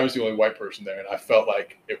I was the only white person there, and I felt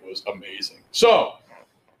like it was amazing. So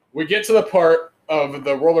we get to the part of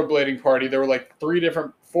the rollerblading party. There were like 4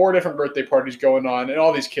 different birthday parties going on, and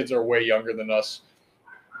all these kids are way younger than us.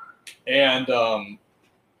 And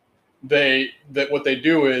what they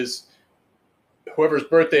do is, whoever's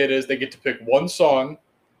birthday it is, they get to pick one song,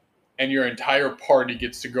 and your entire party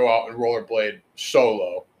gets to go out and rollerblade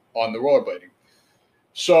solo on the rollerblading.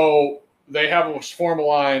 So they have a formal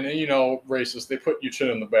line, and racist. They put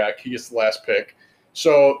Uchenna in the back. He gets the last pick.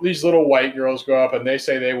 So these little white girls go up, and they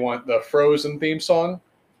say they want the Frozen theme song.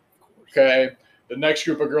 Okay. The next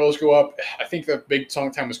group of girls go up. I think the big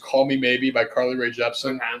song time was "Call Me Maybe" by Carly Rae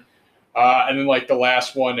Jepsen. Okay. And then like the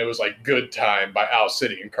last one, it was like "Good Time" by Owl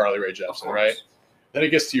City and Carly Rae Jepsen, right? Then it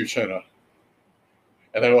gets to Uchenna,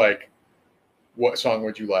 and they're like, "What song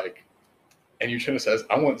would you like?" And Uchenna says,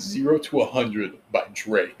 "I want 0 to 100 by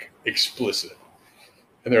Drake, explicit."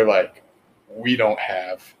 And they're like, "We don't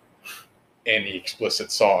have any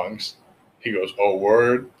explicit songs." He goes, "Oh,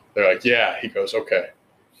 word?" They're like, "Yeah." He goes, "Okay,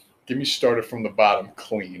 give me Started From the Bottom,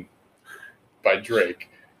 Clean by Drake."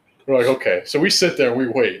 We're like, okay. So we sit there and we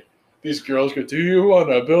wait. These girls go, "Do you want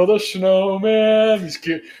to build a snowman?" These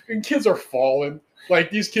kids are falling.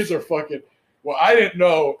 Like, these kids are fucking. What I didn't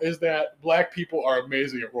know is that black people are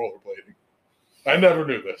amazing at rollerblading. I never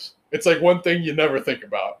knew this. It's like one thing you never think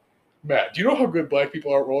about. Matt, do you know how good black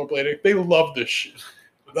people are at rollerblading? They love this shit.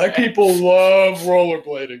 Black people love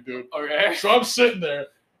rollerblading, dude. Okay. So I'm sitting there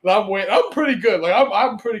and I'm waiting. I'm pretty good. Like,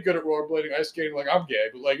 I'm pretty good at rollerblading, ice skating. Like, I'm gay,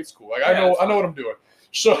 but like, it's cool. Like, I know what I'm doing.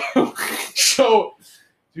 So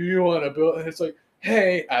do you want to build? And it's like,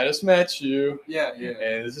 "Hey, I just met you. Yeah.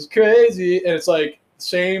 And this is crazy." And it's like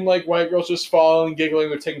same like white girls just falling, giggling.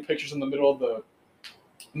 They're taking pictures in the middle of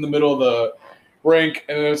the rink,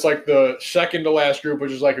 and then it's like the second to last group,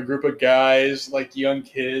 which is like a group of guys, like young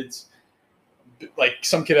kids. Like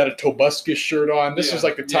some kid had a Tobuscus shirt on. This is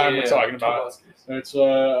like the time we're talking about. And it's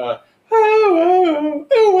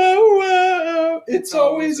it's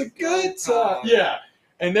always a good time. Yeah.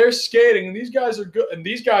 And they're skating, and these guys are good. And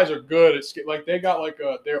these guys are good at skating. Like, they got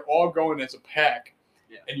they're all going as a pack.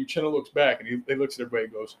 Yeah. And Uchenna looks back, and he looks at everybody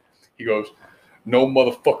and he goes, no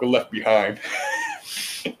motherfucker left behind.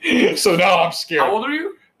 So now I'm scared. How old are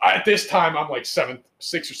you? At this time, I'm like 6th or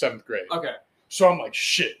 7th grade. Okay. So I'm like,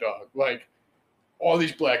 shit, dog. Like, all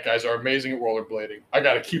these black guys are amazing at rollerblading. I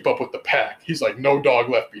got to keep up with the pack. He's like, no dog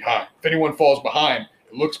left behind. If anyone falls behind,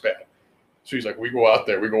 it looks bad. So he's like, we go out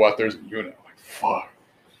there as a unit. I'm like, fuck.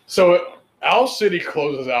 So Owl City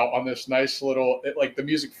closes out on this nice little, the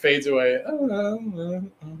music fades away.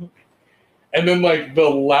 And then, like, the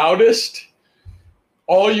loudest,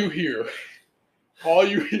 all you hear,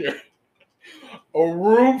 a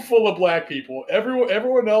room full of black people.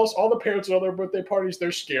 Everyone else, all the parents at other birthday parties,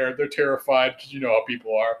 they're scared. They're terrified because you know how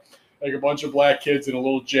people are. Like a bunch of black kids in a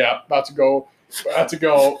little Jap about to go. It's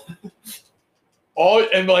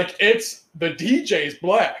the DJ's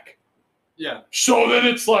black. Yeah. So then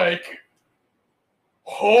it's like,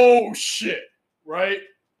 oh shit, right?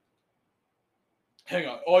 Hang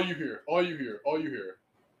on. All you hear.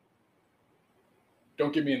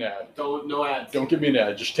 Don't give me an ad. No ads. Don't give me an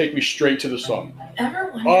ad. Just take me straight to the song.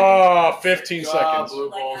 Ever wonder 15 God, seconds. Blue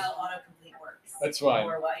like balls. how autocomplete works? That's fine.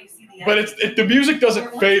 Or why you see the But ad? the music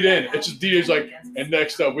doesn't fade in. It's just DJ's like, and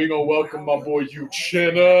next up, we're going to welcome my boy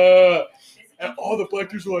Uchenna. And all the black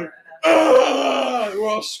dudes are like, ah! We're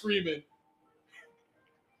all screaming.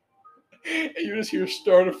 And you just hear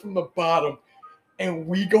started from the bottom. And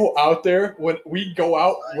we go out there,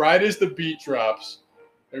 right as the beat drops.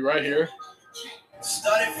 Like right here.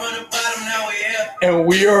 Started from the bottom, now we here. And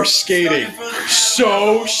we are skating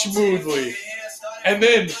so smoothly. And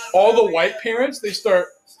then all the white parents, they start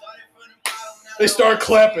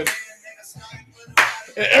clapping.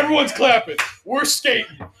 And everyone's clapping. We're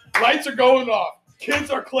skating. Lights are going off.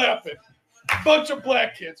 Kids are clapping. Bunch of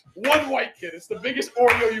black kids. One white kid. It's the biggest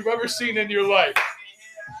Oreo you've ever seen in your life.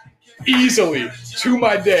 Easily. To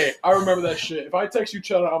my day. I remember that shit. If I text you,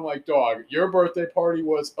 Cheddar, I'm like, dog, your birthday party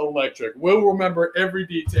was electric. We'll remember every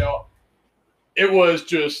detail. It was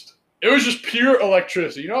just pure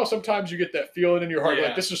electricity. You know how sometimes you get that feeling in your heart,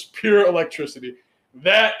 like this is pure electricity.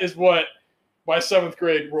 That is what my 7th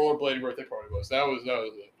grade rollerblading birthday party was. That was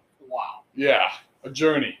it. Wow. Yeah. A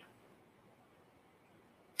journey.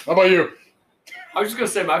 How about you? I was just gonna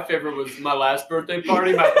say my favorite was my last birthday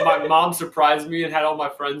party. My mom surprised me and had all my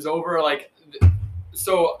friends over. I've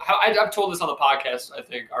told this on the podcast, I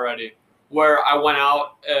think, already, where I went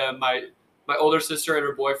out. My older sister and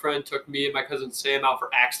her boyfriend took me and my cousin Sam out for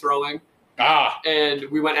axe throwing. And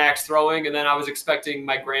we went axe throwing, and then I was expecting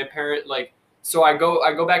my grandparent. So I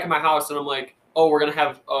go back in my house, and I'm like, oh, we're gonna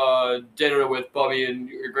have dinner with Bubby and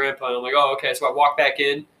your grandpa. And I'm like, oh, okay. So I walk back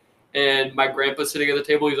in. And my grandpa's sitting at the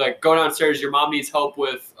table. He's like, go downstairs. Your mom needs help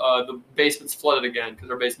with the basement's flooded again because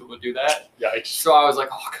our basement would do that. Yikes. So I was like,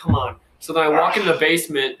 oh, come on. So then I walk into the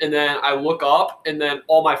basement, and then I look up, and then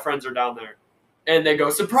all my friends are down there. And they go,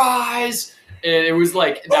 surprise! And it was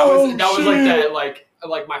like, that was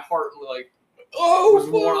like my heart, was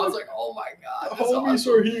warm. I was like, oh my God. The homies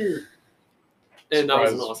are here. And that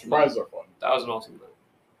was an awesome Surprises are fun. That was an awesome night.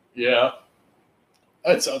 Yeah.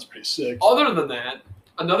 That sounds pretty sick. Other than that,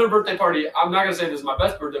 another birthday party. I'm not gonna say this is my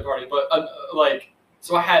best birthday party, but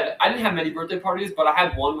so I didn't have many birthday parties, but I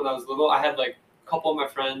had one when I was little. I had a couple of my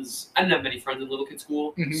friends. I didn't have many friends in little kid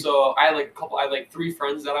school, so I had 3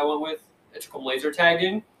 friends that I went with. I took them laser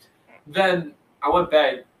tagging. Then I went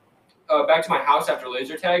back to my house after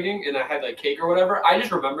laser tagging, and I had cake or whatever. I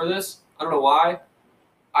just remember this. I don't know why.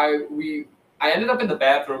 I ended up in the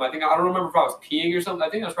bathroom. I don't remember if I was peeing or something.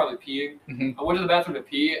 I think I was probably peeing. I went to the bathroom to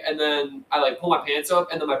pee, and then I pull my pants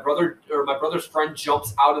up, and then my brother's friend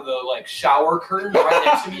jumps out of the shower curtain right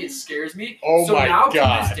next to me. It scares me. Oh so my now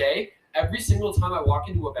God. To this day, every single time I walk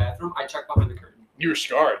into a bathroom, I check behind the curtain. You were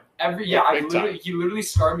scarred. He literally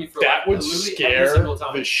scarred me for that would literally scare every single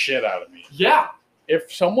time. the shit out of me. Yeah.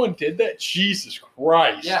 If someone did that, Jesus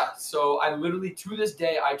Christ. Yeah, so I literally, to this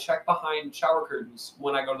day, I check behind shower curtains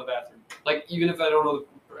when I go to the bathroom. Even if I don't know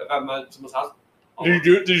if I'm at someone's house. Did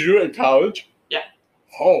you do it in college? Yeah.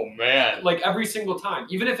 Oh, man. Every single time.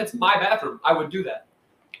 Even if it's my bathroom, I would do that.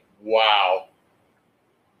 Wow.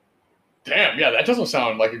 Damn, yeah, that doesn't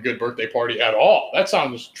sound like a good birthday party at all. That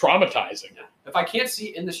sounds traumatizing. Yeah. If I can't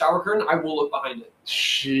see in the shower curtain, I will look behind it.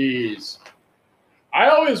 Jeez.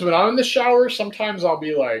 When I'm in the shower, sometimes I'll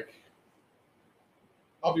be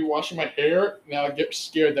washing my hair, and I'll get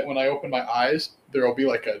scared that when I open my eyes, there will be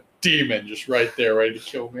a demon just right there ready to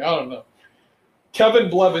kill me. I don't know. Kevin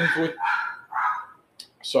Blevins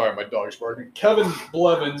Sorry, my dog's barking. Kevin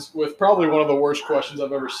Blevins with probably one of the worst questions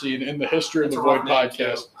I've ever seen in the history of the Void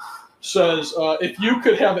podcast. says, if you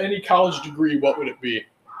could have any college degree, what would it be?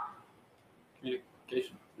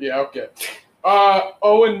 Communication. Yeah, okay.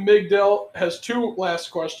 Owen Migdell has 2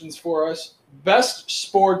 last questions for us. Best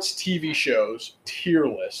sports TV shows, tier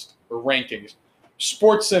list, or rankings.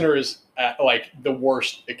 SportsCenter is at, like, the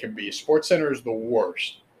worst it can be. SportsCenter is the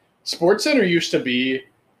worst. SportsCenter used to be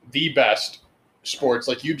the best sports.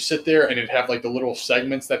 Like, you'd sit there and it'd have, like, the little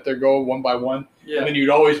segments that they go one by one. Yeah. And then you'd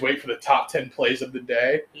always wait for the top 10 plays of the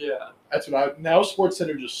day. Yeah. That's what now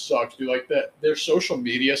SportsCenter just sucks, dude. Like, their social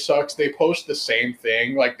media sucks. They post the same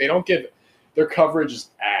thing. Like, they don't give their coverage is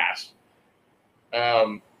ass.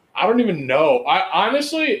 I don't even know. I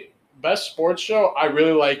honestly, best sports show, I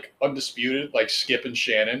really like Undisputed, like Skip and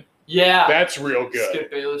Shannon. Yeah. That's real good.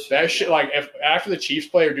 Skip Bayless. That shit, like, if after the Chiefs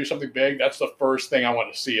play or do something big, that's the first thing I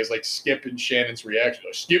want to see is like Skip and Shannon's reaction.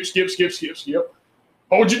 Like, skip.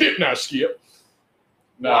 Hold your dip now, Skip.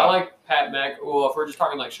 No, Well, I like Pat Well, if we're just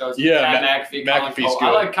talking like shows, Yeah, Pat McAfee, Colin McAfee's Cowherd. good.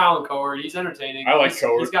 I like Colin Cowherd. He's entertaining. I like He's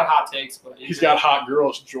Cowherd. got hot takes, but he's got hot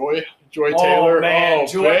girls. Joy Oh Taylor. man, oh,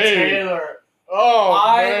 Joy babe. Taylor. Oh,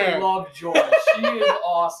 I man. love Joy. She is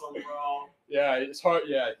awesome, bro. Yeah, it's hard.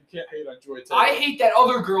 Yeah, you can't hate on Joy Taylor. I hate that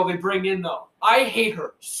other girl they bring in though. I hate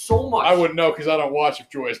her so much. I wouldn't know because I don't watch if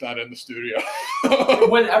Joy's not in the studio.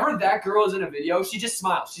 Whenever that girl is in a video, she just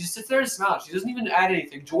smiles. She just sits there and smiles. She doesn't even add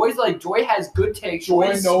anything. Joy has good takes. Joy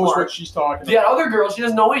Joy's knows smart. what she's talking The about. other girl, she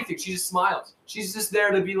doesn't know anything. She just smiles. She's just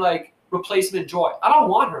there to be like replacement Joy. I don't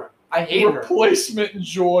want her. I hate her. Replacement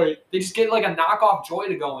Joy. They just get like a knockoff Joy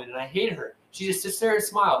to go in, and I hate her. She just sits there and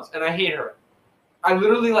smiles, and I hate her. I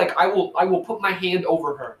literally I will put my hand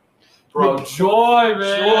over her. Bro, Joy,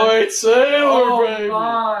 man. Joy Taylor, Oh, baby.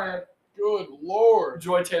 my. Good Lord.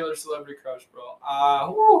 Joy Taylor, celebrity crush, bro.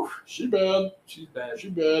 Whew. She bad. She's bad. She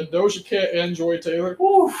bad. Doja Cat and Joy Taylor.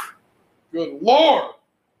 Whew. Good Lord.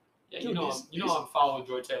 Yeah, Dude, you know I'm following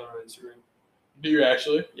Joy Taylor on Instagram. Do you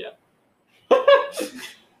actually? Yeah.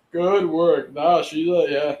 Good work. Nah, she's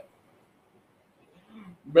yeah.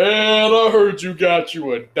 Man, I heard you got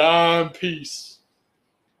you a dime piece.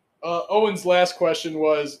 Owen's last question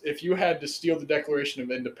was, if you had to steal the Declaration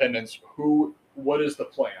of Independence, what is the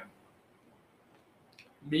plan?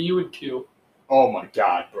 Me, you, and Q. Oh my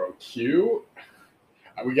God, bro. Q?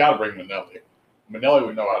 We got to bring Manelli. Manelli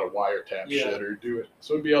would know how to wiretap shit or do it.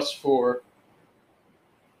 So it'd be us 4.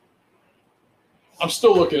 I'm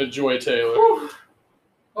still looking at Joy Taylor. Whew.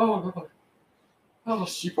 Oh, God. Oh,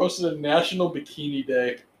 she posted a National Bikini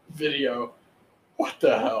Day video. What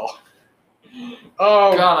the hell?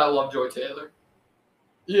 God, I love Joy Taylor.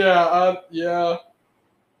 Yeah.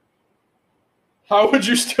 How would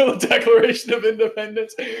you steal the Declaration of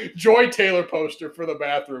Independence? Joy Taylor poster for the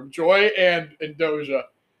bathroom. Joy and Doja.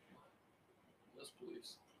 Yes,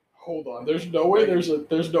 please. Hold on. There's no way there's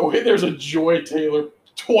a Joy Taylor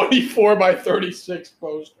 24 by 36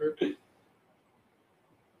 poster.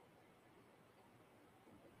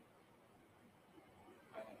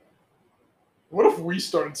 What if we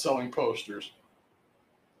started selling posters?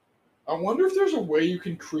 I wonder if there's a way you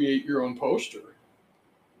can create your own poster.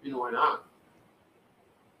 You know why not?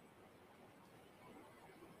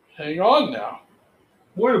 Hang on now.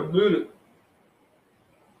 Wait a minute.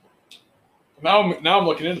 Now I'm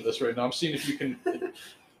looking into this right now. I'm seeing if you can.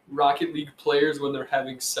 Rocket League players when they're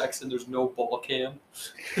having sex and there's no ball cam.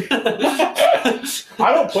 I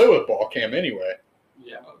don't play with ball cam anyway.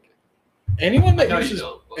 Yeah, okay. Anyone that No, you uses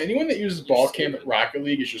don't, but anyone that uses you're ball cam at stupid. Rocket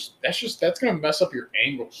League is that's gonna mess up your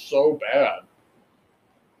angle so bad.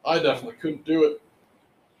 I definitely couldn't do it.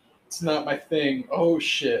 It's not my thing. Oh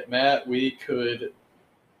shit, Matt, we can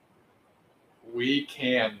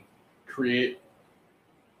create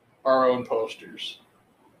our own posters.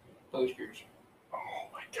 Posters. Oh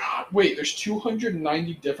my God. Wait, there's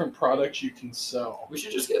 290 different products you can sell. We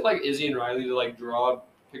should just get like Izzy and Riley to like draw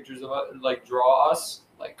pictures of us, like draw us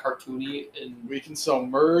like cartoony and We can sell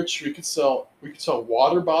merch, we could sell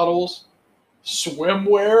water bottles,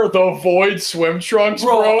 swimwear, the Void swim trunks,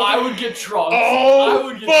 bro. I would get trunks. Oh, I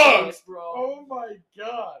would get fuck. trunks, bro. Oh my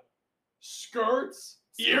God. Skirts,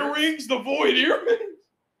 earrings, the Void earrings.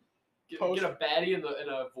 Get a baddie in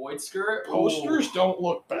a void skirt. Posters Ooh. don't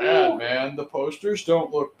look bad, Ooh. man. The posters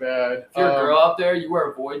don't look bad. If you're a girl out there, you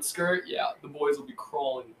wear a void skirt. Yeah, the boys will be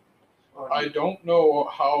crawling. I don't know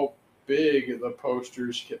how big the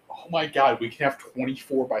posters can. Oh my God, we can have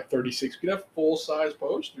 24 by 36. We can have full-size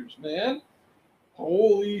posters, man.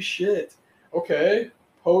 Holy shit. Okay,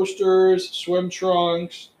 posters, swim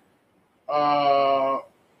trunks. Show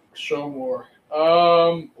more.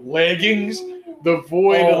 Leggings. The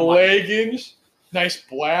Void Oh my- leggings. Nice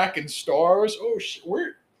black and stars. Oh shit,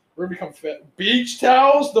 we're gonna become fat. Beach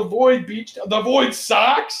towels. The Void beach. The Void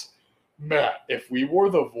socks. Matt, if we wore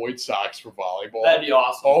the Void socks for volleyball, That'd be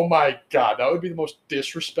awesome. oh my God, that would be the most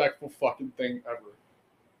disrespectful fucking thing ever.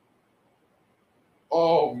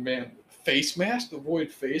 Oh man, face mask, the Void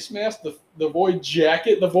face mask, the Void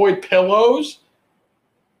jacket, the Void pillows,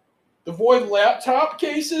 the Void laptop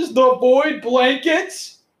cases, the Void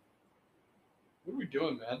blankets. What are we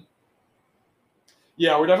doing, man?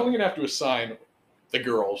 Yeah, we're definitely gonna have to assign the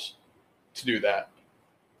girls to do that.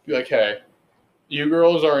 Be like, hey, you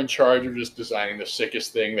girls are in charge of just designing the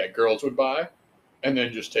sickest thing that girls would buy, and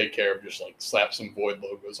then just take care of just like slap some Void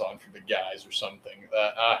logos on for the guys or something.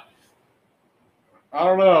 I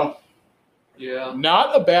don't know. Yeah.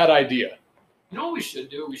 Not a bad idea. You know what we should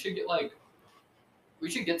do? We should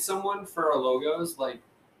get someone for our logos, like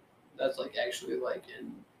that's like actually like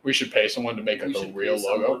in. We should pay someone to make We like a should real pay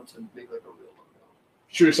logo. someone to make like a real logo.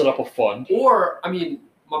 Should we set up a fund? Or I mean,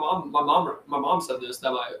 my mom said this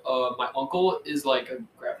that my uncle is like a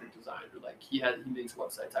graphic designer. Like he makes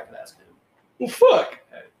websites. I could ask him. Well, fuck.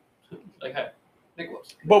 Like, hey, make a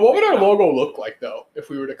website. But what would our logo look like though if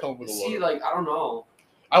we were to come up with a See, logo? like I don't know.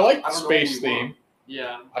 I like the I don't know space what we theme. want.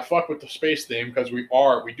 Yeah. I fuck with the space theme because we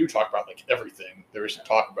do talk about like everything there is to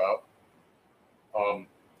talk about.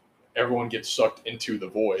 Everyone gets sucked into the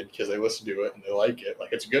void because they listen to it and they like it.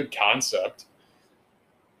 Like it's a good concept.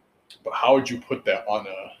 But how would you put that on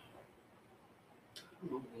a?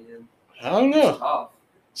 Oh man. I don't know. It's tough.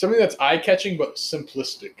 Something that's eye-catching but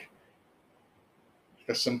simplistic. Like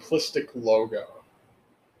a simplistic logo.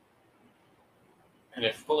 And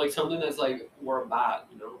if But like something that's like we're about,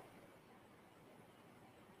 you know.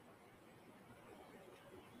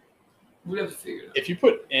 We'd have to figure it out. if you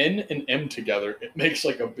put N and M together, it makes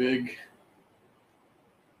like a big.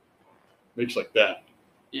 Makes like that.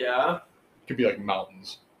 Yeah. It could be like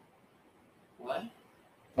mountains. What?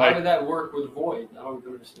 How Like did that work with void? I don't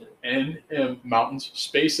understand. N M mountains,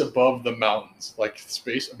 space above the mountains, like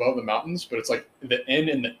space above the mountains, but it's like the N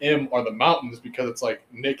and the M are the mountains because it's like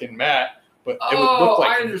Nick and Matt, but it would look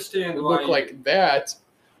like I understand. it would why look like that.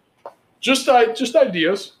 Just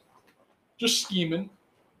ideas, just scheming,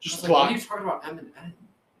 just What are plotting. you talking about? M and N.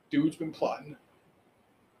 Dude's been plotting.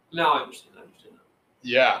 No, I understand.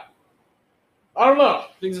 Yeah, I don't know.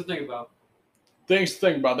 Things to think about. Things to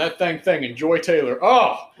think about. That thing, and Joy Taylor.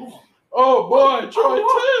 Oh boy, Joy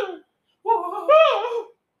Taylor. Ah.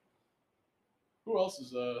 Who else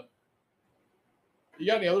is You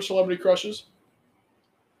got any other celebrity crushes?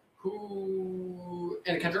 Who?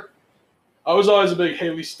 Anna Kendrick. I was always a big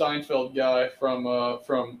Haley Steinfeld guy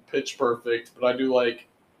from Pitch Perfect, but I do like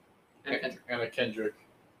Anna Kendrick. Anna Kendrick.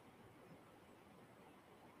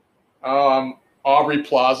 Aubrey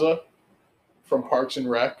Plaza from Parks and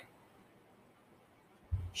Rec.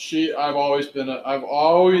 I've always been an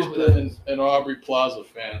Aubrey Plaza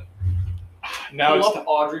fan. Now I it's love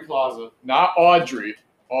Audrey Plaza. not Audrey.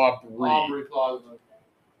 Aubrey. Aubrey Plaza.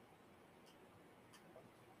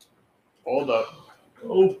 Hold up.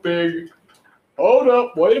 Oh, big. Hold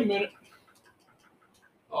up. Wait a minute.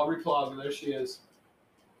 Aubrey Plaza. There she is.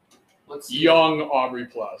 Let's see. Young Aubrey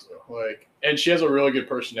Plaza. And she has a really good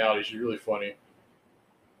personality. She's really funny.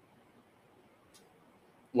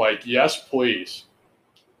 Yes, please.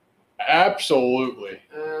 Absolutely.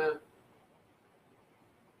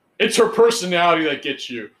 It's her personality that gets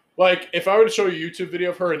you. If I were to show you a YouTube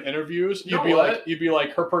video of her in interviews, You know you'd be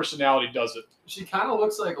like, her personality does it. She kind of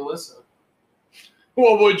looks like Alyssa.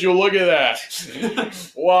 Well, would you look at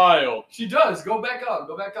that? Wild. She does. Go back up.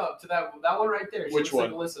 Go back up to that one right there. She Which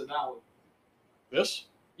looks one? like Alyssa. That one. This?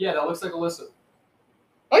 Yeah, that looks like Alyssa.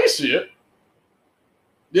 I can see it.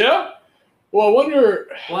 Yeah? Well, I wonder.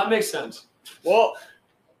 Well, that makes sense. Well,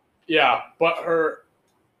 yeah, but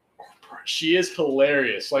she is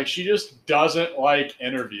hilarious. She just doesn't like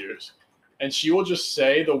interviews, and she will just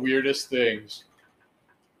say the weirdest things.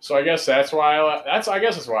 So I guess that's why that's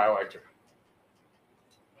why I liked her.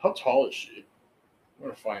 How tall is she? I'm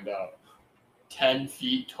gonna find out. 10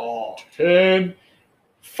 feet tall. 10,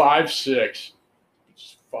 5'6".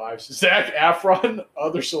 5'6". Zac Efron,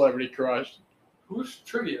 other celebrity crush. Who's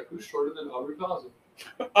trivia? Who's shorter than Aubrey Plaza?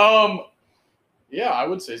 Yeah, I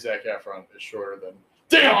would say Zac Efron is shorter than.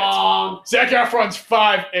 Damn Wrong. it! Zac Efron's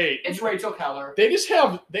 5'8". It's Rachel Keller. They just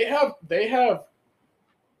have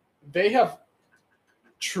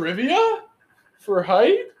trivia for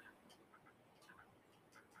height.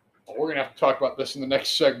 Oh, we're gonna have to talk about this in the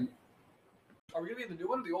next segment. Are we gonna be in the new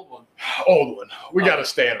one or the old one? Old one. We gotta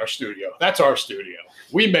stay in our studio. That's our studio.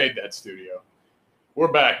 We made that studio.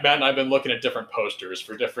 We're back. Matt and I've been looking at different posters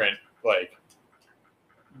for different good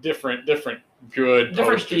Different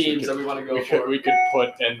posters themes that we want to go for. we could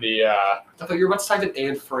put in the I thought you were about to type in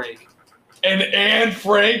Anne Frank. An Anne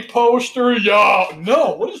Frank poster? Yo,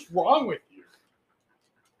 no. What is wrong with you?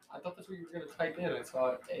 I thought that's what you were gonna type in. I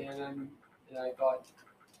saw Anne, and I thought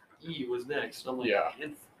E was next. I'm like, Yeah.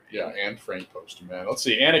 Anne Frank. Yeah, Anne Frank poster, man. Let's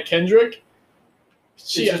see. Anna Kendrick.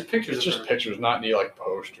 It's just pictures. It's of just her. pictures, not any like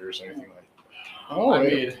posters or anything like that. Oh, I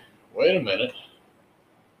wait, mean, wait a minute.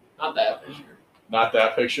 not that picture. Not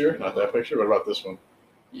that picture. Not that picture. What about this one?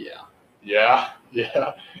 Yeah. Yeah.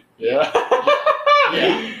 Yeah. Yeah.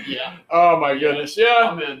 Yeah. Oh my goodness. Yeah.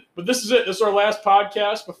 I'm in. But this is it. This is our last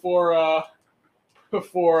podcast before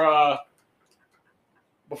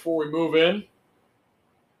we move in.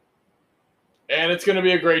 And it's gonna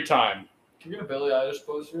be a great time. Can you get a Billie Eilish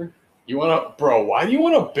poster? You wanna, bro, why do you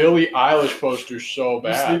want a Billie Eilish poster so You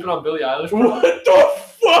bad? sleeping on Billie Eilish? Bro? What the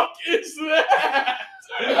fuck is that?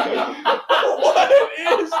 What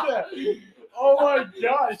is that? Oh my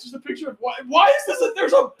god, it's just a picture of why is this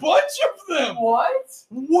there's a bunch of them? What?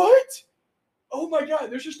 What? Oh my god,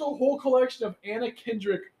 there's just a whole collection of Anna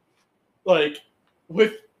Kendrick like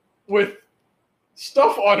with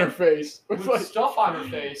stuff on her face. With like stuff on her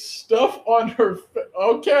face. stuff on her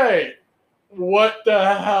okay. What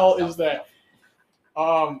the hell is that?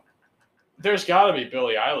 There's gotta be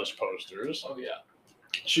Billie Eilish posters. Oh yeah.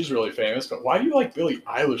 She's really famous, but why do you like Billie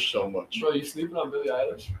Eilish so much? Bro, you sleeping on Billie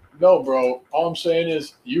Eilish? No, bro. All I'm saying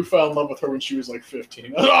is you fell in love with her when she was like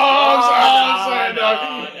 15. That's all I'm saying,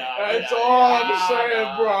 dog. That's all I'm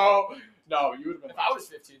saying, bro. No, you would have been. If I was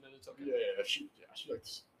 15, then it's okay. Yeah, she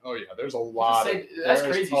likes. Oh yeah, there's a lot. That's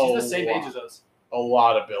crazy. She's the same age as us. A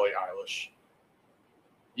lot of Billie Eilish.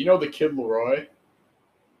 You know the kid Leroy?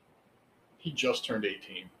 He just turned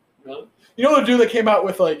 18. Really? You know the dude that came out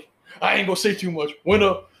with like, I ain't gonna say too much. When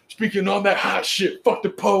speaking on that hot shit, fuck the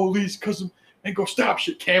police, cause ain't gonna stop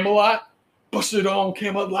shit. Camelot, busted on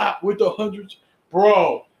Camelot with the hundreds,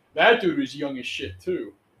 bro. That dude was young as shit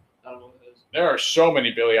too. I don't know what it is. There are so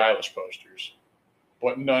many Billie Eilish posters,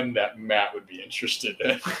 but none that Matt would be interested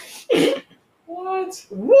in. What?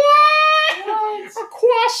 What? A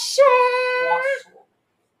croissant.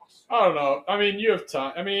 I don't know. I mean, you have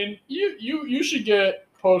time. I mean, you should get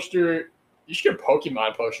poster. You should get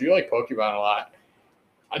Pokemon poster. You like Pokemon a lot.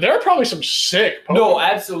 There are probably some sick Pokemon. No,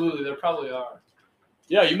 absolutely. There probably are.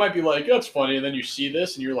 Yeah, you might be like, that's funny, and then you see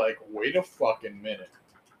this, and you're like, wait a fucking minute.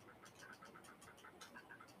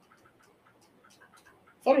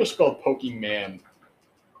 I thought it was spelled Pokemon.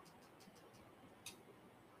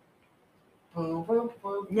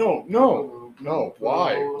 No.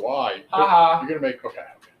 Why? Haha. You're gonna make okay.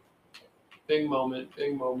 Big moment.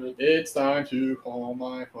 It's time to call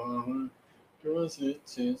my phone, 'cause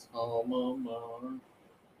it's his alma mater.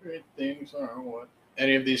 Great things are what.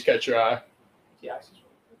 Any of these catch your eye? Yeah.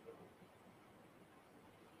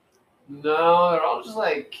 No, they're all just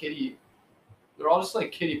like kitty. They're all just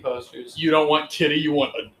like kitty posters. You don't want kitty, you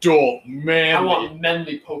want adult, manly. I want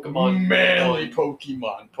manly Pokemon. Manly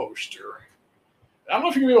Pokemon poster. I don't know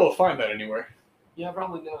if you're going to be able to find that anywhere. Yeah,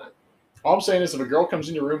 probably not. All I'm saying is if a girl comes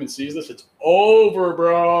in your room and sees this, it's over,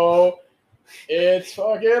 bro. It's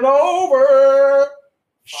fucking over.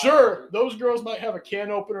 Sure, those girls might have a can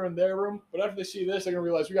opener in their room, but after they see this, they're going to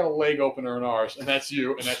realize we got a leg opener in ours, and that's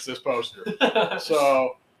you, and that's this poster.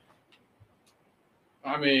 So,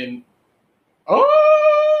 I mean,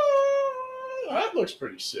 that looks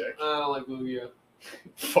pretty sick. I don't like Lugia.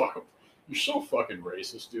 Fuck. You're so fucking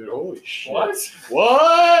racist, dude. Holy shit. What?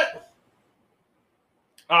 What?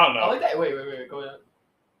 I don't know. I like that. Wait. Go ahead.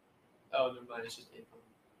 Oh, never mind. It's just April.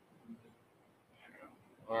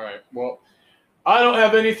 All right. Well, I don't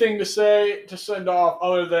have anything to say to send off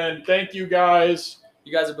other than thank you guys.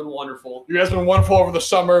 You guys have been wonderful. You guys have been wonderful over the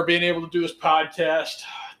summer being able to do this podcast.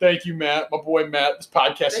 Thank you, Matt. My boy, Matt. This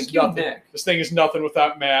podcast is nothing. Nick. This thing is nothing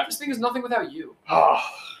without Matt. This thing is nothing without you. Oh,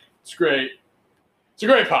 it's great. It's a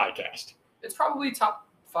great podcast. It's probably top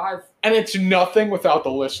 5. And it's nothing without the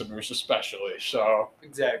listeners, especially. So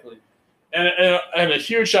Exactly. And a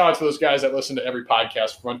huge shout out to those guys that listen to every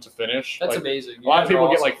podcast front to finish. That's like, amazing. A lot of people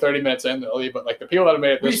get like 30 minutes in, they'll leave, but like the people that have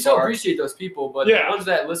made it We this still far, appreciate those people, but Yeah. the ones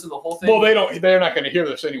that listen to the whole thing. well, they're not going to hear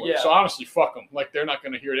this anyway. Yeah. So honestly, fuck them. Like they're not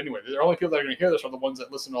going to hear it anyway. The only people that are going to hear this are the ones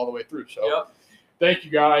that listen all the way through. So Yep. thank you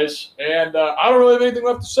guys. And I don't really have anything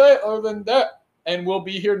left to say other than that. And we'll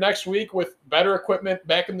be here next week with better equipment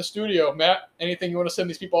back in the studio. Matt, anything you want to send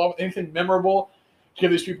these people off? Anything memorable? Give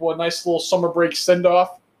these people a nice little summer break send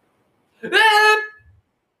off. I'm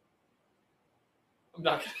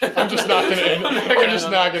I'm just not going to end it. I'm just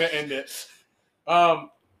not going to end it.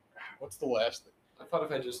 What's the last thing? I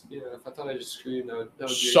thought I just screamed, that would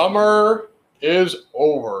be Summer is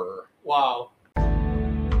over. Wow.